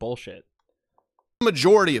 minutes of bullshit?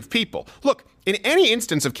 majority of people. Look, in any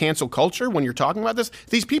instance of cancel culture, when you're talking about this,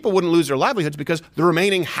 these people wouldn't lose their livelihoods because the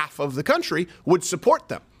remaining half of the country would support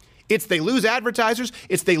them. It's they lose advertisers.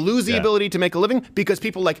 It's they lose the ability to make a living because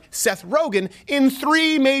people like Seth Rogen in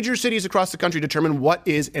 3 major cities across the country determine what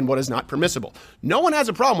is and what is not permissible. No one has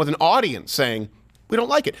a problem with an audience saying, we don't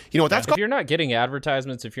like it. You know what that's called? If you're not getting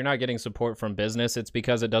advertisements, if you're not getting support from business, it's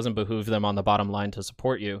because it doesn't behoove them on the bottom line to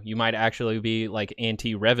support you. You might actually be like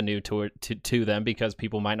anti-revenue to them because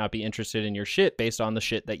people might not be interested in your shit based on the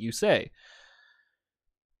shit that you say.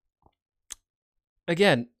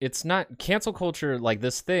 Again, it's not cancel culture. Like,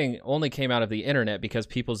 this thing only came out of the internet because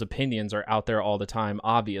people's opinions are out there all the time,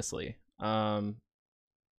 obviously.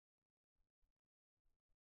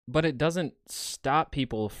 But it doesn't stop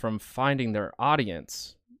people from finding their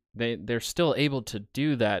audience. They're still able to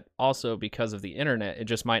do that also because of the internet. It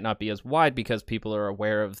just might not be as wide because people are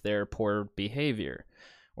aware of their poor behavior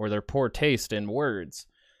or their poor taste in words.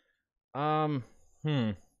 Yeah,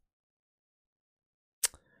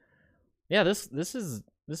 this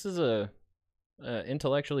is a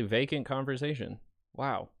intellectually vacant conversation.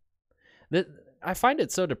 Wow. I find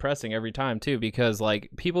it so depressing every time too, because like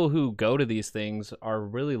people who go to these things are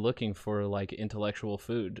really looking for like intellectual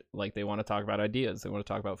food. Like, they want to talk about ideas, they want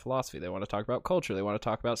to talk about philosophy, they want to talk about culture, they want to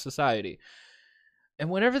talk about society. And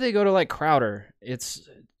whenever they go to like Crowder, it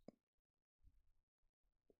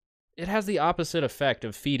has the opposite effect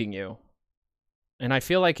of feeding you. And I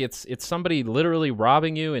feel like it's somebody literally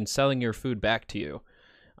robbing you and selling your food back to you,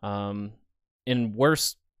 in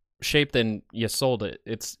worse shape than you sold it.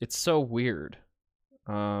 It's so weird.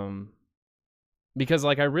 Because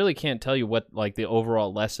like I really can't tell you what like the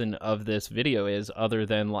overall lesson of this video is, other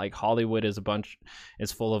than like Hollywood is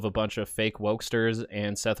full of a bunch of fake wokesters,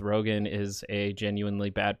 and Seth Rogen is a genuinely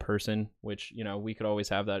bad person, which, you know, we could always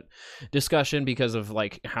have that discussion because of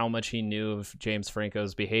like how much he knew of James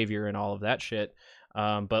Franco's behavior and all of that shit.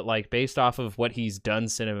 But like based off of what he's done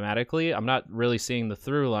cinematically, I'm not really seeing the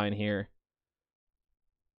through line here.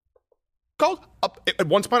 Called,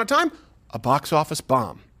 once upon a time, a box office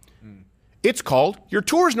bomb. It's called your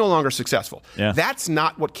tour is no longer successful. Yeah. That's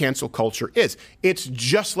not what cancel culture is. It's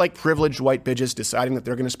just like privileged white bitches deciding that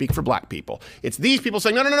they're going to speak for black people. It's these people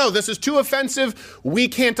saying, no, this is too offensive. We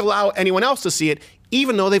can't allow anyone else to see it,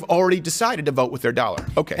 even though they've already decided to vote with their dollar.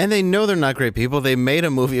 Okay. And they know they're not great people. They made a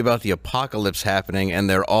movie about the apocalypse happening, and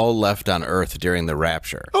they're all left on Earth during the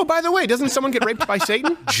rapture. Oh, by the way, doesn't someone get raped by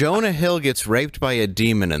Satan? Jonah Hill gets raped by a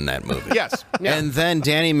demon in that movie. Yes. Yeah. And then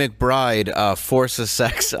Danny McBride forces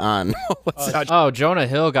sex on... Jonah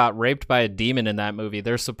Hill got raped by a demon in that movie.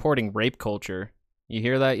 They're supporting rape culture. You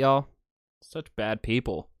hear that, y'all? Such bad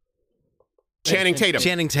people. Channing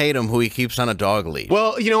Tatum, who he keeps on a dog leash.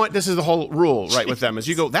 Well, you know what? This is the whole rule, right, with them, is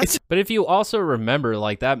you go, that's... But if you also remember,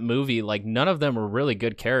 like, that movie, like, none of them were really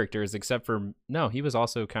good characters, except for... No, he was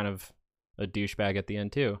also kind of a douchebag at the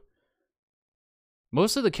end, too.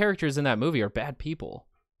 Most of the characters in that movie are bad people.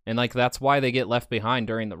 And, like, that's why they get left behind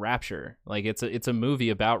during the rapture. Like, it's a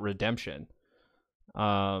movie about redemption.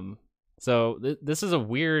 So this is a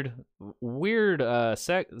weird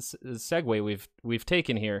segue we've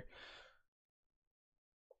taken here.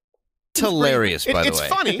 It's hilarious, by the way. It's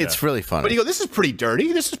funny. It's really funny. But you go, this is pretty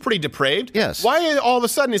dirty. This is pretty depraved. Yes. Why all of a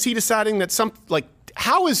sudden is he deciding that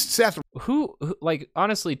how is Seth... Who like,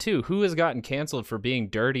 honestly, too, who has gotten canceled for being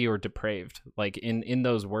dirty or depraved? Like, in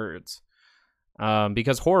those words?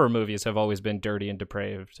 Because horror movies have always been dirty and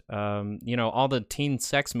depraved. You know, all the teen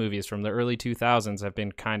sex movies from the early 2000s have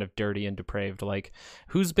been kind of dirty and depraved. Like,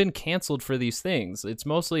 who's been canceled for these things? It's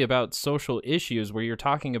mostly about social issues where you're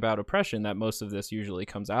talking about oppression that most of this usually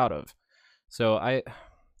comes out of. So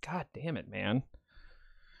God damn it, man.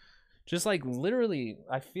 Just like literally,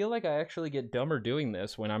 I feel like I actually get dumber doing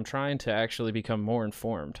this when I'm trying to actually become more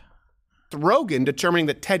informed. Rogen determining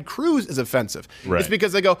that Ted Cruz is offensive. Right. It's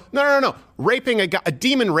because they go, no. Raping a guy, a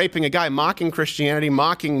demon raping a guy, mocking Christianity,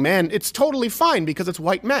 mocking men, it's totally fine because it's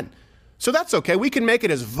white men. So that's okay. We can make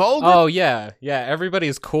it as vulgar. Oh, yeah. Yeah,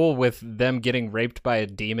 everybody's cool with them getting raped by a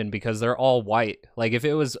demon because they're all white. Like, if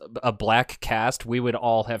it was a black cast, we would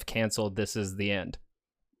all have canceled This Is the End.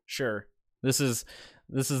 Sure. This is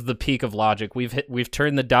the peak of logic. We've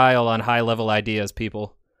turned the dial on high-level ideas,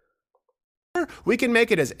 people. We can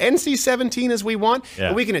make it as NC-17 as we want,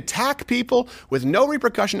 and we can attack people with no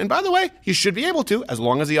repercussion. And by the way, you should be able to, as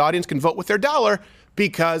long as the audience can vote with their dollar,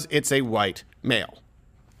 because it's a white male.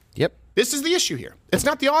 Yep. This is the issue here. It's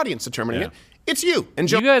not the audience determining it. It's you. And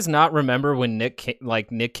Do you guys not remember when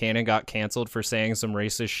Nick Cannon got canceled for saying some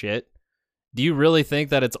racist shit? Do you really think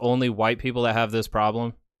that it's only white people that have this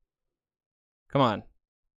problem? Come on.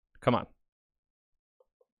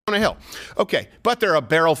 on a hill. Okay, but they're a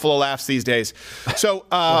barrel full of laughs these days. So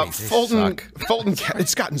Fulton,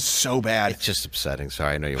 it's gotten so bad. It's just upsetting.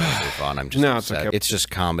 Sorry, I know you want to move on. I'm just upset. It's okay. It's just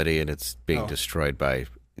comedy, and it's being destroyed by.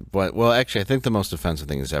 Well, actually, I think the most offensive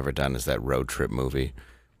thing he's ever done is that road trip movie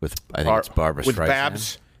with I think it's Barbra Streisand. With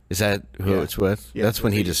Babs. Is that who it's with? Yeah, that's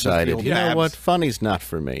when he decided, you know what, funny's not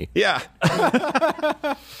for me. Yeah.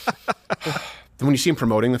 When you see him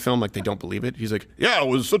promoting the film, like they don't believe it. He's like, "Yeah, it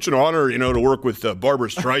was such an honor, to work with Barbra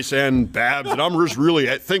Streisand, Babs, and I'm just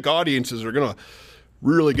really, I think audiences are gonna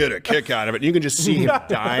really get a kick out of it." And you can just see him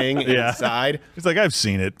dying inside. He's like, "I've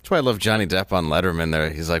seen it." That's why I love Johnny Depp on Letterman. There,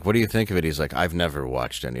 he's like, "What do you think of it?" He's like, "I've never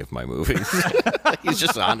watched any of my movies." He's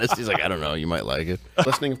just honest. He's like, "I don't know. You might like it."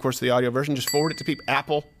 Listening, of course, to the audio version, just forward it to people.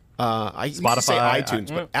 Apple. I used to say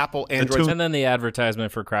iTunes, but Apple, Android. And then the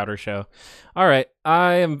advertisement for Crowder Show. All right.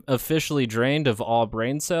 I am officially drained of all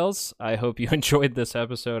brain cells. I hope you enjoyed this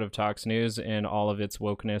episode of Tox News in all of its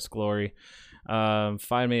wokeness glory.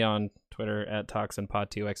 Find me on Twitter at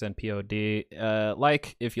ToxinPod, TOXNPOD.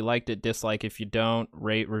 Like if you liked it, dislike if you don't,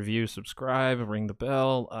 rate, review, subscribe, ring the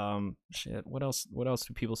bell. What else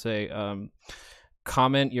do people say?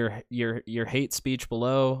 Comment your hate speech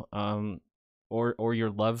below. Or your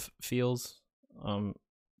love feels.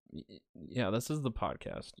 Yeah, this is the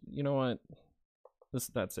podcast. You know what?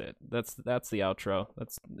 That's it. That's the outro.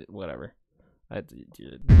 That's whatever.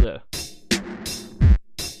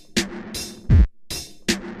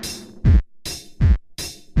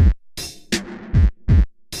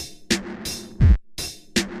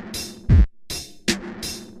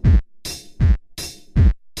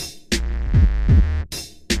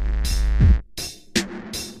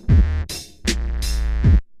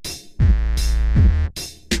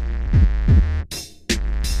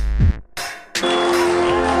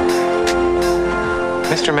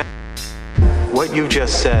 Mr. Matt, what you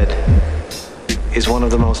just said is one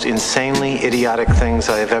of the most insanely idiotic things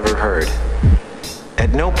I have ever heard. At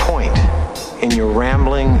no point in your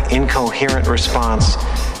rambling, incoherent response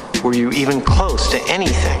were you even close to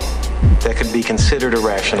anything that could be considered a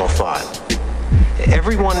rational thought.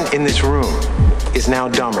 Everyone in this room is now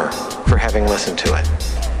dumber for having listened to it.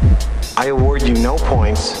 I award you no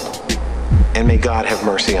points, and may God have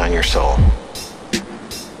mercy on your soul.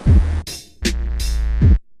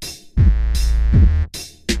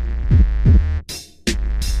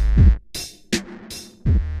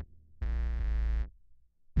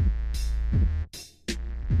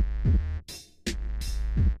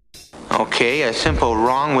 Okay, a simple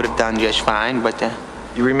wrong would have done just fine, but...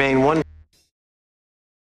 You remain one...